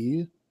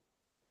knee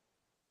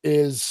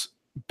is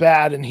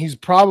bad and he's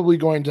probably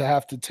going to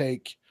have to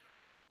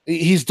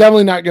he's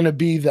definitely not going to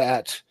be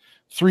that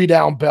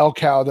 3-down bell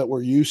cow that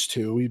we're used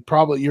to.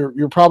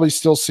 You're probably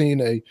still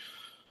seeing a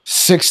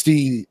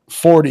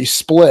 60-40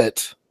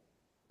 split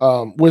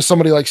with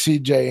somebody like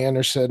CJ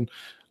Anderson.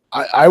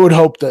 I would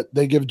hope that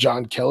they give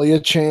John Kelly a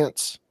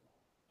chance.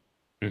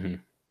 Mm-hmm.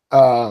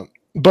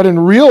 But in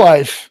real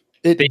life,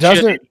 they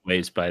doesn't. Should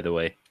anyways, by the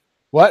way.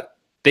 What?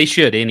 They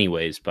should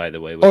anyways, by the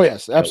way. Oh,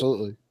 yes,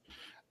 absolutely.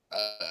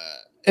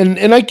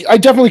 And I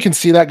definitely can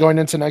see that going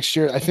into next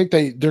year. I think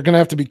they're going to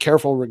have to be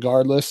careful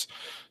regardless.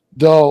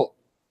 They'll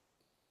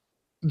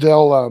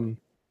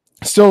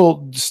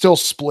still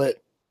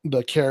split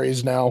the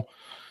carries now.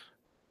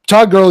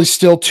 Todd Gurley's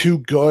still too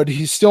good.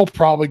 He's still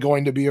probably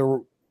going to be a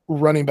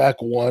running back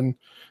one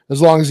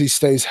as long as he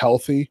stays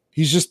healthy.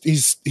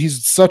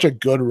 He's such a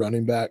good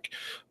running back.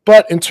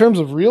 But in terms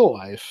of real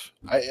life,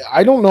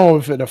 I don't know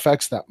if it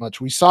affects that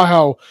much. We saw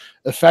how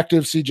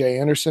effective CJ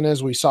Anderson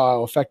is. We saw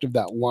how effective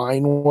that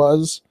line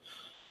was.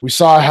 We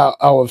saw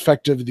how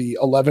effective the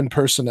 11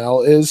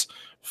 personnel is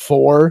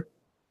for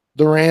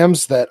the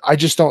Rams, that I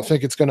just don't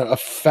think it's going to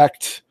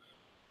affect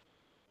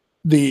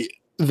the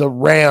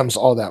Rams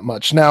all that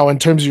much. Now, in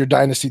terms of your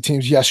dynasty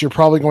teams, yes, you're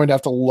probably going to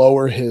have to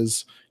lower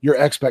your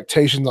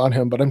expectations on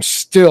him, but I'm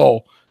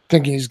still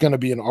thinking he's going to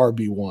be an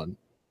RB1.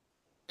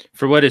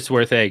 For what it's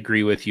worth, I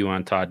agree with you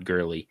on Todd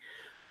Gurley.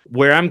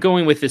 Where I'm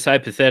going with this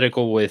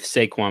hypothetical with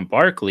Saquon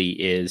Barkley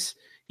is,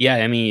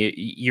 I mean,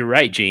 you're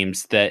right,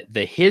 James, that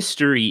the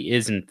history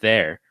isn't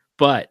there.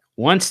 But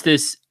once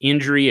this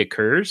injury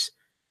occurs,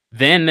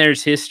 then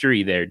there's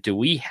history there. Do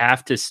we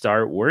have to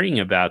start worrying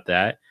about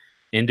that?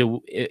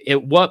 And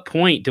at what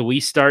point do we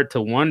start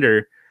to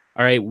wonder,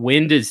 all right,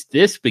 when does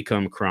this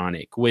become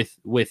chronic with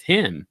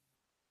him?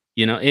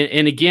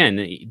 And again,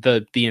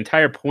 the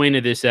entire point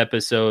of this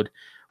episode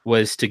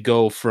was to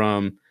go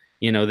from,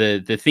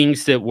 the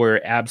things that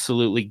were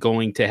absolutely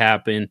going to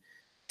happen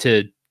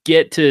to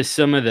get to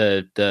some of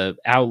the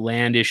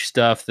outlandish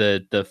stuff,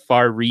 the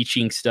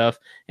far-reaching stuff.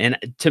 And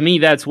to me,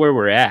 that's where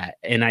we're at.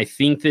 And I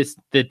think this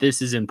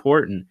is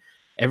important.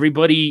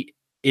 Everybody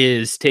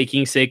is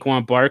taking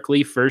Saquon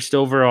Barkley first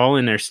overall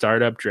in their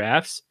startup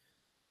drafts.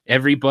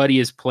 Everybody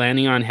is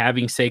planning on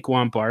having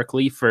Saquon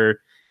Barkley for,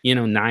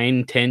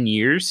 9-10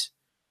 years.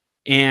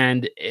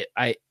 And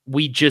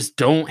we just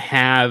don't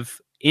have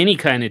any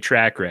kind of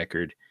track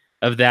record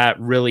of that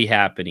really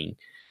happening.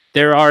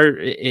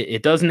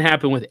 It doesn't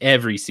happen with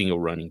every single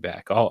running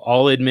back.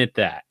 I'll admit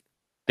that.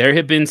 There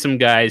have been some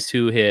guys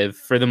who have,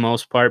 for the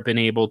most part, been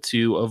able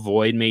to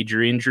avoid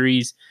major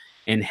injuries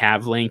and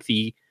have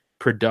lengthy,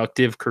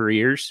 productive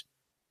careers,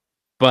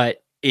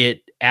 but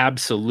it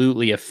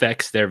absolutely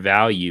affects their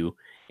value,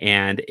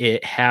 and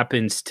it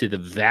happens to the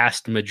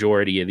vast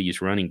majority of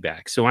these running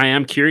backs. So I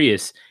am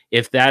curious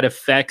if that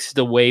affects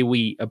the way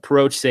we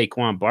approach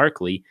Saquon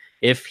Barkley,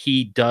 if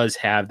he does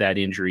have that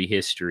injury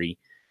history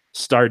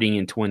starting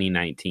in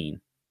 2019.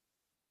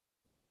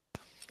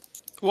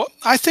 Well,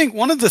 I think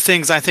one of the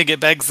things it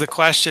begs the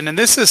question, and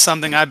this is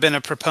something I've been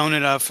a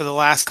proponent of for the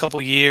last couple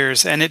of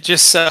years, and it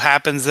just so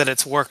happens that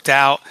it's worked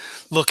out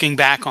looking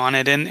back on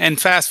it. And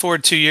fast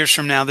forward 2 years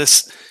from now,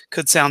 this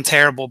could sound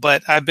terrible,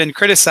 but I've been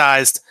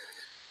criticized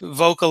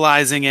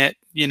vocalizing it,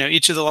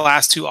 each of the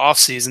last 2 off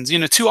seasons.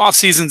 2 off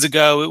seasons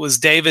ago, it was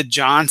David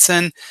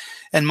Johnson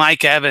and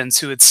Mike Evans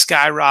who had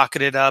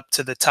skyrocketed up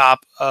to the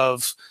top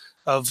of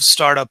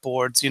startup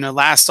boards.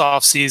 Last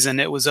off season,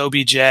 it was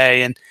OBJ,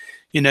 and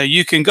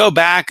you can go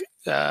back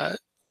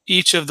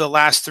each of the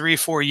last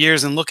 3-4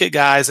 years and look at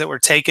guys that were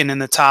taken in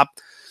the top,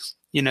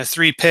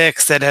 3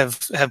 picks that have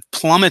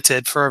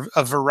plummeted for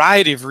a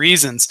variety of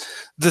reasons.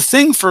 The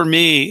thing for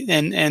me,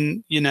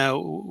 and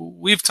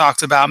we've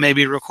talked about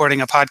maybe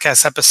recording a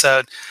podcast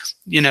episode,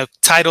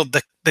 titled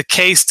the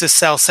case to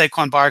sell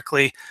Saquon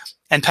Barkley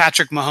and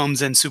Patrick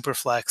Mahomes in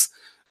SuperFlex,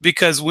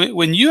 because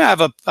when you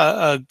have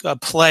a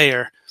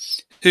player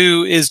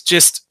who is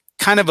just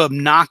kind of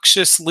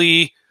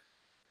obnoxiously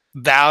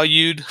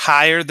valued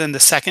higher than the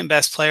second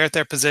best player at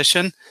their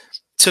position,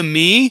 to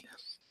me,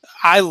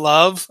 I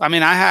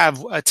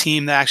have a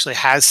team that actually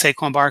has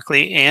Saquon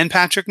Barkley and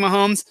Patrick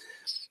Mahomes,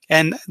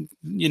 and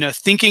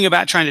thinking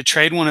about trying to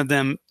trade one of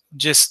them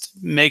just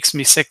makes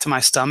me sick to my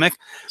stomach.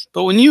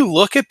 But when you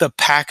look at the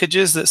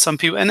packages that some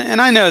people,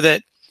 and I know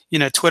that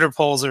Twitter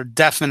polls are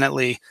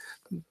definitely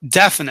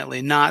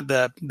not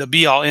the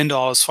be all end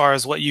all as far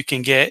as what you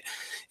can get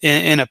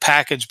in a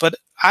package, but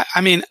I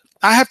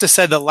have to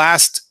say the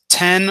last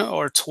 10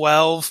 or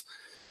 12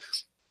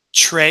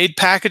 trade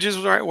packages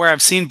where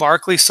I've seen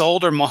Barkley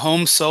sold or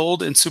Mahomes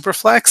sold in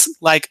SuperFlex,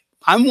 like,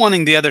 I'm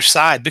wanting the other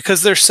side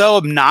because they're so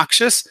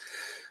obnoxious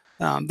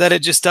that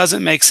it just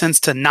doesn't make sense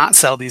to not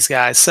sell these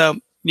guys. So,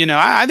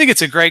 I think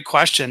it's a great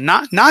question,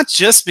 not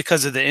just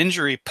because of the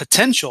injury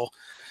potential,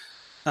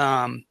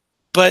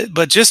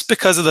 but just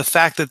because of the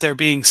fact that they're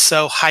being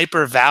so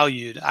hyper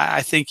valued.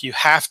 I think you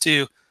have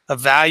to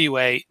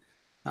evaluate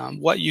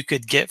what you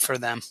could get for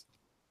them.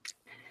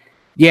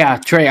 Yeah,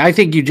 Trey, I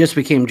think you just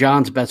became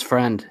John's best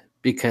friend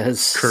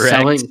because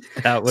Correct.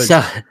 I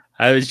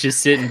was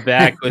just sitting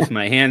back with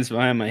my hands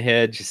behind my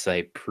head, just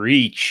like,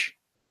 preach.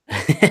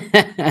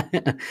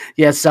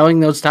 Yeah,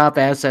 selling those top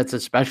assets,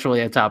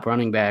 especially a top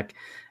running back,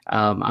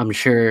 I'm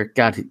sure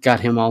got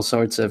him all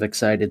sorts of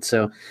excited.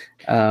 So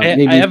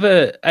maybe I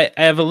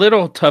have a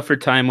little tougher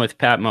time with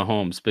Pat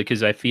Mahomes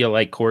because I feel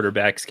like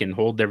quarterbacks can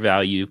hold their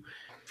value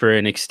for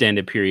an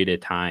extended period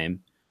of time,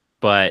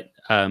 but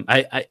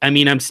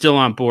I'm still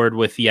on board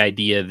with the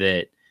idea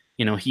that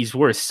he's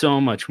worth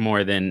so much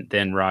more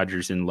than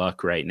Rodgers and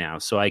Luck right now.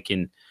 So I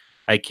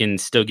can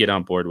still get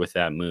on board with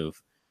that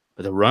move.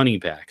 But the running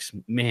backs,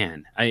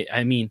 man,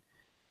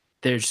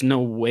 there's no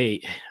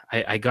way.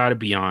 I got to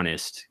be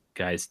honest,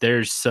 guys.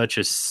 There's such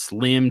a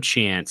slim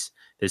chance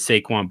that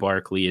Saquon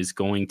Barkley is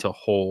going to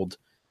hold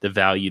the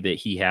value that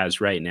he has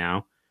right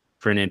now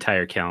for an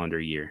entire calendar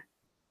year.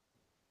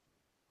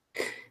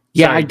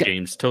 Yeah, sorry,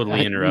 James,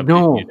 totally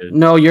interrupted.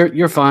 No,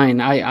 you're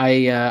fine.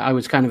 I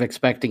was kind of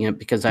expecting it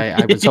because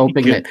I was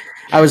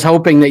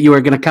hoping that you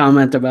were going to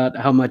comment about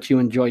how much you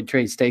enjoyed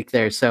Trey's take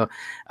there. So,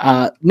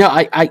 no,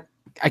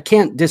 I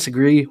can't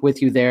disagree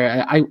with you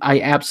there.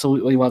 I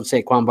absolutely love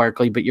Saquon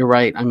Barkley, but you're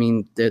right.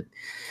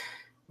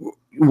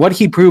 What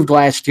he proved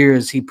last year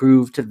is he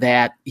proved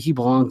that he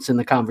belongs in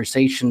the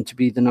conversation to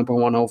be the number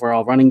 1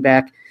 overall running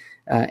back.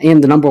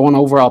 And the number 1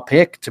 overall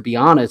pick, to be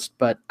honest,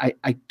 but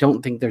I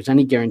don't think there's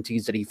any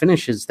guarantees that he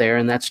finishes there.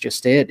 And that's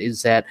just it,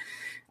 is that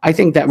I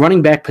think that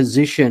running back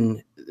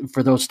position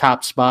for those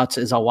top spots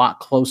is a lot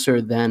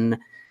closer than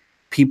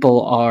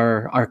people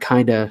are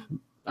kind of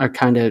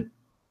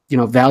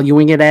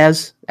valuing it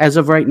as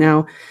of right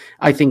now.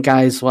 I think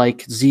guys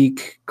like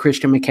Zeke,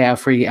 Christian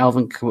McCaffrey,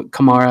 Alvin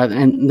Kamara,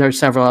 and there's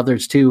several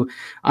others too,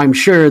 I'm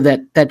sure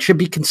that should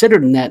be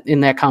considered in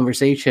that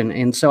conversation.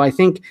 And so I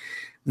think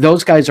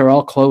those guys are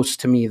all close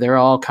to me. They're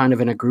all kind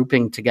of in a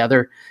grouping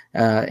together.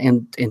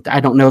 And I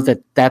don't know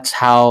that that's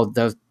how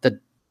the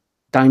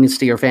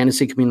dynasty or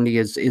fantasy community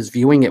is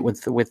viewing it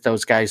with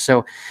those guys.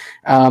 So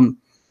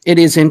it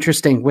is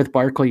interesting with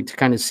Barkley to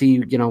kind of see,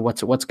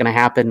 what's going to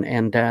happen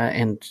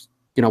and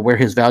where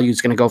his value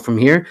is going to go from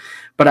here.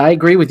 But I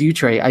agree with you,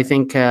 Trey. I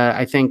think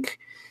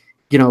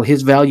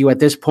his value at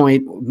this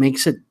point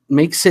makes it,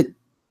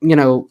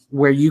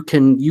 where you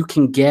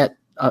can get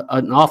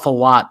an awful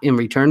lot in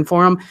return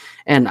for him.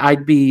 And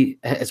I'd be,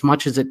 as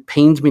much as it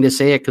pains me to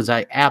say it, because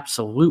I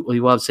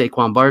absolutely love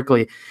Saquon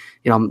Barkley,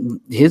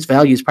 his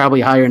value is probably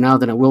higher now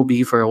than it will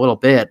be for a little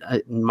bit.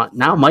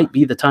 Now might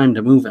be the time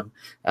to move him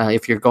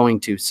if you're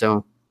going to.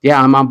 So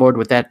yeah, I'm on board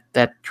with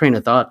that train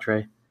of thought,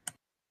 Trey.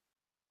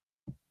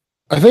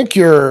 I think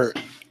and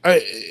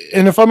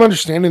if I'm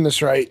understanding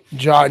this right,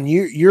 John,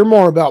 you're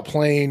more about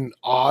playing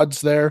odds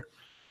there.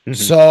 Mm-hmm.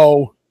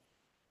 So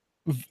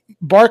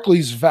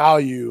Barkley's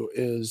value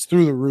is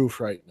through the roof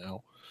right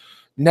now.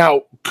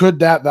 Now, could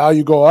that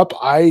value go up?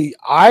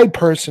 I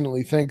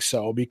personally think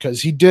so,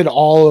 because he did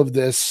all of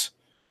this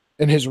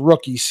in his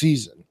rookie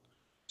season.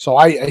 So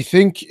I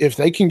think if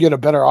they can get a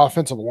better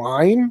offensive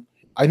line,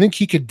 I think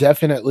he could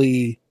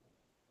definitely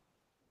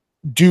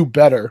do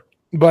better.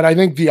 But I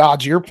think the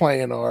odds you're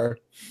playing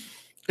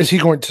is he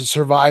going to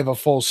survive a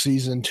full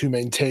season to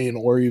maintain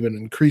or even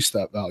increase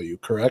that value,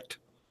 correct?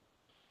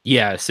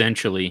 Yeah,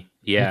 essentially.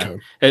 Yeah.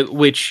 Okay.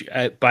 Which,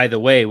 by the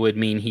way, would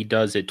mean he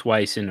does it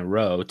twice in a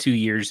row, 2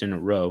 years in a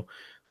row,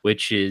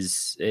 which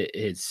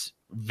it's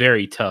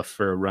very tough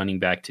for a running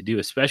back to do,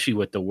 especially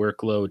with the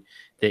workload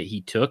that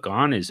he took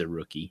on as a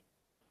rookie.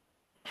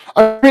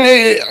 I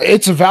mean,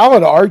 it's a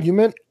valid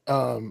argument.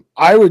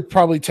 I would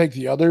probably take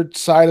the other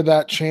side of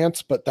that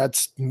chance, but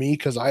that's me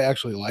because I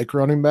actually like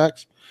running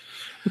backs.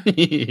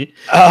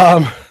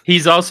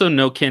 He's also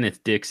no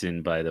Kenneth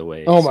Dixon, by the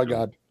way. Oh my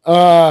God.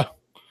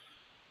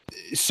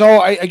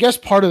 So I guess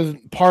part of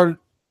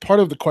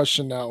the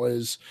question now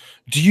is,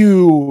 do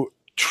you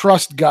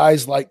trust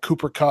guys like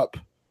Cooper Kupp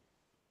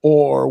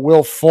or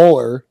Will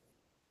Fuller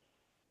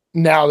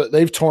now that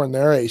they've torn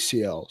their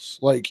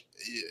ACLs? Like,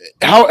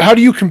 how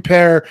do you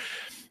compare,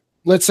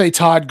 let's say,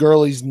 Todd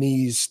Gurley's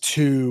knees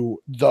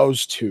to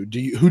those two?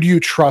 Who do you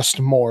trust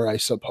more, I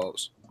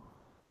suppose?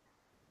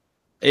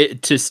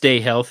 To stay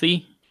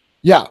healthy?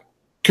 Yeah.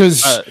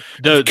 Because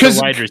the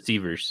wide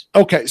receivers.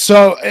 Okay,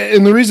 so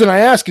and the reason I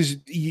ask is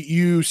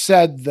you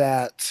said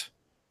that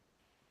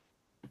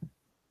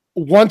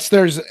once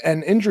there's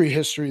an injury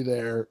history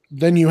there,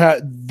 then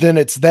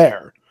it's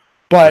there.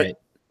 But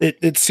right.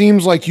 it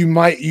seems like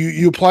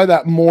you apply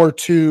that more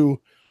to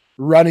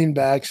running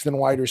backs than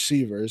wide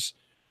receivers.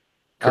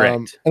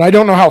 Correct. And I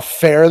don't know how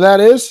fair that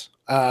is.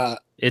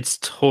 It's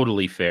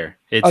totally fair.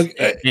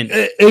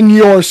 In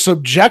your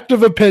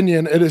subjective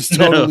opinion, it is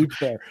totally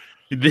fair.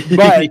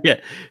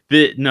 But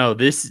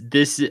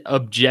this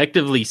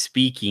objectively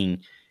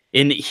speaking,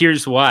 and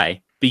here's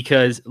why.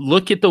 Because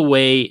look at the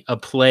way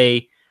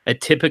a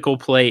typical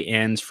play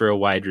ends for a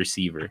wide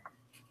receiver.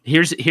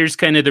 Here's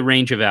kind of the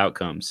range of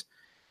outcomes.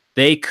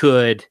 They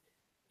could,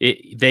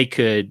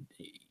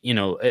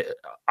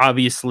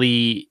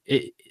 obviously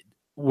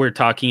we're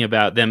talking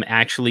about them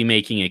actually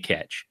making a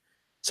catch.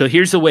 So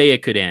here's the way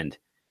it could end.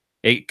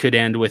 It could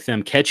end with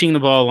them catching the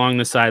ball along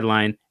the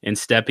sideline and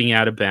stepping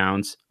out of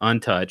bounds,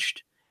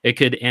 untouched. It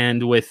could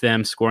end with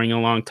them scoring a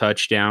long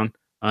touchdown,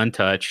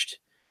 untouched.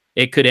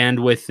 It could end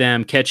with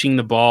them catching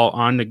the ball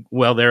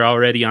they're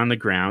already on the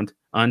ground,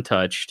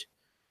 untouched.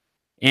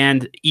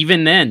 And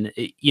even then,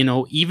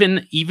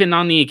 even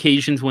on the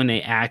occasions when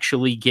they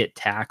actually get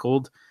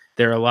tackled,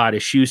 there are a lot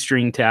of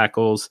shoestring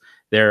tackles.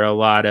 There are a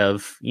lot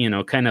of,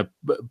 kind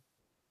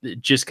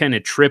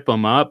of trip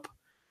them up.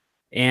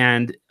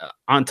 And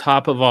on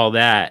top of all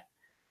that,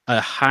 a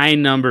high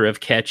number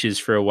of catches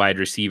for a wide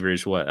receiver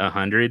is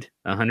 100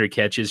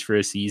 catches for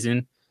a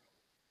season.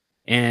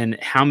 And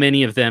how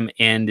many of them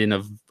end in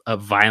a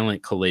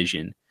violent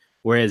collision?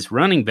 Whereas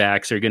running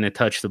backs are going to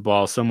touch the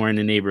ball somewhere in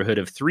the neighborhood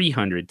of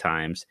 300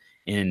 times.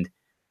 And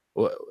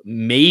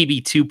maybe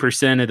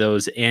 2% of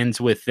those ends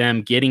with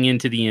them getting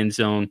into the end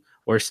zone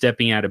or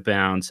stepping out of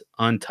bounds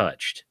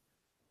untouched.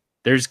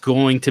 There's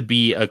going to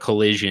be a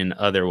collision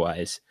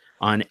otherwise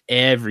on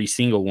every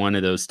single one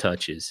of those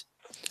touches.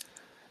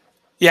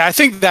 Yeah, I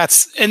think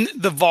that's in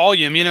the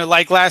volume.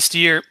 Like last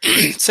year,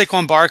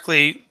 Saquon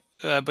Barkley,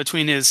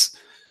 between his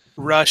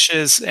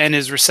rushes and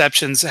his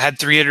receptions, had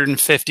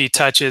 350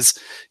 touches.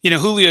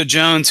 Julio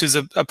Jones, who's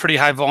a pretty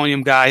high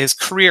volume guy, his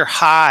career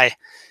high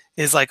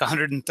is like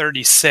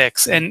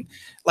 136. And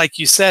like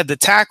you said, the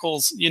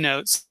tackles,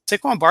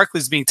 Saquon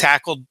Barkley's being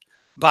tackled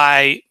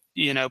by,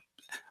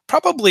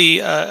 probably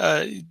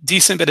a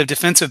decent bit of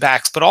defensive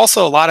backs, but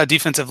also a lot of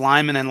defensive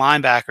linemen and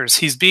linebackers.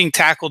 He's being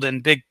tackled in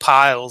big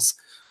piles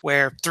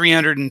where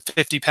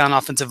 350-pound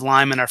offensive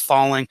linemen are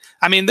falling.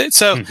 I mean,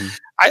 so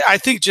I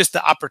think just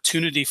the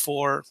opportunity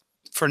for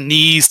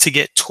knees to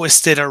get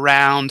twisted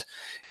around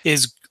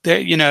is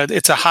there.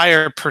 It's a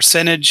higher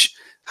percentage,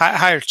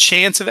 higher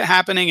chance of it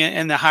happening,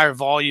 and the higher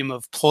volume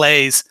of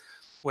plays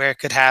where it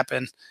could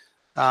happen.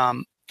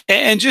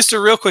 And just a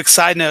real quick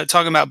side note,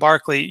 talking about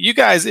Barkley, you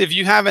guys, if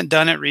you haven't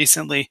done it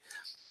recently,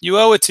 you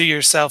owe it to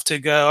yourself to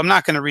go. I'm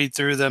not going to read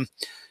through them.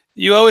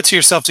 You owe it to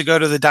yourself to go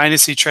to the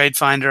Dynasty Trade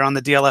Finder on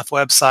the DLF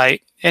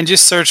website and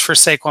just search for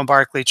Saquon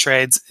Barkley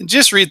trades. And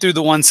just read through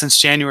the one since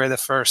January the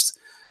 1st.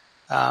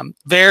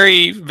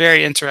 Very,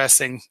 very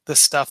interesting, the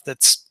stuff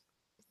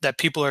that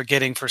people are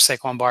getting for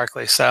Saquon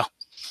Barkley. So,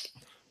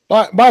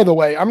 by the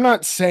way, I'm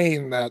not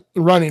saying that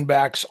running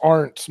backs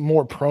aren't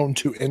more prone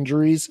to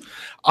injuries.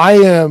 I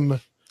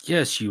am.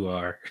 Yes, you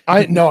are.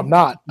 No, I'm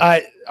not.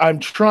 I'm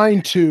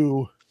trying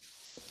to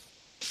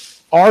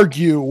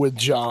argue with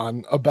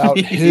John about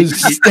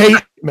his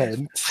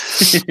statement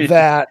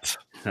that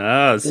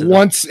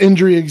once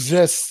injury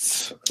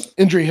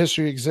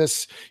history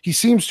exists, he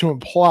seems to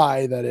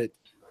imply that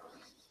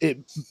it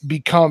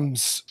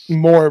becomes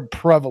more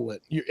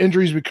prevalent. Your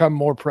injuries become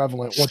more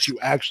prevalent once you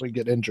actually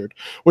get injured,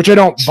 which I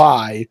don't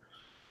buy.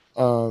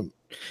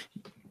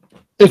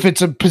 If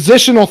it's a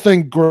positional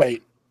thing,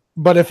 great.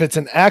 But if it's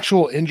an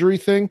actual injury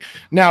thing,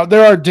 now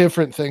there are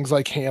different things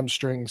like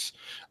hamstrings.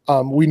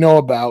 We know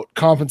about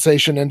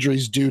compensation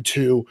injuries due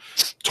to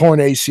torn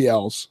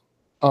ACLs,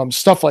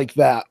 stuff like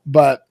that.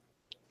 But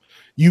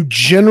you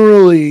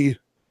generally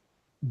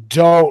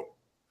don't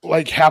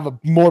have a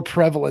more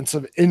prevalence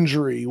of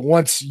injury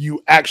once you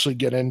actually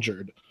get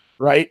injured,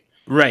 right?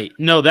 Right.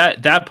 No,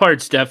 that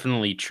part's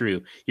definitely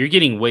true. You're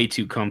getting way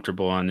too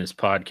comfortable on this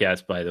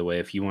podcast, by the way,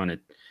 if you're going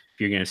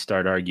to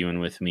start arguing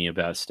with me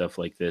about stuff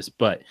like this.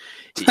 But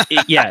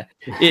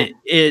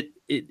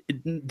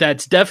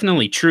that's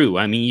definitely true.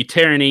 I mean, you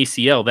tear an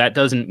ACL, that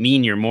doesn't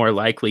mean you're more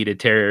likely to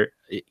tear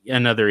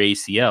another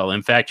ACL.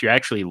 In fact, you're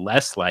actually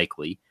less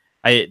likely.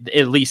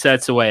 At least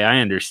that's the way I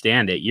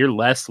understand it. You're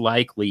less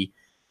likely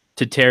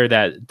to tear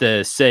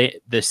the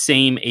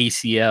same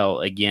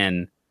ACL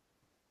again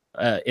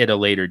at a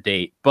later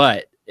date.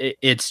 But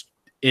it's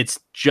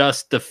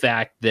just the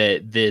fact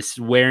that this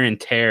wear and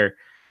tear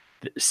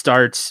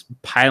starts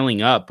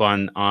piling up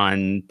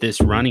on this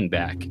running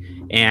back,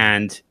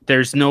 and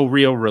there's no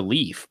real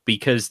relief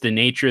because the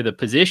nature of the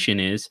position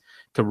is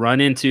to run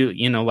into,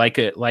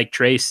 like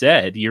Trey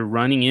said, you're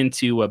running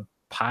into a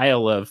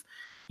pile of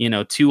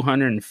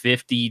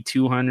 250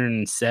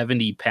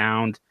 270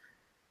 pound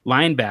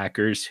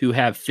linebackers who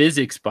have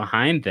physics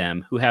behind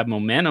them, who have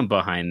momentum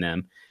behind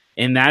them,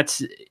 and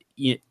that's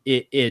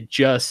it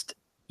just,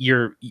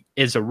 you're,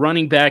 as a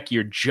running back,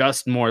 you're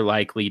just more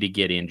likely to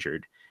get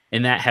injured.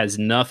 And that has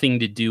nothing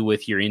to do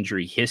with your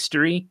injury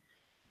history.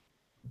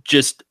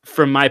 Just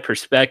from my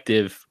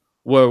perspective,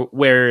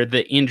 where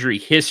the injury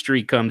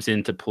history comes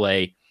into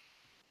play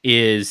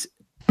is,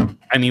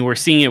 we're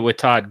seeing it with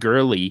Todd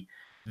Gurley,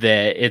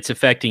 that it's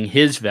affecting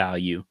his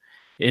value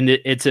and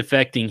it's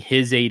affecting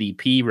his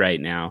ADP right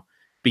now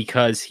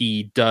because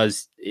he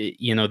does,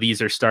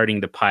 these are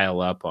starting to pile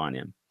up on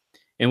him.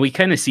 And we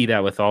kind of see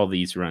that with all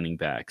these running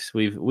backs.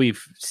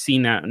 We've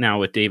seen that now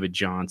with David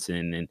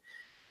Johnson, and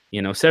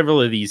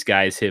several of these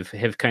guys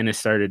have kind of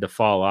started to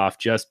fall off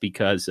just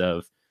because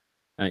of,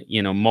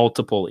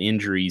 multiple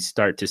injuries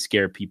start to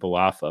scare people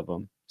off of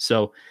them.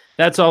 So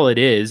that's all it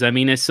is.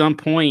 At some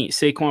point,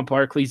 Saquon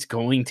Barkley's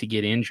going to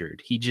get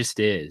injured. He just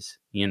is,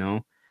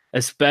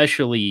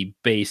 especially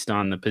based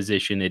on the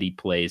position that he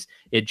plays.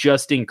 It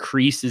just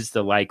increases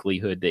the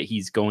likelihood that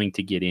he's going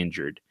to get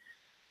injured.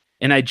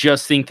 And I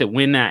just think that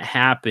when that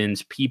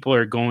happens, people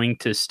are going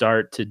to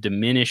start to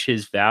diminish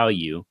his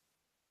value.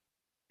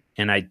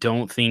 And I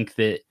don't think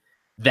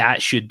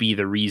that should be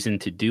the reason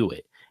to do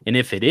it. And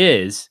if it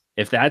is,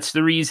 if that's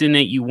the reason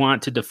that you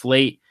want to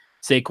deflate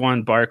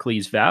Saquon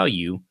Barkley's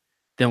value,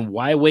 then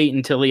why wait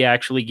until he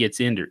actually gets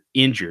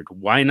injured?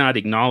 Why not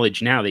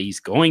acknowledge now that he's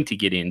going to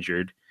get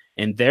injured,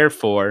 and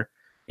therefore,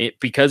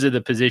 because of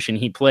the position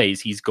he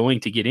plays, he's going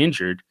to get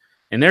injured,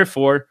 and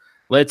therefore,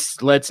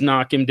 let's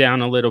knock him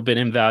down a little bit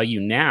in value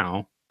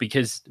now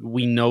because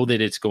we know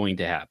that it's going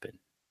to happen.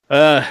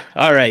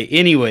 All right.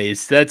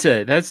 Anyways, that's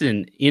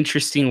an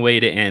interesting way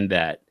to end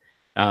that.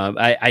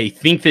 I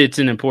think that it's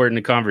an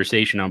important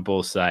conversation on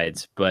both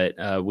sides,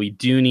 but we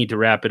do need to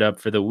wrap it up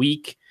for the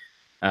week.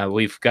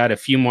 We've got a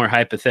few more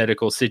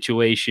hypothetical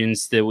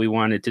situations that we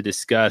wanted to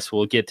discuss.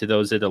 We'll get to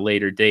those at a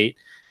later date.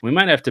 We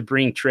might have to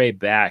bring Trey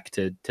back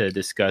to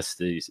discuss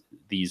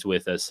these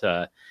with us.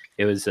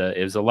 It was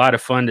a lot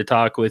of fun to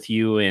talk with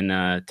you and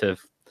to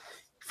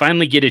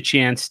finally get a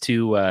chance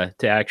to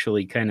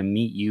actually kind of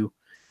meet you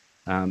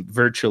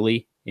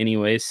virtually.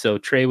 Anyways, so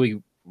Trey,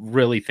 we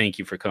really thank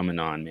you for coming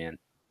on, man.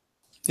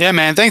 Yeah,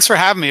 man. Thanks for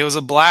having me. It was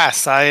a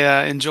blast.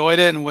 I enjoyed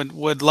it and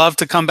would love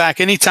to come back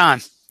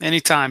anytime.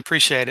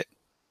 Appreciate it.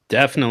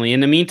 Definitely. In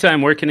the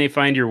meantime, where can they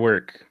find your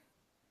work?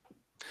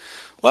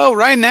 Well,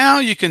 right now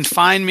you can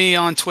find me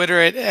on Twitter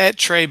at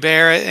Trey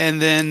Barrett,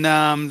 and then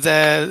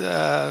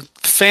the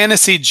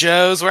Fantasy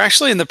Joes. We're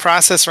actually in the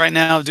process right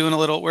now of doing a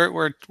little.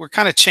 We're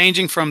kind of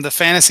changing from the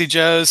Fantasy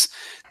Joes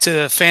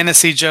to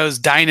Fantasy Joes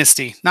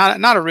Dynasty.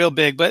 Not a real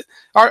big, but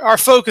our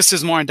focus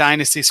is more on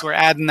Dynasty, so we're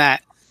adding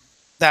that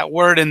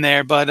word in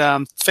there.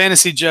 But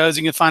Fantasy Joes,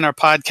 you can find our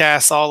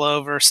podcasts all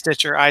over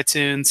Stitcher,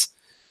 iTunes,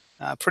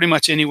 pretty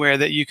much anywhere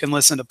that you can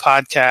listen to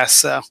podcasts.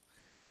 So.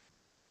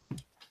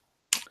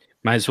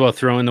 Might as well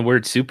throw in the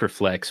word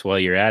SuperFlex while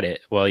you're at it,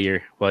 while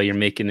you're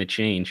making the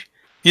change.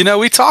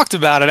 We talked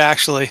about it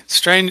actually.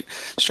 Strange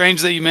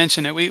that you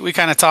mentioned it. We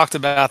kind of talked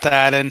about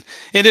that and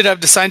ended up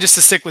deciding just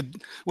to stick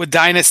with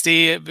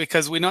Dynasty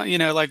because we don't,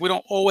 we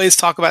don't always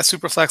talk about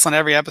SuperFlex on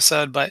every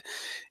episode, but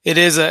it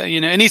is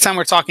anytime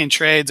we're talking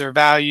trades or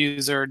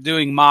values or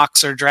doing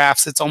mocks or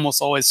drafts, it's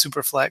almost always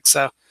SuperFlex.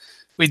 So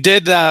we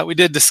did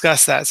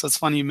discuss that. So it's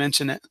funny you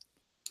mention it.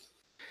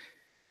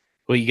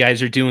 Well, you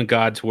guys are doing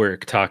God's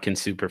work talking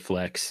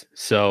SuperFlex.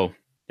 So,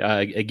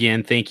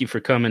 again, thank you for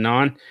coming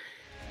on.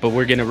 But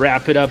we're going to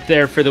wrap it up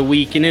there for the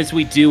week. And as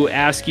we do,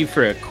 ask you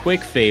for a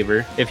quick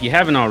favor. If you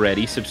haven't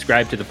already,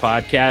 subscribe to the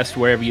podcast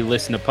wherever you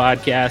listen to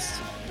podcasts.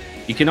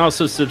 You can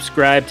also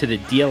subscribe to the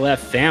DLF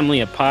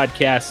family of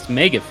podcasts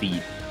mega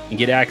feed and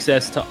get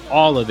access to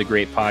all of the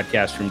great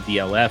podcasts from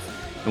DLF.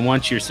 And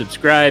once you're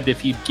subscribed,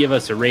 if you'd give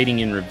us a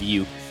rating and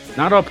review.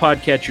 Not all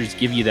podcatchers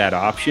give you that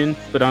option,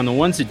 but on the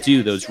ones that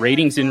do, those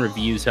ratings and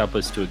reviews help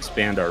us to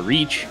expand our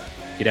reach,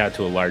 get out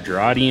to a larger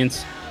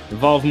audience,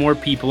 involve more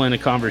people in a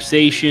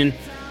conversation,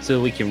 so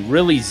that we can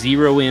really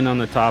zero in on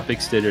the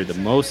topics that are the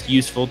most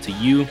useful to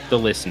you, the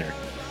listener.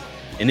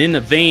 And in the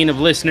vein of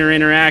listener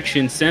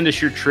interaction, send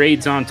us your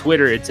trades on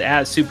Twitter. It's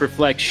at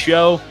SuperFlex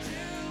Show.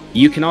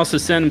 You can also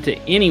send them to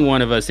any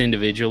one of us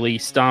individually.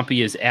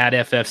 Stompy is at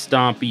FF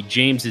Stompy.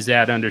 James is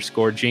at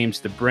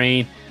 _James the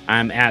Brain.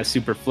 I'm at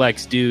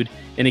SuperFlex Dude.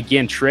 And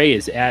again, Trey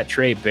is at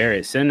Trey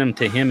Barrett. Send them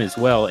to him as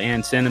well,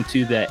 and send them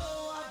to the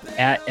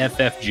at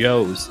FF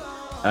Joes.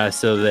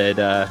 so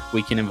that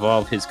we can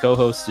involve his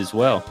co-host as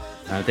well.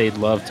 They'd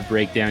love to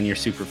break down your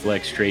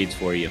SuperFlex trades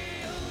for you.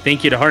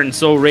 Thank you to Heart and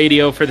Soul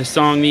Radio for the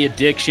song The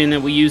Addiction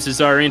that we use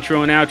as our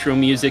intro and outro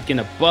music.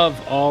 And above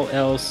all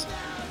else,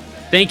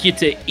 thank you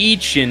to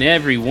each and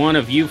every one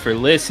of you for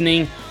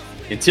listening.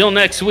 Until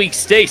next week,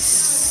 stay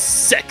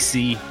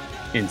sexy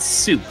and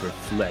super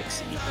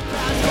flexy.